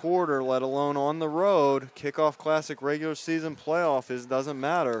fourth quarter, let alone on the road. Kickoff Classic regular season playoff doesn't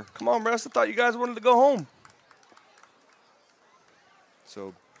matter. Come on, Russ. I thought you guys wanted to go home.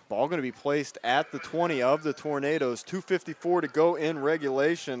 So ball going to be placed at the 20 of the Tornadoes. 2:54 to go in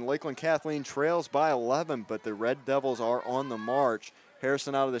regulation. Lakeland Kathleen trails by 11, but the Red Devils are on the march.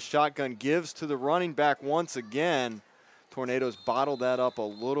 Harrison out of the shotgun gives to the running back once again. Tornadoes bottled that up a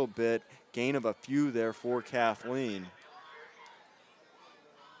little bit. Gain of a few there for Kathleen.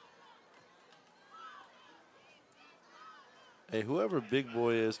 Hey, whoever big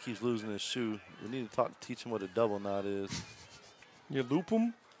boy is keeps losing his shoe. We need to teach him what a double knot is. You loop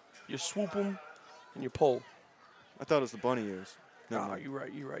him, you swoop him, and you pull. I thought it was the bunny ears. No, you're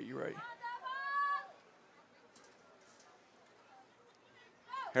right.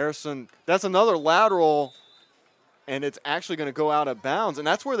 Harrison, that's another lateral, and it's actually going to go out of bounds, and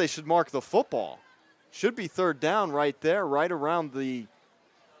that's where they should mark the football. Should be third down right there, right around the,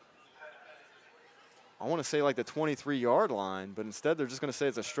 I want to say like the 23-yard line, but instead they're just going to say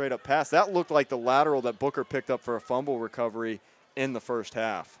it's a straight-up pass. That looked like the lateral that Booker picked up for a fumble recovery in the first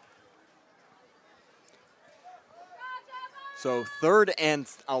half. So 3rd and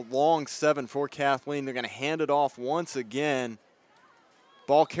a long 7 for Kathleen. They're going to hand it off once again.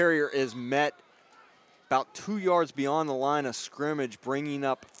 Ball carrier is met about 2 yards beyond the line of scrimmage, bringing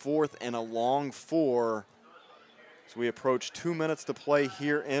up 4th and a long 4. So we approach 2 minutes to play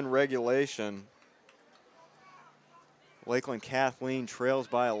here in regulation. Lakeland Kathleen trails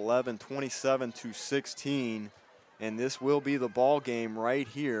by 11, 27-16. And this will be the ball game right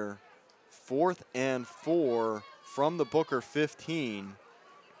here. 4th and 4 from the Booker 15.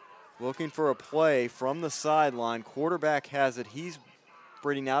 Looking for a play from the sideline. Quarterback has it. He's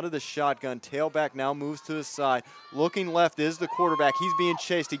breeding out of the shotgun. Tailback now moves to his side. Looking left is the quarterback. He's being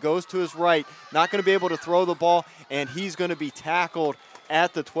chased. He goes to his right. Not going to be able to throw the ball, and he's going to be tackled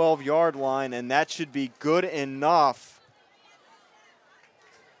at the 12-yard line, and that should be good enough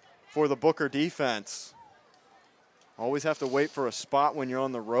for the Booker defense. Always have to wait for a spot when you're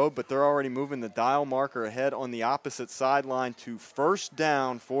on the road, but they're already moving the dial marker ahead on the opposite sideline to first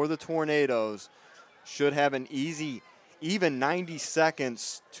down for the Tornadoes. Should have an easy, even 90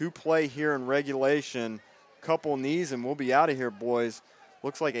 seconds to play here in regulation. Couple knees and we'll be out of here, boys.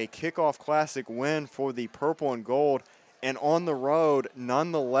 Looks like a kickoff classic win for the Purple and Gold. And on the road,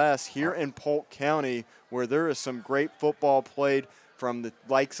 nonetheless, here in Polk County, where there is some great football played from the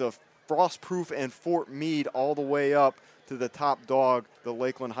likes of Frostproof and Fort Meade all the way up to the top dog, the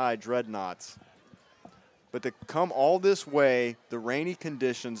Lakeland High Dreadnoughts. But to come all this way, the rainy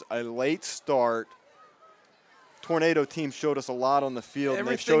conditions, a late start, Tornado team showed us a lot on the field, and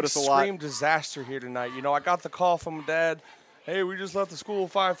they showed us a lot. Everything screamed disaster here tonight. You know, I got the call from Dad, hey, we just left the school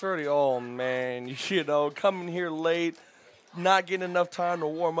at 5:30. Oh, man, you know, coming here late, not getting enough time to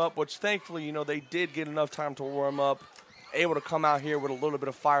warm up, which thankfully, you know, they did get enough time to warm up, able to come out here with a little bit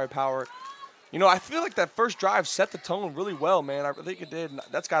of firepower. You know, I feel like that first drive set the tone really well, man. I think it did.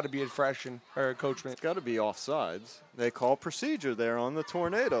 That's got to be infraction or coachman. It's got to be offsides. They call procedure there on the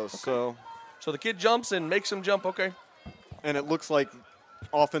Tornadoes. Okay. So the kid jumps and makes him jump, okay. And it looks like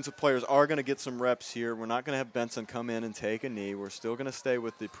offensive players are going to get some reps here. We're not going to have Benson come in and take a knee. We're still going to stay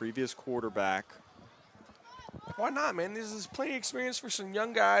with the previous quarterback. Why not, man? This is plenty of experience for some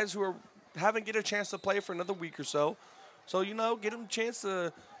young guys who haven't get a chance to play for another week or so. So, you know, get them a chance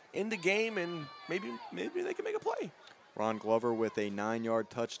to end the game and maybe they can make a play. Ron Glover with a 9-yard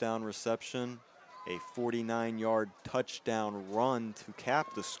touchdown reception, a 49-yard touchdown run to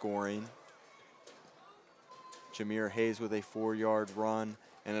cap the scoring. Jameer Hayes with a 4-yard run,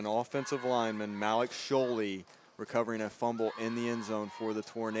 and an offensive lineman, Malik Sholey, recovering a fumble in the end zone for the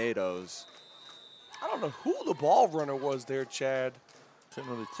Tornadoes. I don't know who the ball runner was there, Chad. Couldn't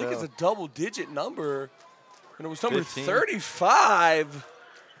really I think tell. it's a double-digit number, and it was number 15. 35,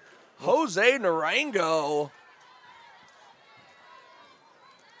 Jose Narango.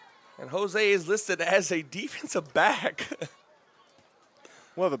 And Jose is listed as a defensive back.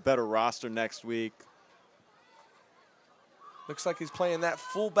 We'll have a better roster next week. Looks like he's playing that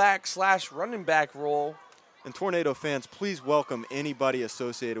fullback / running back role. And Tornado fans, please welcome anybody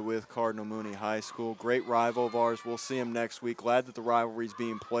associated with Cardinal Mooney High School. Great rival of ours. We'll see them next week. Glad that the rivalry's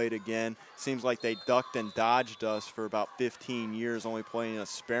being played again. Seems like they ducked and dodged us for about 15 years, only playing us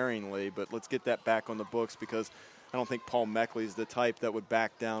sparingly. But let's get that back on the books because I don't think Paul Meckley's the type that would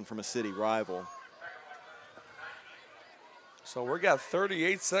back down from a city rival. So we got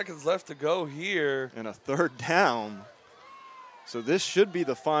 38 seconds left to go here. And a third down. So this should be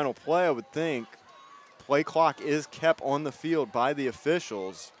the final play, I would think. Play clock is kept on the field by the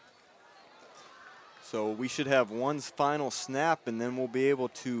officials. So we should have one final snap, and then we'll be able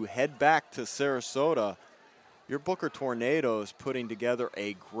to head back to Sarasota. Your Booker Tornadoes putting together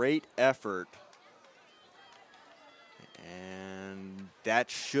a great effort. And that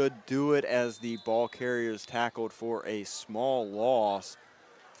should do it as the ball carriers tackled for a small loss.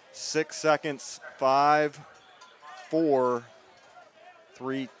 6 seconds, 5, 4,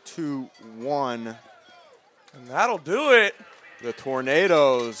 3, 2, 1. And that'll do it. The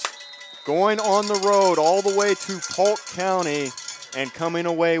Tornadoes going on the road all the way to Polk County and coming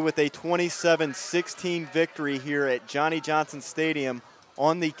away with a 27-16 victory here at Johnny Johnson Stadium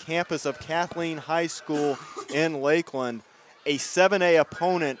on the campus of Kathleen High School in Lakeland. A 7A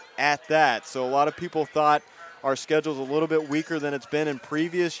opponent at that. So a lot of people thought our schedule's a little bit weaker than it's been in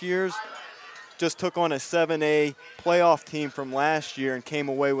previous years. Just took on a 7A playoff team from last year and came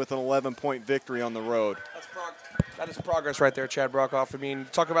away with an 11-point victory on the road. That is progress right there, Chad Brockhoff. I mean,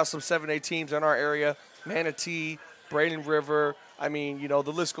 talk about some 7A teams in our area, Manatee, Braden River. I mean, you know,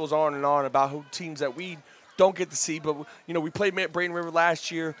 the list goes on and on about who teams that we don't get to see. But, you know, we played Braden River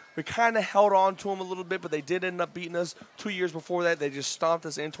last year. We kind of held on to them a little bit, but they did end up beating us. 2 years before that, they just stomped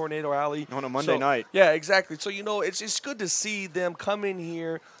us in Tornado Alley. On a Monday night. Yeah, exactly. So, you know, it's good to see them come in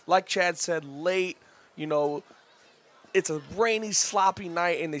here, like Chad said, late, you know. It's a rainy, sloppy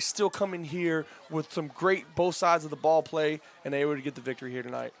night, and they still come in here with some great both sides of the ball play, and they were to get the victory here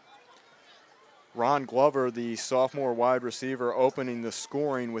tonight. Ron Glover, the sophomore wide receiver, opening the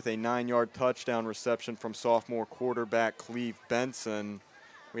scoring with a 9-yard touchdown reception from sophomore quarterback Cleve Benson.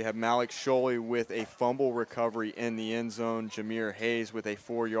 We have Malik Sholey with a fumble recovery in the end zone. Jameer Hayes with a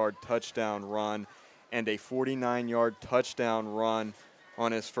 4-yard touchdown run and a 49-yard touchdown run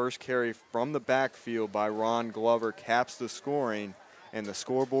on his first carry from the backfield by Ron Glover caps the scoring, and the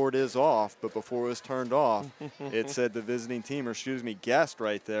scoreboard is off, but before it was turned off, it said the visiting team, or excuse me, guest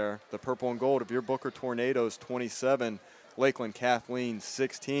right there, the purple and gold of your Booker Tornadoes 27, Lakeland Kathleen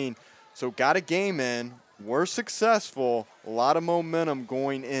 16. So got a game in. We're successful. A lot of momentum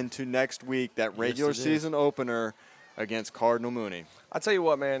going into next week, that regular season opener against Cardinal Mooney. I tell you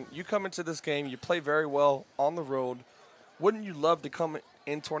what, man, you come into this game, you play very well on the road. Wouldn't you love to come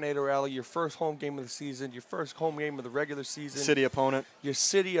in Tornado Alley, your first home game of the season, your first home game of the regular season, City opponent, your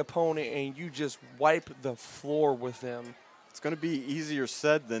city opponent, and you just wipe the floor with them? It's going to be easier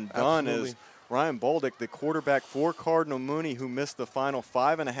said than done. Absolutely. As Ryan Bolduc, the quarterback for Cardinal Mooney, who missed the final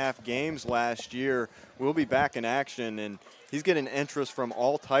 5.5 games last year, will be back in action, and he's getting interest from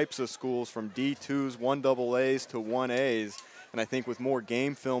all types of schools, from D2s, 1AAs to 1As. And I think with more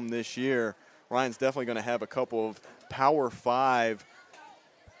game film this year, Ryan's definitely going to have a couple of Power 5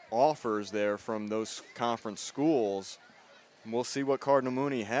 offers there from those conference schools. And we'll see what Cardinal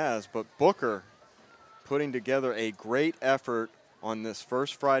Mooney has. But Booker putting together a great effort on this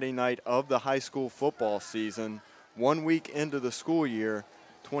first Friday night of the high school football season. 1 week into the school year,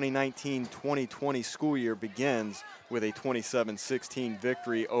 2019-2020 school year begins with a 27-16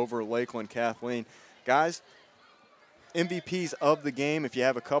 victory over Lakeland Kathleen. Guys, MVPs of the game, if you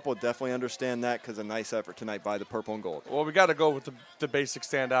have a couple, definitely understand that, because a nice effort tonight by the Purple and Gold. Well, we got to go with the basic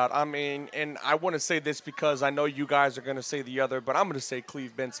standout. I mean, and I want to say this because I know you guys are going to say the other, but I'm going to say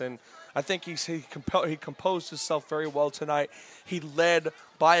Cleve Benson. I think he composed himself very well tonight. He led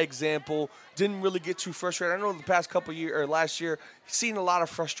by example, didn't really get too frustrated. I know the past couple years, or last year, seen a lot of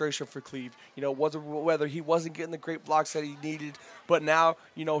frustration for Cleve. You know, whether he wasn't getting the great blocks that he needed, but now,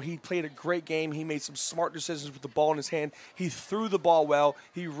 you know, he played a great game. He made some smart decisions with the ball in his hand. He threw the ball well.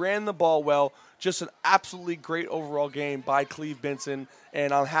 He ran the ball well. Just an absolutely great overall game by Cleve Benson,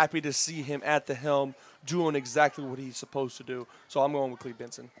 and I'm happy to see him at the helm doing exactly what he's supposed to do. So I'm going with Cleve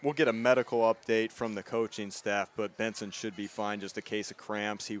Benson. We'll get a medical update from the coaching staff, but Benson should be fine. Just a case of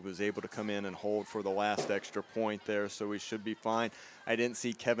cramps. He was able to come in and hold for the last extra point there, so he should be fine. I didn't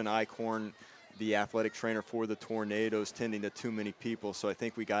see Kevin Eichhorn, the athletic trainer for the Tornadoes, tending to too many people, so I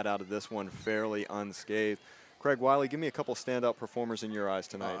think we got out of this one fairly unscathed. Craig Wiley, give me a couple standout performers in your eyes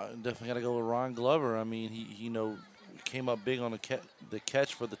tonight. Definitely got to go with Ron Glover. I mean, he came up big on the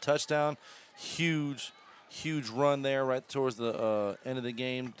catch for the touchdown. Huge run there right towards the end of the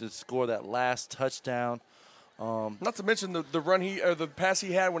game to score that last touchdown. Not to mention the run the pass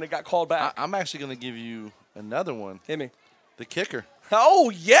he had when it got called back. I'm actually going to give you another one. Hit me. The kicker.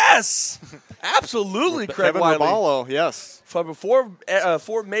 Oh, yes. Absolutely, Craig Kevin Wiley. Raballo, yes.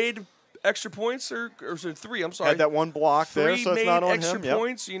 Four made extra points, or was it three? I'm sorry. Had that one block there, so it's not on him. Three made extra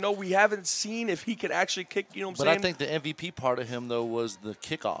points. You know, we haven't seen if he could actually kick, you know what I'm saying? But I think the MVP part of him, though, was the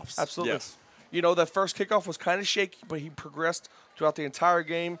kickoffs. Absolutely. Yes. You know, that first kickoff was kind of shaky, but he progressed throughout the entire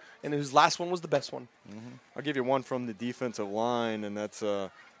game, and his last one was the best one. Mm-hmm. I'll give you one from the defensive line, and that's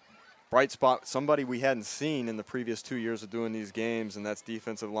a bright spot, somebody we hadn't seen in the previous 2 years of doing these games, and that's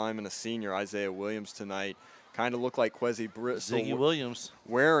defensive lineman, a senior, Isaiah Williams tonight. Kind of looked like Quezzy Bristol. Ziggy Williams.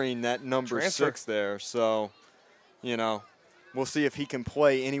 Wearing that number Transfer. 6 there. So, you know, we'll see if he can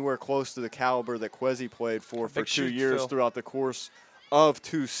play anywhere close to the caliber that Quezzy played for 2 years throughout the course of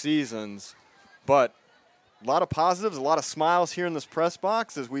 2 seasons. But a lot of positives, a lot of smiles here in this press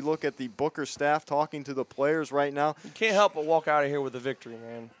box as we look at the Booker staff talking to the players right now. You can't help but walk out of here with a victory,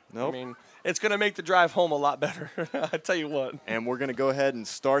 man. Nope. I mean, it's going to make the drive home a lot better. I tell you what. And we're going to go ahead and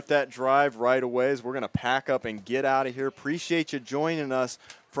start that drive right away as we're going to pack up and get out of here. Appreciate you joining us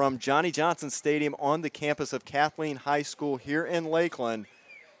from Johnny Johnson Stadium on the campus of Kathleen High School here in Lakeland.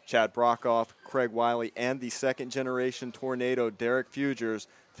 Chad Brockhoff, Craig Wiley, and the second-generation Tornado, Derek Fugers.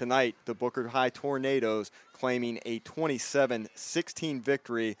 Tonight, the Booker High Tornadoes claiming a 27-16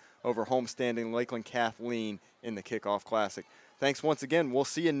 victory over homestanding Lakeland Kathleen in the Kickoff Classic. Thanks once again. We'll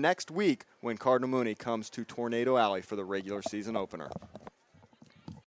see you next week when Cardinal Mooney comes to Tornado Alley for the regular season opener.